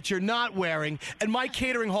see what you're not wearing, and my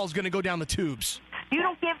catering hall's going to go down the tubes. You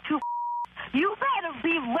don't give two. You better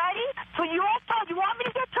be ready for your phone. You want me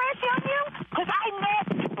to get trashy on you? Because I know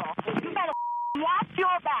people. You better watch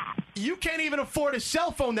your back. You can't even afford a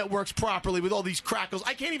cell phone that works properly with all these crackles.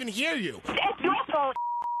 I can't even hear you. It's your phone.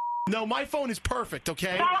 No, my phone is perfect,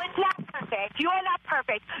 okay? No, it's not perfect. You're not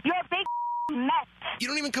perfect. You're a big mess. You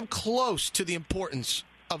don't even come close to the importance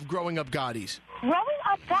of growing up Gottis. Growing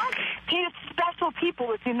up Gotti is special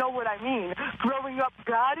people, if you know what I mean. Growing up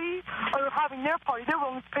Gotti or having their party, they're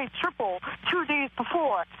willing to pay triple 2 days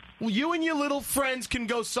before. Well, you and your little friends can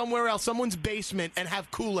go somewhere else, someone's basement, and have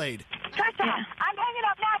Kool-Aid. Trisha, I'm hanging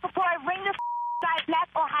up now before I ring this guy's neck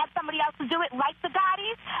or have somebody else to do it like the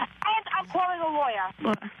Gottis, and I'm calling a lawyer.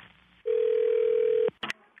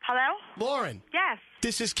 Hello? Lauren. Yes.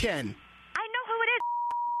 This is Ken. I know who it is.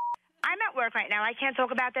 I'm at work right now. I can't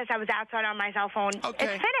talk about this. I was outside on my cell phone. Okay.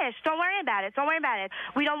 It's finished. Don't worry about it. Don't worry about it.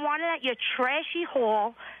 We don't want it at your trashy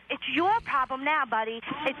hall. It's your problem now, buddy.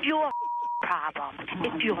 It's your problem.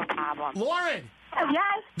 It's your problem. Lauren.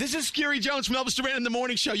 Yes? This is Scary Jones from Elvis Duran in the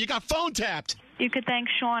Morning Show. You got phone tapped. You could thank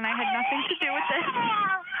Sean. I had nothing to do with this.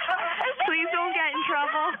 Please don't get in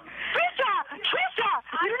trouble. Trisha,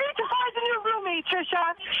 you need to find a new roommate,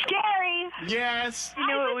 Trisha. Scary. Yes. You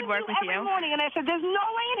knew it would work with you. Every morning, and I said, there's no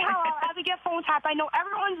way in hell I'll ever get phone tap. I know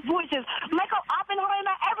everyone's voices. Michael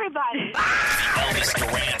Oppenheimer, everybody. Elvis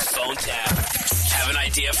Duran phone tap. Have an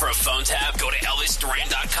idea for a phone tap? Go to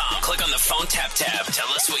ElvisDuran.com. Click on the phone tap tab.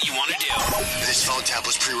 Tell us what you want to do. This phone tap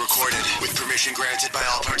was pre-recorded with permission granted by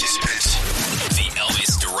all participants. The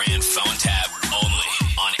Elvis Duran phone tap only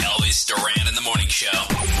on Elvis Duran in the Morning Show.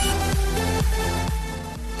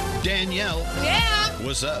 Danielle. Yeah.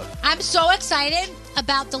 What's up? I'm so excited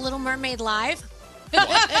about The Little Mermaid Live.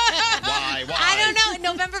 Why? I don't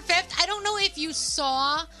know. November 5th. I don't know if you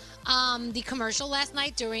saw the commercial last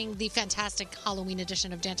night during the fantastic Halloween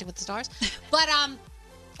edition of Dancing with the Stars. But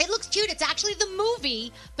it looks cute. It's actually the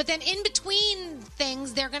movie, but then in between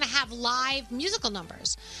things, they're going to have live musical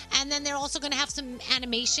numbers. And then they're also going to have some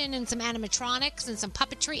animation and some animatronics and some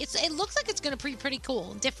puppetry. It looks like it's going to be pretty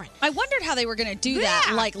cool and different. I wondered how they were going to do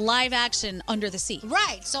that, like live action under the sea.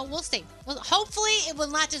 Right. So we'll see. Well, hopefully it will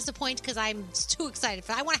not disappoint because I'm too excited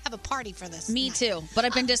for it. I want to have a party for this. Me too, but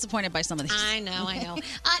I've been disappointed by some of these. I know.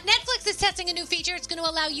 Netflix is testing a new feature. It's going to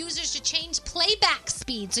allow users to change playback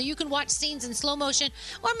speed so you can watch scenes in slow motion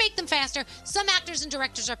or make them faster. Some actors and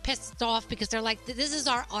directors are pissed off because they're like, this is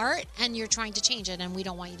our art and you're trying to change it and we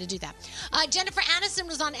don't want you to do that. Jennifer Aniston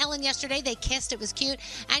was on Ellen yesterday. They kissed. It was cute.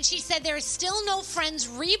 And she said there is still no Friends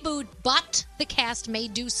reboot, but the cast may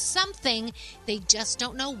do something. They just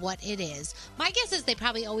don't know what it is. My guess is they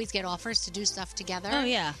probably always get offers to do stuff together. Oh,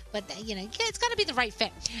 yeah. But, it's got to be the right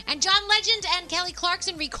fit. And John Legend and Kelly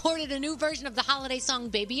Clarkson recorded a new version of the holiday song,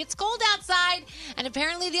 Baby It's Cold Outside. And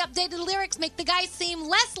apparently the updated lyrics make the guy seem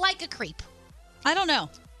less like a creep. I don't know.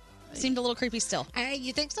 Seemed a little creepy still.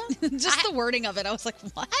 You think so? Just the wording of it. I was like,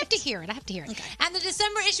 what? I have to hear it. Okay. And the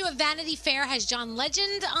December issue of Vanity Fair has John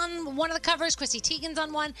Legend on one of the covers. Chrissy Teigen's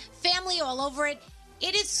on one. Family all over it.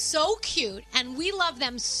 It is so cute, and we love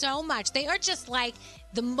them so much. They are just like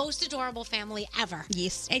the most adorable family ever.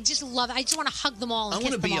 Yes. I just love it. I just want to hug them all and I kiss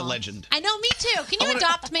want to them be all. a legend. I know, me too. Can you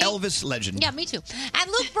adopt me? Elvis Legend. Yeah, me too. And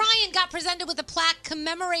Luke Bryan got presented with a plaque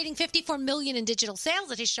commemorating $54 million in digital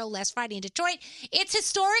sales at his show last Friday in Detroit. It's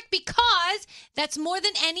historic because that's more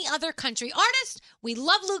than any other country artist. We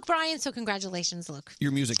love Luke Bryan, so congratulations, Luke.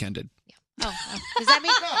 Your music ended. Oh, does that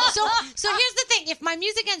mean so? Here's the thing: if my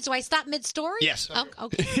music ends, do I stop mid-story? Yes. Oh,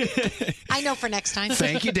 okay. I know for next time.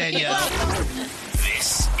 Thank you, Danielle.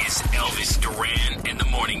 This is Elvis Duran in the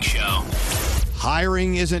Morning Show.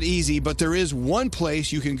 Hiring isn't easy, but there is one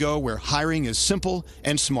place you can go where hiring is simple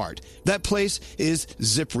and smart. That place is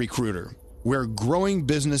ZipRecruiter, where growing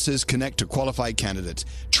businesses connect to qualified candidates.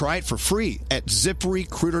 Try it for free at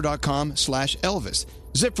ZipRecruiter.com/Elvis.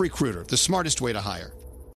 ZipRecruiter, the smartest way to hire.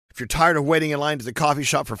 If you're tired of waiting in line to the coffee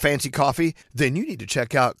shop for fancy coffee, then you need to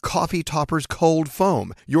check out Coffee Topper's Cold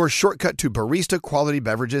Foam, your shortcut to barista quality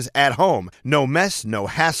beverages at home. No mess, no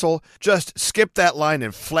hassle. Just skip that line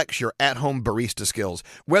and flex your at-home barista skills.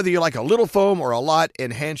 Whether you like a little foam or a lot,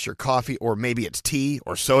 enhance your coffee, or maybe it's tea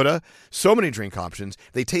or soda. So many drink options.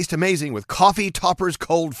 They taste amazing with Coffee Topper's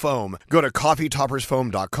Cold Foam. Go to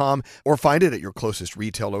CoffeeToppersFoam.com or find it at your closest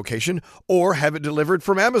retail location or have it delivered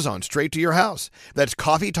from Amazon straight to your house. That's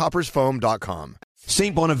CoffeeToppersFoam.com.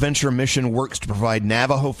 St. Bonaventure Mission works to provide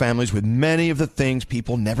Navajo families with many of the things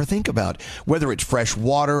people never think about. Whether it's fresh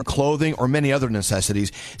water, clothing, or many other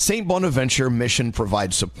necessities, St. Bonaventure Mission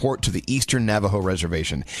provides support to the Eastern Navajo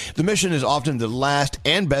Reservation. The mission is often the last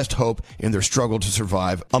and best hope in their struggle to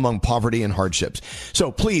survive among poverty and hardships.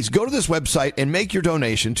 So please go to this website and make your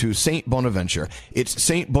donation to St. Bonaventure. It's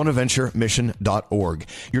stbonaventuremission.org.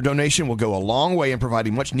 Your donation will go a long way in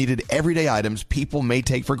providing much needed everyday items people may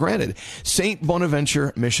take for granted. stbonaventuremission.org.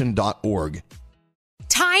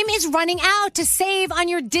 Time is running out to save on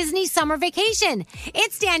your Disney summer vacation.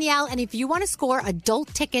 It's Danielle, and if you want to score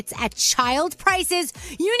adult tickets at child prices,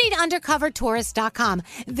 you need UndercoverTourist.com.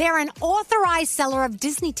 They're an authorized seller of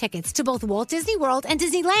Disney tickets to both Walt Disney World and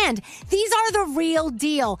Disneyland. These are the real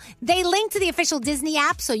deal. They link to the official Disney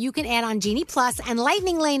app so you can add on Genie Plus and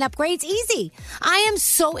Lightning Lane upgrades easy. I am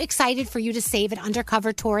so excited for you to save at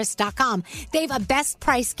UndercoverTourist.com. They have a best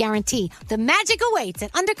price guarantee. The magic awaits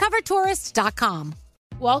at UndercoverTourist.com.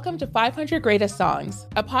 Welcome to 500 Greatest Songs,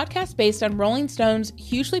 a podcast based on Rolling Stone's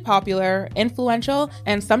hugely popular, influential,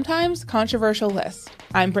 and sometimes controversial list.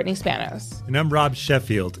 I'm Brittany Spanos. And I'm Rob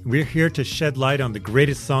Sheffield. We're here to shed light on the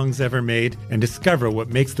greatest songs ever made and discover what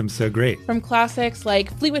makes them so great. From classics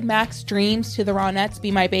like Fleetwood Mac's Dreams to the Ronettes'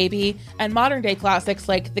 Be My Baby, and modern-day classics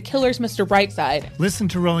like The Killer's Mr. Brightside. Listen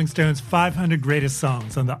to Rolling Stone's 500 Greatest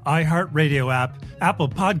Songs on the iHeartRadio app, Apple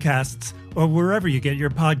Podcasts, or wherever you get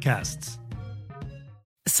your podcasts.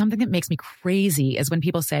 Something that makes me crazy is when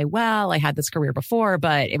people say, well, I had this career before,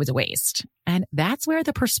 but it was a waste. And that's where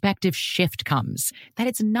the perspective shift comes, that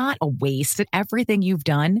it's not a waste, that everything you've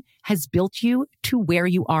done has built you to where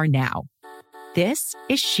you are now. This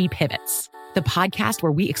is She Pivots, the podcast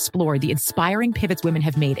where we explore the inspiring pivots women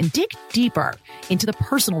have made and dig deeper into the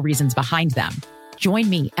personal reasons behind them.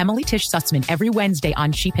 Join me, Emily Tish Sussman, every Wednesday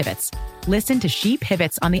on She Pivots. Listen to She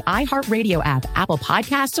Pivots on the iHeartRadio app, Apple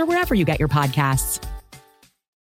Podcasts, or wherever you get your podcasts.